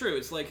 That's true.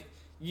 It's like,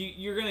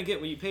 you're going to get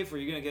what you pay for.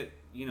 You're going to get,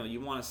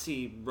 you want to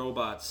see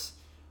robots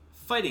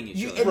fighting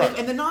each other.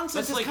 And the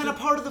nonsense is kind of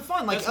part of the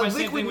fun. Like, a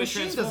liquid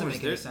machine doesn't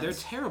make any sense. They're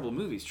terrible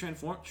movies.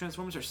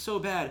 Transformers are so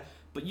bad.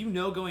 But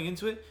going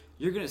into it,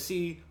 you're going to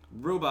see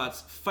robots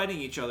fighting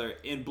each other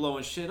and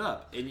blowing shit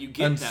up. And you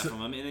get that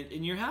from them,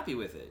 and you're happy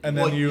with it. And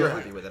then you're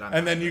happy with it.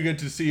 And then you get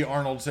to see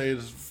Arnold say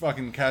his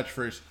fucking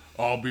catchphrase,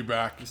 I'll be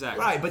back.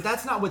 Exactly. Right, but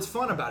that's not what's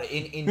fun about it.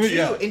 In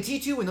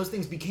T2, when those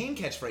things became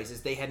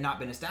catchphrases, they had not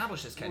been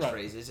established as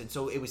catchphrases. Right. And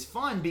so it was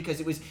fun because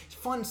it was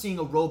fun seeing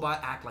a robot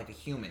act like a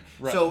human.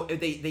 Right. So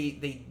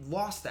they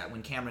lost that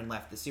when Cameron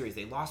left the series.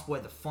 They lost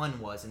what the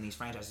fun was in these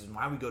franchises and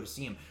why we go to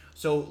see them.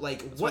 So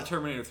like that's what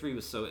Terminator 3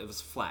 was it was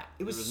flat.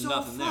 It was so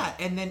nothing flat,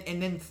 there.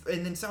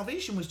 and then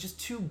Salvation was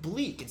just too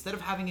bleak. Instead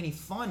of having any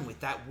fun with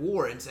that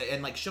war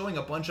and like showing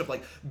a bunch of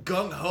like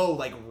gung ho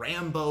like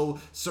Rambo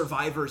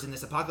survivors in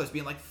this apocalypse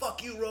being like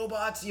fuck you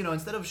robots,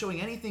 instead of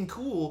showing anything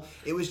cool,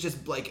 it was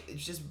just like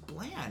it's just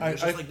bland. It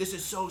was just like this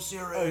is so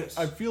serious.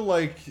 I feel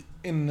like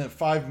in the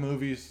 5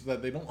 movies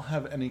that they don't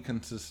have any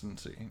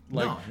consistency.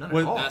 Like, no, none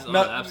at all.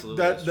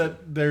 Absolutely.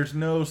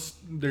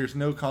 There's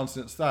no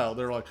constant style.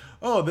 They're like,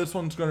 oh, this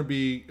one's going to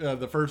be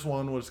the first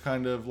one was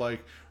kind of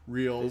like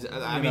real.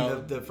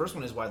 The first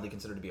one is widely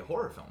considered to be a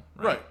horror film,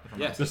 right?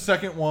 Yes. The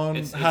second one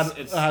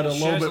had a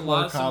little bit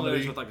more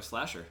comedy. With like a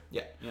slasher.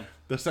 Yeah.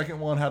 The second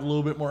one had a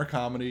little bit more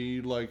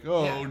comedy, like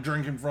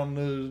drinking from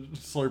the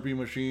Slurpee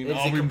machine.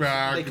 I'll be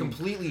back. They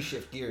completely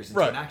shift gears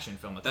into an action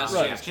film. That's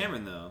James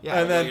Cameron, though. Yeah,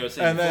 and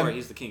then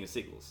he's the king of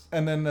sequels.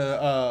 And then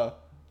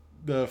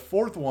the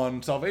fourth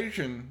one,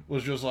 Salvation,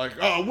 was just like,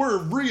 oh, we're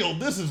real.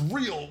 This is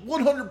real.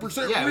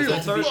 100% real.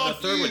 The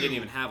third one didn't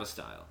even have a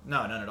style.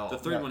 No, none at all. The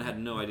third one had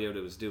no idea what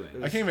it was doing.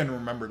 I can't even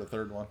remember the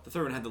third one. The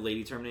third one had the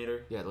Lady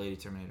Terminator. Yeah, the Lady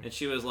Terminator. And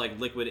she was like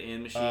liquid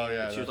and machine. Oh,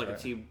 yeah. She was like a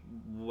T.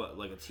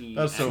 Like a T.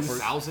 That's so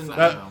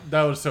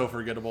that was so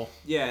forgettable.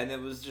 Yeah, and it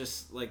was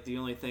just like the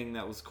only thing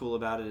that was cool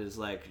about it is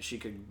like she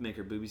could make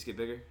her boobies get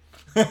bigger.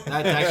 That's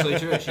actually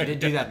true. She did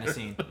do that in a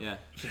scene. Yeah,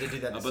 she did do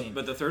that in a scene.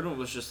 But the third one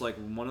was just like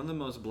one of the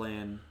most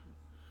bland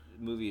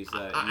movies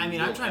that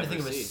I'm trying to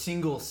think of a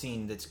single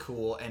scene that's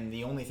cool, and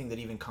the only thing that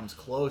even comes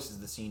close is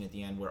the scene at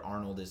the end where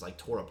Arnold is like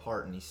tore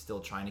apart and he's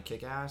still trying to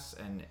kick ass.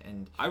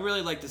 And I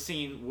really like the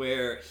scene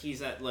where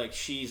he's at like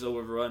she's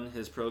overrun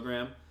his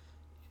program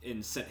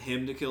and sent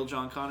him to kill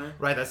John Connor.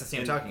 Right, that's the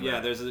scene I'm talking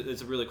about. Yeah,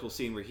 it's a really cool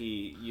scene where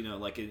he,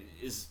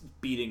 is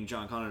beating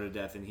John Connor to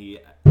death, and he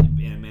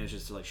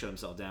manages to like shut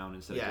himself down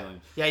instead of killing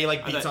him. Yeah, he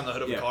like beats on the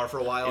hood of a car for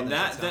a while. And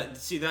that's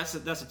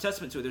a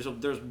testament to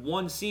it. There's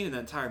one scene in that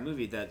entire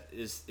movie that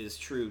is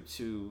true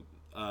to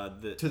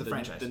the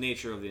franchise, the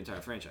nature of the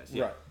entire franchise.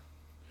 Yeah. Right.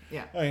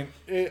 Yeah. I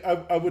mean,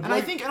 I would. And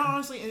I think, and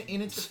honestly,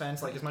 in its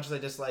defense, like as much as I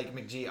dislike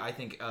McG, I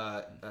think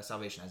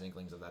Salvation has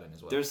inklings of that in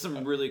as well. There's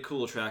some really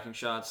cool tracking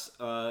shots,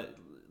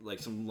 like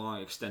some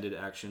long extended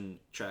action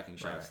tracking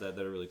shots that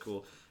are really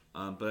cool.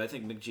 But I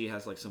think McG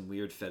has like some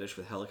weird fetish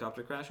with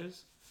helicopter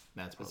crashes.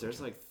 That's because there's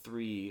like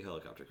 3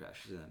 helicopter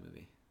crashes in that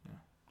movie.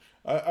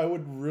 I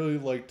would really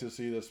like to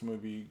see this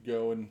movie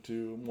go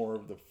into more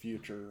of the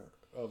future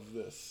of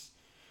this.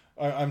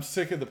 I'm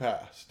sick of the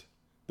past.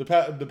 The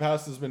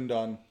past has been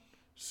done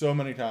so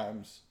many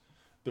times.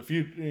 The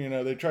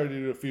future, they tried to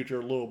do the future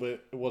a little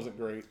bit. It wasn't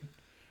great.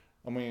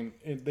 I mean,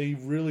 they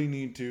really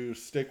need to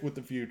stick with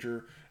the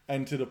future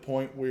and to the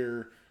point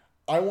where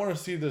I want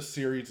to see this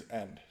series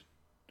end.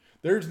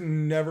 There's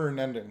never an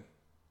ending.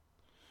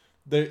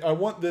 I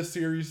want this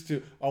series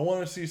to. I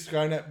want to see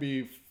Skynet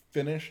be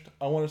finished.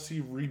 I want to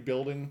see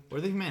rebuilding. Or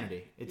the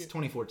humanity. It's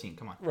 2014.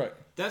 Come on. Right.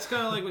 That's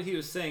kind of like what he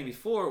was saying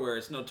before, where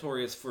it's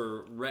notorious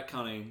for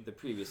retconning the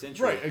previous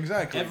entry. Right,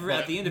 exactly.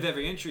 At the end of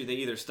every entry, they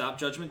either stop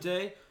Judgment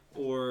Day,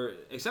 or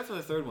except for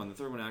the third one. The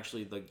third one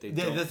actually, like they.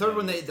 The third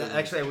one,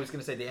 actually, I was going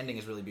to say the ending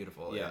is really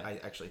beautiful. Yeah, I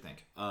actually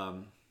think.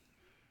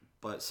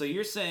 But so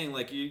you're saying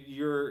like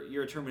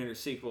your Terminator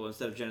sequel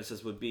instead of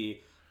Genesis would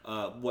be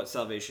what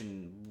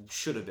Salvation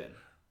should have been.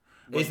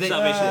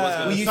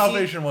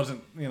 Salvation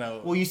wasn't,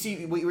 Well, you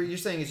see, what you're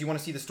saying is you want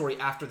to see the story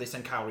after they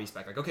send Kyle Reese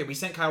back. Like, okay, we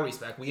sent Kyle Reese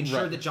back. We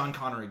ensured that John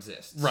Connor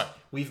exists. Right.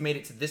 We've made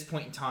it to this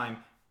point in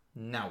time.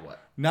 Now what?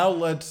 Now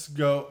let's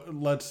go.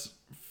 Let's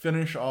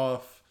finish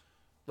off.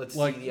 Let's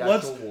see the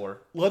actual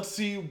war. Let's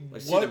see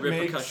the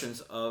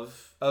repercussions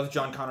of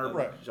John Connor.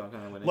 Right. John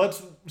Connor winning.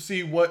 Let's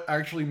see what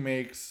actually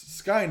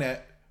makes Skynet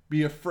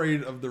be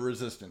afraid of the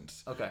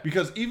Resistance. Okay.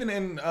 Because even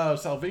in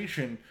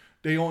Salvation,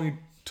 they only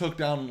took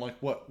down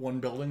one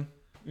building.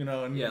 And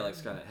like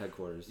Skynet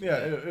headquarters. Yeah,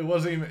 it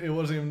wasn't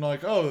even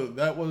like, oh,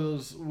 that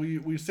was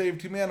we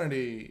saved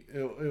humanity.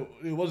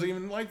 It wasn't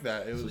even like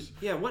that. It was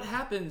what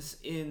happens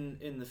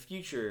in the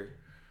future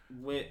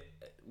when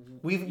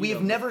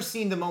we've never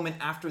seen the moment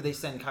after they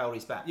send Kyle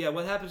Reese back. Yeah,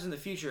 what happens in the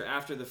future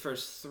after the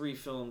first 3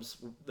 films,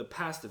 the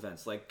past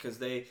events, like because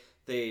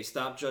they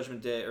stop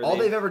Judgment Day. Or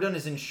they've ever done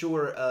is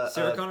ensure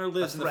Sarah Connor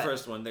lives in the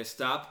first one. They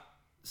stop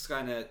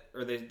Skynet,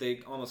 or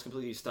they almost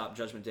completely stop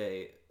Judgment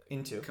Day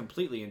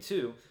completely in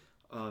 2.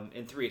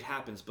 In 3 it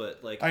happens,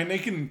 but they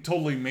can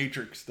totally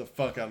Matrix the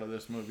fuck out of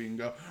this movie and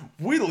go,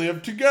 we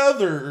live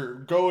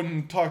together. Go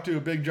and talk to a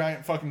big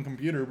giant fucking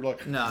computer, be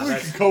like, no, we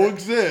can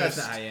coexist. That's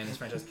not how you end this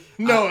franchise.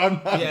 No,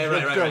 I'm not. Yeah,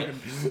 right.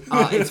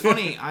 It's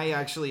funny. I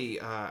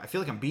actually, I feel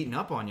like I'm beating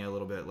up on you a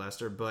little bit,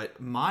 Lester. But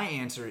my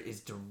answer is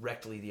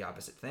directly the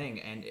opposite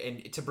thing, and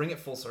to bring it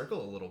full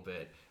circle a little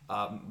bit,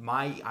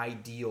 my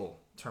ideal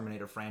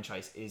Terminator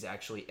franchise is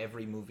actually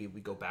every movie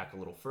we go back a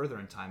little further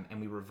in time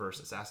and we reverse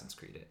Assassin's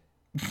Creed it.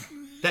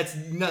 That's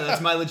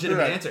my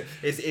legitimate answer.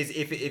 Is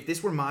if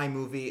this were my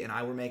movie and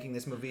I were making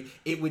this movie,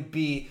 it would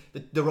be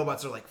the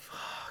robots are like,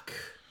 fuck,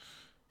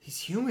 these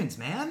humans,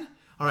 man.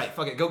 All right,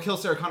 fuck it, go kill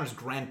Sarah Connor's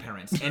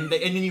grandparents, and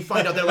then you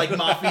find out they're like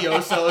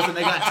mafiosos and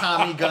they got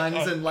Tommy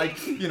guns and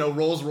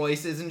Rolls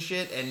Royces and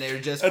shit, and they're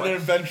just. And then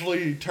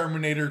eventually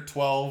Terminator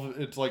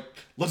 12, it's like,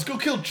 let's go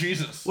kill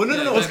Jesus. Well,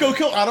 no, let's go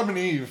kill Adam and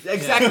Eve.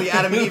 Exactly,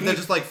 Adam and Eve. They're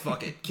just like,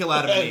 fuck it, kill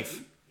Adam and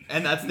Eve.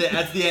 And that's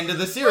the end of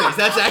the series.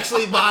 That's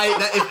actually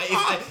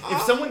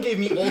if someone gave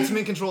me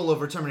ultimate control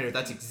over Terminator,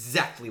 that's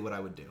exactly what I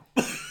would do.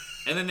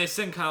 And then they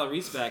send Kyle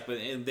Reese back, but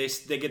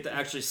they get to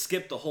actually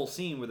skip the whole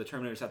scene where the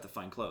Terminators have to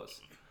find clothes.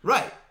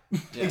 Right.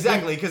 Yeah.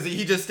 Exactly, because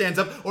he just stands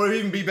up, or it'd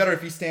even be better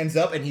if he stands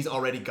up and he's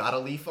already got a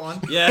leaf on.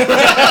 Yeah.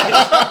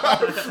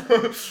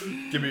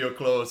 Give me your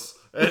clothes.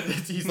 And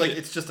he's like,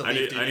 it's just a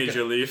leaf. I need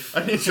your leaf.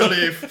 I need your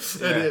leaf.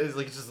 Yeah. It's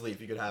like, it's just a leaf.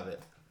 You could have it.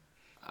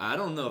 I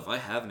don't know if I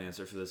have an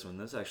answer for this one.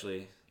 That's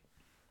actually.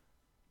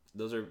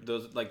 Those.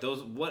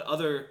 What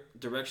other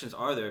directions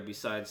are there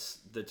besides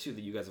the 2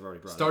 that you guys have already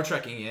brought? Star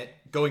Trekking it,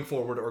 going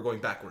forward or going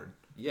backward.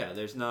 Yeah,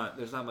 there's not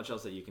much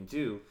else that you can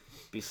do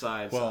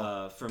besides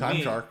for Time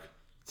me. Shark.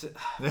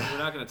 We're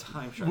not going to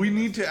time shark. We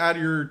need to add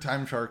your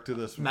Time Shark to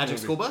this Magic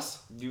movie. School Bus.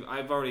 We've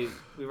already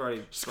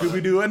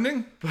Scooby-Doo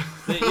ending.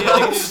 They did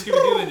the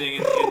Scooby-Doo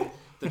ending, and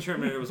the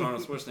Terminator was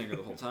Arnold Schwarzenegger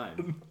the whole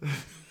time.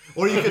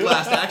 Or you could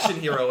Last Action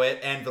Hero it,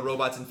 and the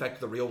robots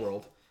infect the real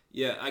world.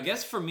 Yeah, I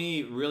guess for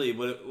me, really,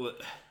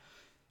 what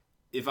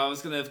if I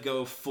was gonna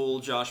go full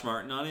Josh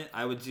Martin on it,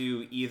 I would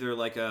do either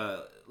like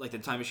the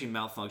time machine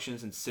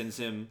malfunctions and sends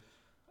him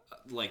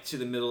to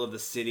the middle of the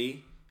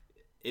city,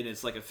 and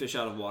it's like a fish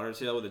out of water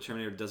tale where the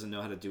Terminator doesn't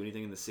know how to do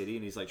anything in the city,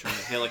 and he's like trying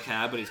to hail a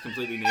cab, but he's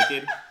completely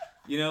naked.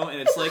 And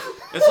it's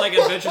like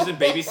Adventures in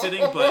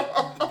Babysitting,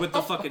 but with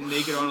the fucking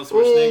naked Arnold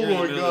Schwarzenegger in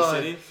the middle of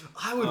the city.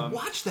 I would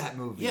watch that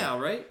movie. Yeah,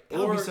 right. That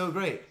would be so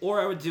great.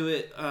 Or I would do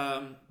it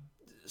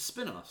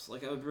spin-offs.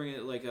 I would bring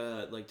it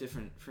like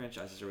different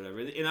franchises or whatever,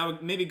 and I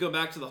would maybe go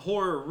back to the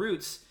horror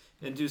roots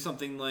and do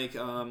something like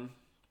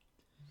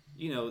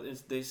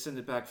they send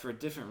it back for a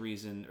different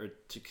reason, or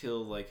to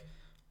kill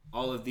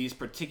all of these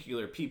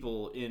particular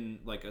people in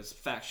a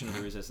faction of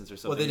the Resistance or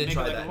something. Well, they did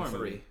try it that a in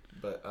 3.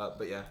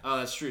 but yeah. Oh,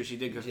 that's true. She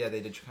did. Yeah,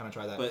 they did kind of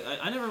try that. But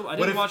I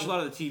didn't watch a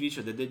lot of the TV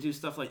show. Did they do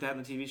stuff like that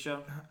in the TV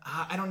show?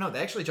 I don't know. They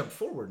actually jumped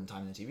forward in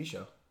time in the TV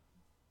show.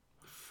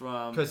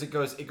 Because it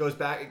goes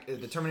back.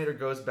 The Terminator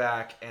goes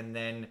back, and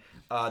then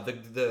I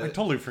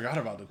totally forgot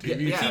about the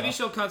TV show. TV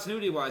show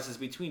continuity wise is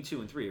between 2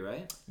 and 3,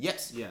 right?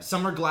 Yes. Yeah.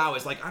 Summer Glau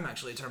is like, I'm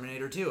actually a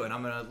Terminator too, and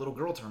I'm a little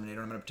girl Terminator.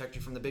 I'm going to protect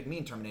you from the big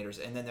mean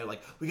Terminators. And then they're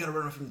like, we got to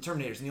run away from the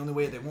Terminators, and the only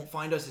way they won't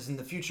find us is in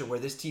the future where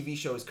this TV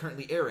show is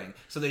currently airing.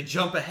 So they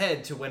jump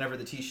ahead to whenever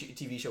the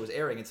TV show is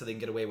airing, and so they can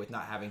get away with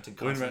not having to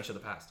constantly show the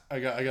past. I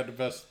got the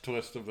best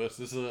twist of this.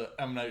 This is a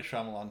M. Night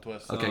Shyamalan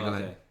twist. Okay, go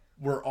ahead.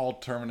 We're all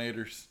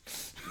Terminators.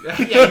 Yeah,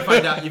 you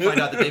find out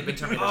that they've been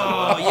Terminators.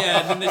 Oh yeah,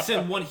 and then they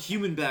send one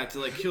human back to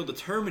like kill the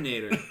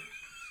Terminator.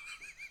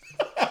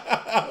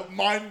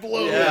 Mind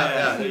blown.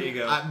 Yeah, there you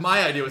go.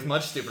 My idea was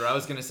much stupider. I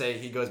was gonna say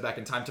he goes back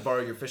in time to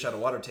borrow your fish out of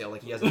water tail.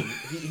 Like he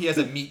has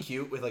a meet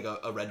cute with like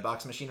a red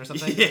box machine or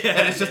something. Yeah,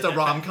 and it's just a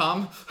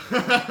rom-com.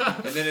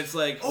 And then it's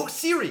like, oh,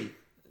 Siri.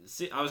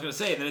 I was gonna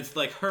say, and then it's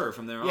like her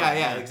from there on.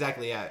 Yeah,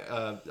 exactly.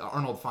 Yeah,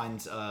 Arnold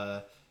finds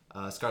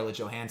Scarlett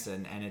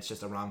Johansson, and it's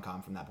just a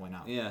rom-com from that point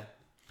out. Yeah.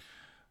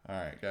 All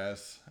right,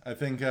 guys. I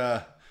think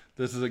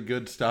this is a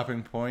good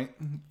stopping point.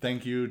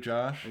 Thank you,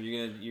 Josh. Are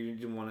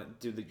you want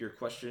to do your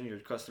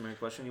customary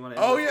question? You want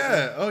to? Oh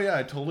yeah.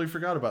 I totally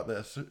forgot about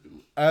this.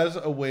 As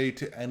a way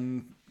to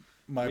end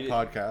my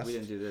podcast, we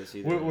didn't do this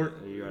either. Are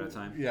you out of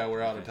time? Yeah,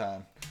 we're out of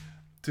time.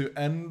 To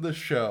end the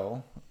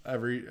show,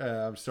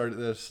 I've started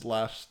this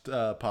last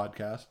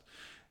podcast.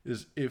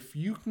 Is if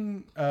you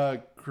can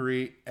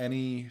create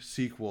any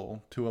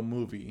sequel to a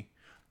movie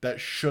that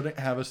shouldn't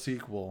have a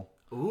sequel,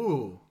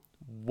 ooh,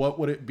 what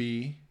would it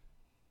be,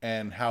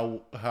 and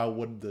how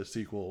would the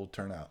sequel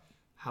turn out?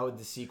 How would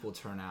the sequel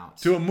turn out?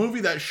 To a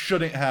movie that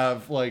shouldn't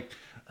have like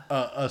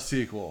a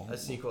sequel. A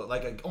sequel,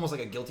 almost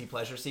like a guilty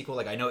pleasure sequel.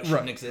 Like I know it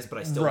shouldn't exist, but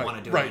I still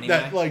want to do it anyway.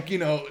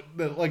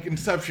 That like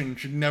Inception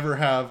should never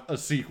have a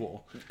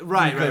sequel.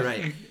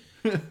 Right.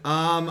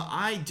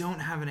 I don't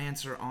have an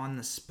answer on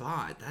the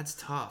spot. That's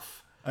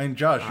tough. I mean,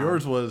 Josh,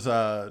 yours was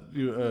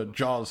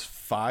Jaws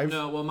 5.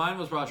 No, well, mine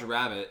was Roger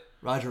Rabbit.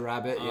 Roger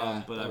Rabbit,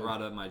 yeah. But I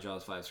brought up my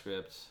Jaws 5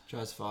 script.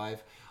 Jaws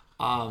 5.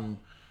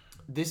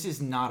 This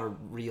is not a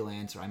real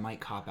answer. I might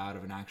cop out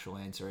of an actual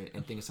answer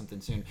and think of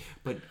something soon.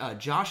 But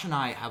Josh and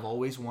I have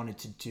always wanted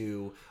to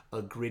do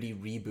a gritty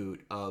reboot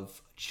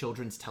of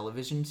children's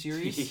television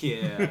series.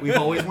 Yeah. We've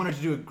always wanted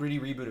to do a gritty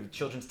reboot of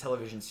children's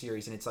television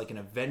series, and it's like an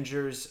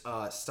Avengers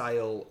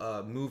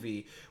style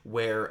movie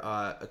where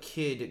a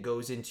kid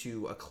goes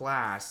into a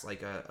class,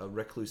 like a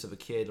recluse of a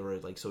kid or a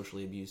like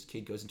socially abused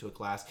kid goes into a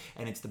class,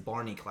 and it's the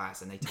Barney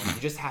class, and they tell him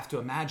you just have to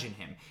imagine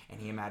him, and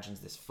he imagines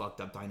this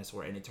fucked up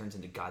dinosaur, and it turns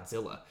into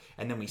Godzilla.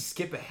 And then we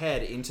skip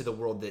ahead into the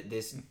world that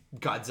this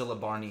Godzilla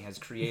Barney has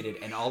created,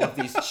 and all of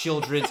these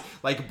children's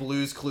like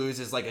Blue's Clues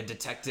is like a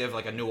detective,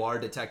 like a noir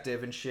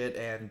detective and shit,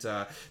 and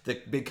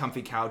the big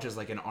comfy couch is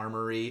like an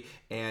armory,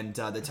 and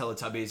the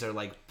Teletubbies are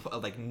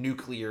like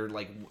nuclear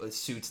like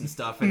suits and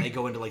stuff, and they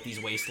go into like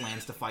these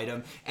wastelands to fight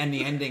them. And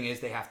the ending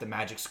is they have to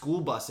magic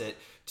school bus it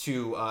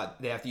to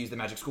they have to use the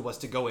magic school bus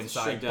to go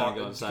inside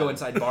go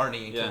inside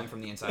Barney and kill him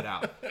from the inside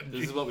out.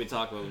 This is what we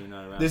talk about when you're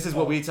not around. This is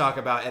what we talk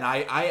about, and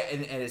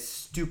and as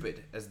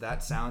stupid as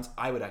that sounds,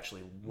 I would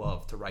actually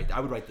love to write. I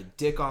would write the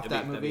dick off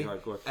that movie.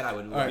 That'd be hardcore. And I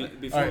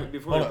would.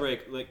 Before we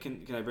break, like,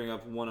 can I bring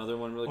up one other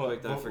one really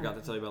quick that I forgot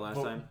to tell you about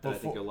last time that I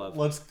think you'll love?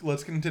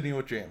 Let's continue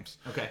with James.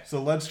 Okay.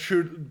 So let's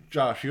shoot,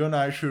 Josh. You and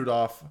I shoot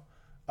off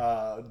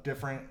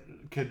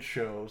different kids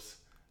shows.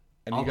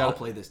 And I'll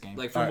play this game.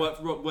 Like from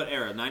what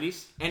era?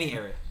 90s? Any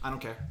era. I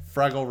don't care.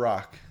 Fraggle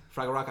Rock.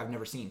 Fraggle Rock I've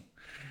never seen.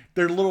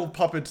 They're little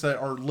puppets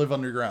that live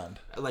underground.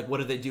 Like, what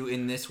do they do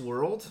in this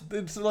world?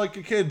 It's like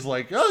a kid's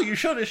like, oh, you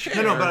showed a shit.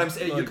 No, but I'm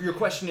saying your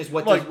question is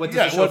what does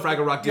the show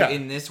Fraggle Rock do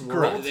in this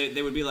world?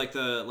 They would be like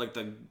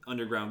the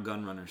underground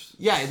gun runners.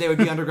 Yeah, they would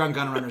be underground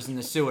gun runners in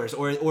the sewers,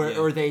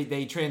 or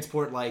they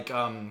transport like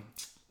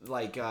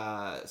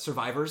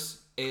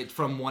survivors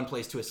from one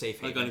place to a safe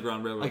haven. Like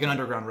Underground Railroad. Like an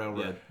Underground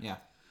Railroad. Yeah.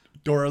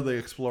 Dora the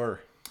Explorer.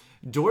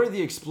 Dora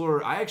the Explorer,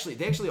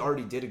 they actually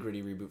already did a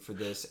gritty reboot for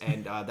this,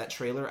 and that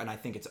trailer, and I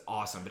think it's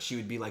awesome. But she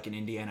would be like an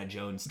Indiana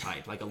Jones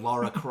type, like a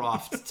Lara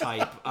Croft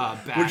type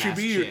badass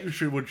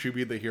chick. Would she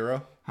be the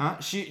hero? Huh?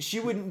 She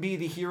wouldn't be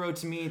the hero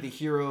to me. The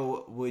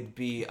hero would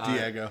be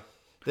Diego.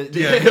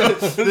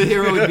 The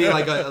hero would be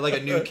like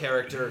a new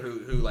character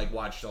who like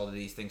watched all of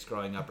these things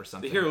growing up or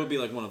something. The hero would be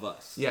like one of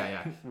us.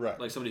 Yeah. Right.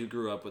 Like somebody who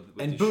grew up with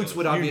and these Boots shows.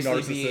 would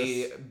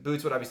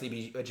obviously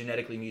be a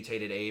genetically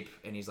mutated ape,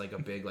 and he's like a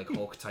big like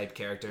Hulk type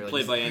character. Like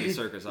played by Andy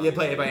Serkis. Yeah,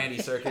 played by Andy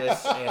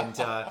Serkis,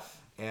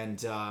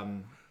 and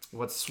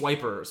what's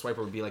Swiper?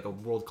 Swiper would be like a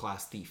world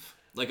class thief.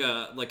 Like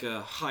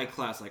a high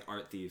class like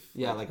art thief.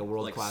 Yeah, like a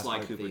world class Sly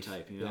art Cooper thief.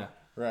 type. You know? Yeah.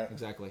 Right.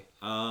 Exactly.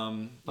 You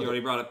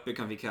already brought up Big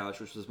Comfy Couch,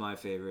 which was my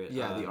favorite.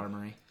 Yeah, the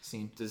armory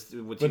scene.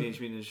 Would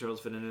Teenage Mutant Ninja Turtles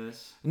fit into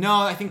this?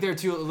 No, I think they're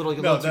too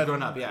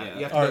grown up. Yeah,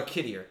 you have to go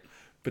kiddier.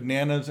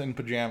 Bananas in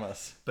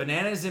pajamas.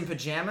 Bananas in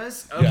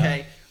pajamas?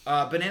 Okay.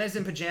 Bananas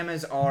in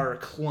pajamas are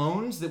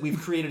clones that we've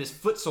created as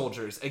foot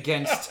soldiers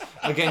against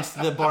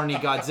the Barney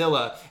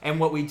Godzilla. And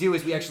what we do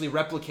is we actually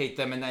replicate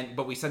them,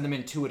 but we send them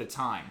in 2 at a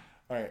time.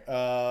 All right.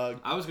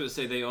 I was gonna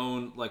say they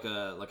own like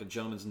a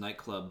gentleman's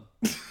nightclub.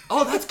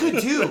 Oh, that's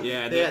good too.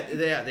 Yeah,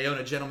 they own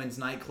a gentleman's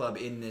nightclub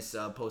in this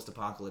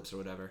post-apocalypse or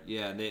whatever.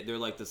 Yeah, they're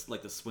like this,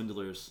 like the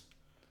swindlers.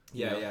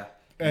 Yeah.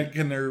 And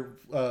can their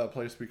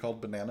place be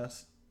called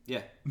Bananas?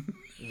 Yeah.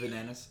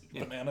 Bananas.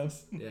 Yeah.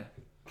 Bananas. Yeah.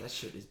 That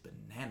shit is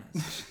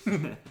bananas.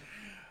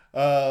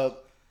 How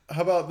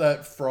about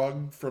that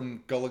frog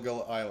from Gullah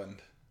Gullah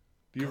Island?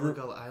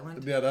 Gullah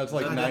Island? Yeah, that's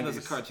like 90s. That was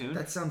a cartoon.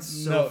 That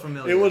sounds so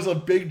familiar. It was a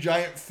big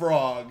giant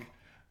frog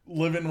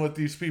living with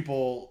these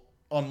people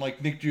on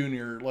like Nick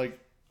Jr. like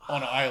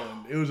on an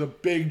island. It was a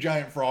big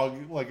giant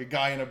frog, like a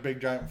guy in a big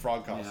giant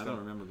frog costume. Yeah, I don't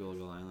remember Gullah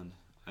Gullah Island.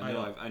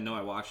 I know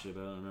I watched it,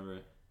 but I don't remember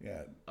it.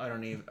 Yeah. I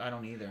don't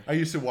either. I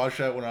used to watch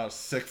that when I was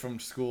sick from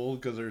school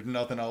because there's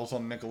nothing else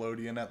on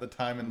Nickelodeon at the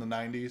time in the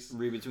 90s.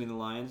 Read Between the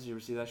Lions. You ever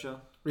see that show?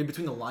 Read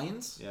Between the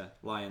Lions? Yeah,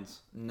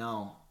 Lions.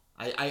 No.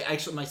 I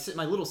actually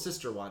my little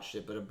sister watched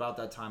it, but about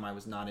that time I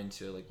was not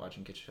into like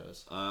watching kids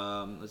shows.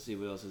 Let's see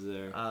what else is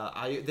there.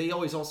 They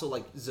always also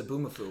like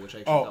Zaboomafoo, which I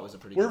actually thought was a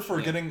pretty. We're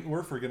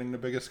forgetting the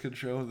biggest kid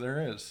show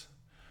there is,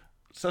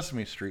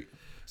 Sesame Street.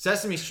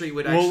 Sesame Street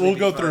would actually.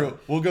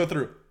 We'll go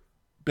through.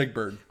 Big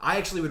Bird. I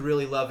actually would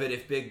really love it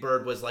if Big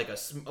Bird was like a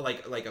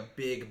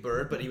big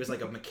bird, but he was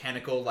like a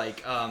mechanical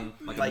like a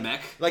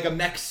mech, like a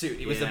mech suit.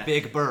 He was a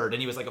big bird,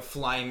 and he was like a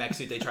flying mech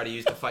suit they try to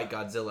use to fight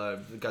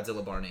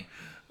Godzilla Barney.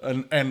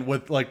 And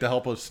with like the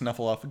help of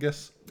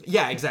Snuffleupagus.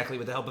 Yeah, exactly.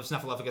 With the help of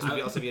Snuffleupagus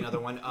would also be another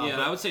one.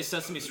 I would say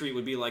Sesame Street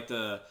would be like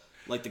the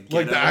ghetto,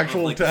 like the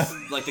actual like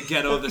the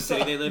ghetto of the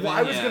city they live in.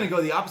 I was gonna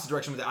go the opposite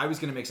direction with it. I was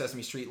gonna make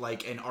Sesame Street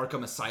like an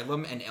Arkham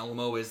Asylum, and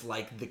Elmo is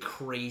like the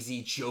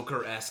crazy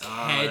Joker-esque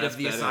head of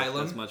the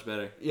asylum. That's much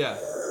better. Yeah.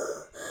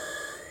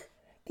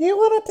 Do you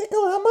want to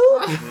tickle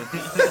Elmo?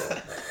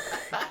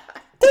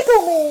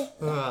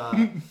 Tickle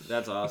me.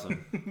 That's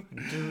awesome.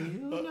 Do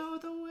you know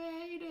the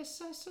way to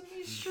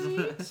Sesame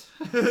Street?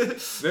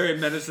 Very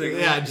menacing.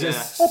 Yeah,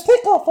 just a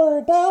tickle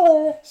for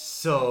 $1.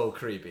 So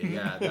creepy.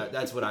 Yeah,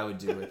 that's what I would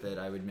do with it.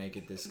 I would make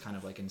it this kind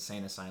of like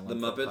insane asylum. The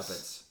for Muppets?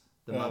 Puppets.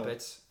 The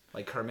Muppets,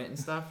 like Kermit and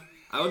stuff.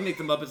 I would make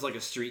the Muppets like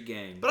a street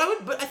gang. But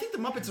I think the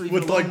Muppets are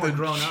even a little more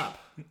grown up.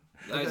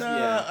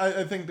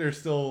 I think they're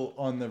still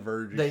on the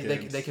verge. They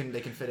can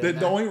fit in.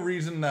 The only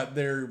reason that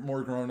they're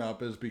more grown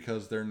up is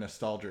because they're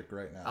nostalgic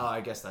right now. Oh,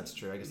 I guess that's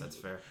true. I guess that's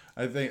fair.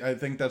 I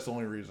think that's the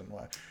only reason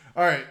why.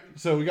 All right,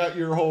 so we got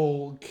your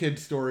whole kid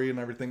story and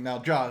everything. Now,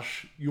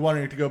 Josh, you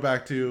wanted to go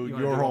back to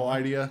your whole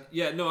idea?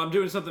 Yeah, no, I'm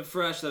doing something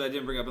fresh that I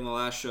didn't bring up in the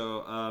last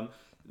show.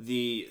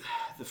 The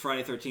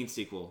Friday 13th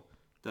sequel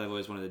that I've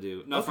always wanted to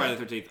do. Not Friday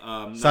the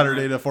 13th.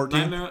 Saturday the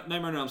 14th?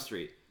 Nightmare on Elm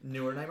Street.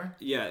 Newer Nightmare?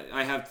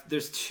 Yeah,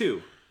 there's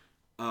 2.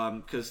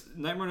 Because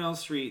Nightmare on Elm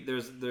Street,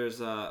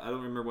 there's I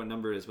don't remember what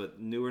number it is, but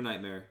New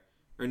Nightmare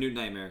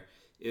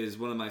is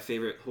one of my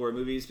favorite horror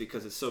movies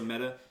because it's so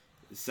meta.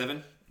 It's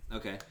 7?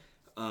 Okay.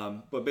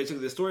 But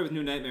basically the story with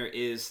New Nightmare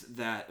is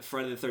that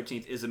Friday the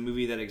 13th is a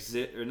movie that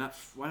exists, or not,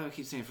 why do I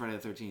keep saying Friday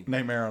the 13th?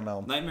 Nightmare on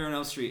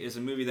Elm Street is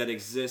a movie that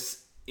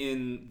exists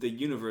in the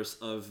universe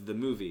of the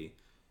movie.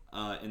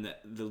 And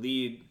the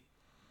lead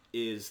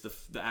is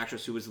the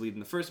actress who was the lead in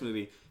the first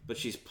movie, but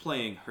she's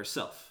playing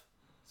herself.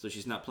 So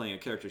she's not playing a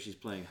character; she's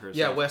playing herself.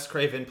 Yeah, Wes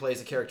Craven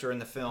plays a character in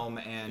the film,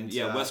 and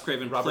Wes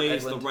Craven Robert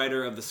plays Englund. the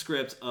writer of the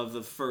script of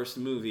the first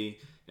movie,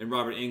 and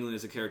Robert Englund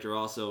is a character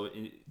also.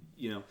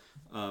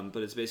 But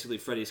it's basically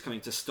Freddy's coming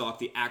to stalk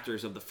the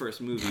actors of the first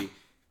movie.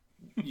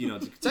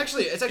 It's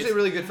actually a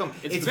really good film.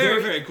 It's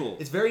very, very cool.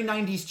 It's very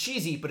 90s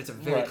cheesy, but it's a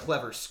very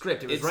clever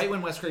script. It was right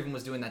when Wes Craven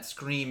was doing that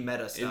Scream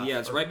meta stuff. Yeah,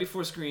 it's right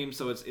before Scream,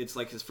 so it's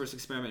like his first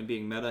experiment in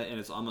being meta, and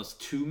it's almost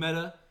too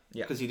meta.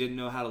 Yeah. Because he didn't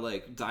know how to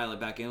like dial it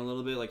back in a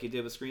little bit like he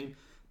did with Scream.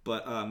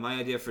 But my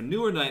idea for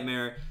Newer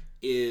Nightmare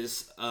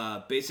is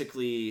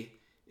basically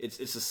it's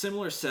a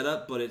similar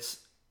setup, but it's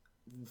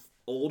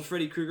old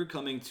Freddy Krueger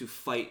coming to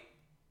fight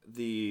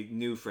the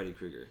new Freddy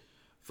Krueger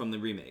from the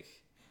remake,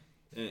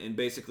 and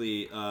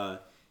basically.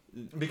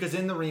 Because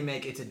in the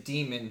remake, it's a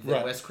demon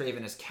that Wes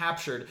Craven has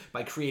captured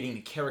by creating the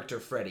character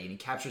Freddy, and he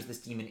captures this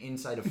demon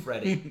inside of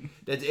Freddy.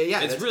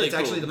 It's really cool.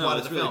 Actually the plot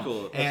of the film.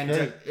 Cool.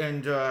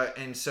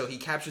 And so he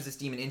captures this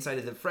demon inside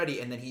of the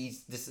Freddy, and then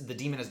the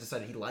demon has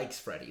decided he likes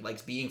Freddy, he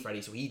likes being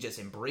Freddy, so he just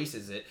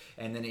embraces it.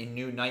 And then in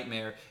New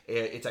Nightmare,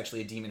 it's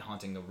actually a demon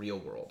haunting the real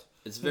world.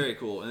 It's very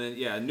cool. And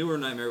then Newer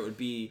Nightmare would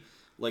be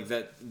like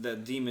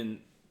that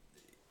demon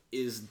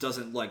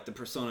doesn't like the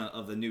persona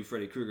of the new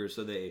Freddy Krueger,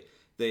 so they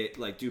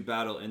like do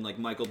battle, and like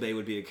Michael Bay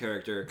would be a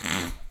character.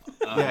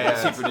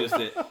 He produced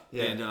it,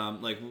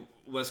 and like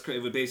Wes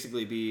Craven would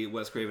basically be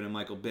Wes Craven and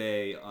Michael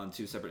Bay on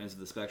 2 separate ends of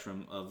the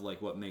spectrum of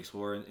like what makes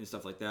horror and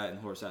stuff like that, and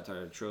horror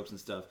satire tropes and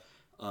stuff,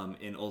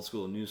 in old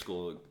school and new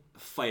school,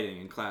 fighting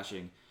and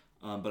clashing.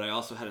 But I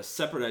also had a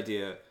separate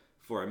idea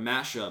for a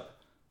mashup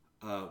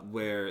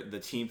where the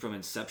team from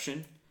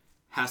Inception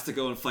has to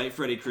go and fight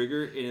Freddy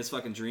Krueger in his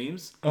fucking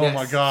dreams. Oh Yes.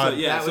 my god. So,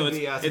 yeah, That so would it's,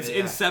 be awesome, it's yeah.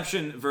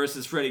 Inception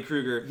versus Freddy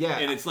Krueger. Yeah.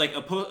 And it's like a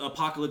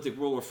apocalyptic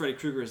world where Freddy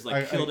Krueger has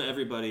like killed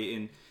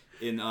everybody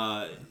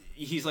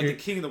he's like the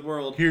king of the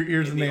world.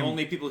 Here's and the the name.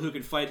 only people who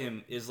can fight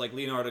him is like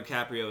Leonardo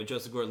DiCaprio and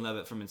Joseph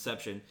Gordon-Levitt from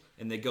Inception,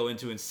 and they go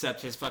into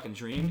Incept his fucking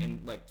dream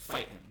and like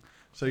fight him.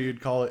 So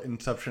you'd call it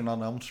Inception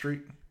on Elm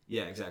Street?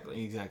 Yeah,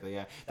 exactly. Exactly,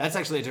 yeah. That's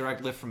actually a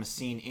direct lift from a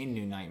scene in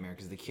New Nightmare,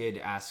 because the kid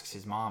asks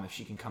his mom if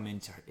she can come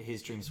into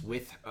his dreams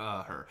with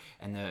her,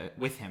 and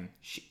with him.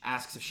 She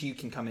asks if she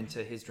can come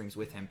into his dreams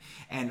with him.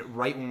 And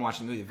right when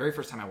watching the movie, the very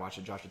first time I watched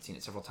it, Josh had seen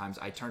it several times,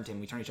 I turned to him,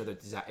 we turned each other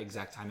at the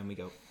exact time, and we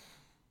go,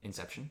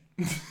 Inception?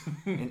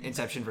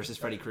 Inception versus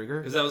Freddy Krueger?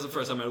 Because that was the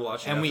first time I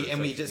watched it. And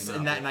we just,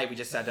 and that night we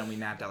just sat down, we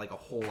mapped out like a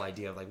whole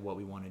idea of like what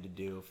we wanted to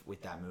do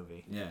with that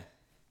movie. Yeah.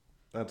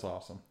 That's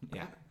awesome.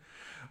 Yeah.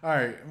 All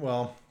right.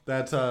 Well,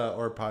 that's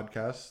our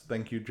podcast.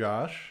 Thank you,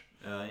 Josh.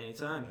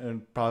 Anytime.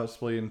 And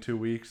possibly in 2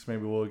 weeks,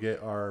 maybe we'll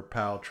get our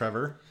pal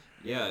Trevor.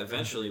 Yeah,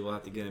 eventually we'll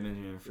have to get him in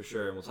here for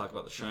sure, and we'll talk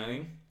about The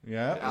Shining.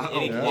 Yeah.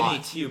 Any yeah.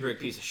 Kubrick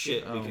piece of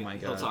shit. My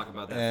He'll God. talk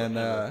about that. And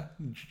forever.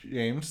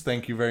 James,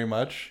 thank you very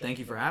much. Thank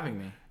you for having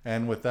me.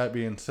 And with that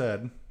being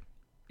said,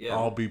 yeah.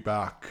 I'll be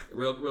back.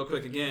 Real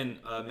quick again,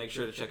 make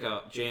sure to check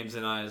out James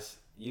and I's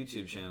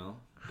YouTube channel.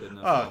 Good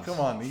enough. Oh, Films. come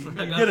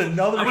on. You get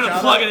another I'm gonna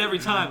shout plug out? it every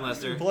time,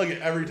 Lester. Plug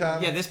it every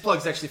time? Yeah, this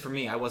plug's actually for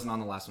me. I wasn't on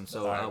the last one,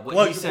 so Alright. what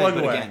Plug- he said, plug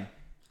but away. again,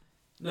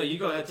 No, you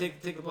go ahead.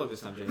 Take the plug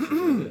this time,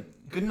 James.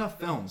 Good Enough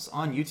Films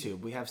on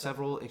YouTube. We have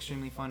several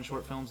extremely fun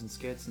short films and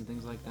skits and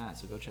things like that,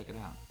 so go check it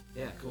out.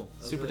 Yeah, cool. That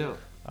was Super really dope.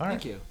 All right.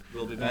 Thank you.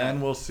 We'll be back.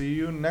 And we'll see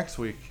you next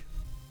week.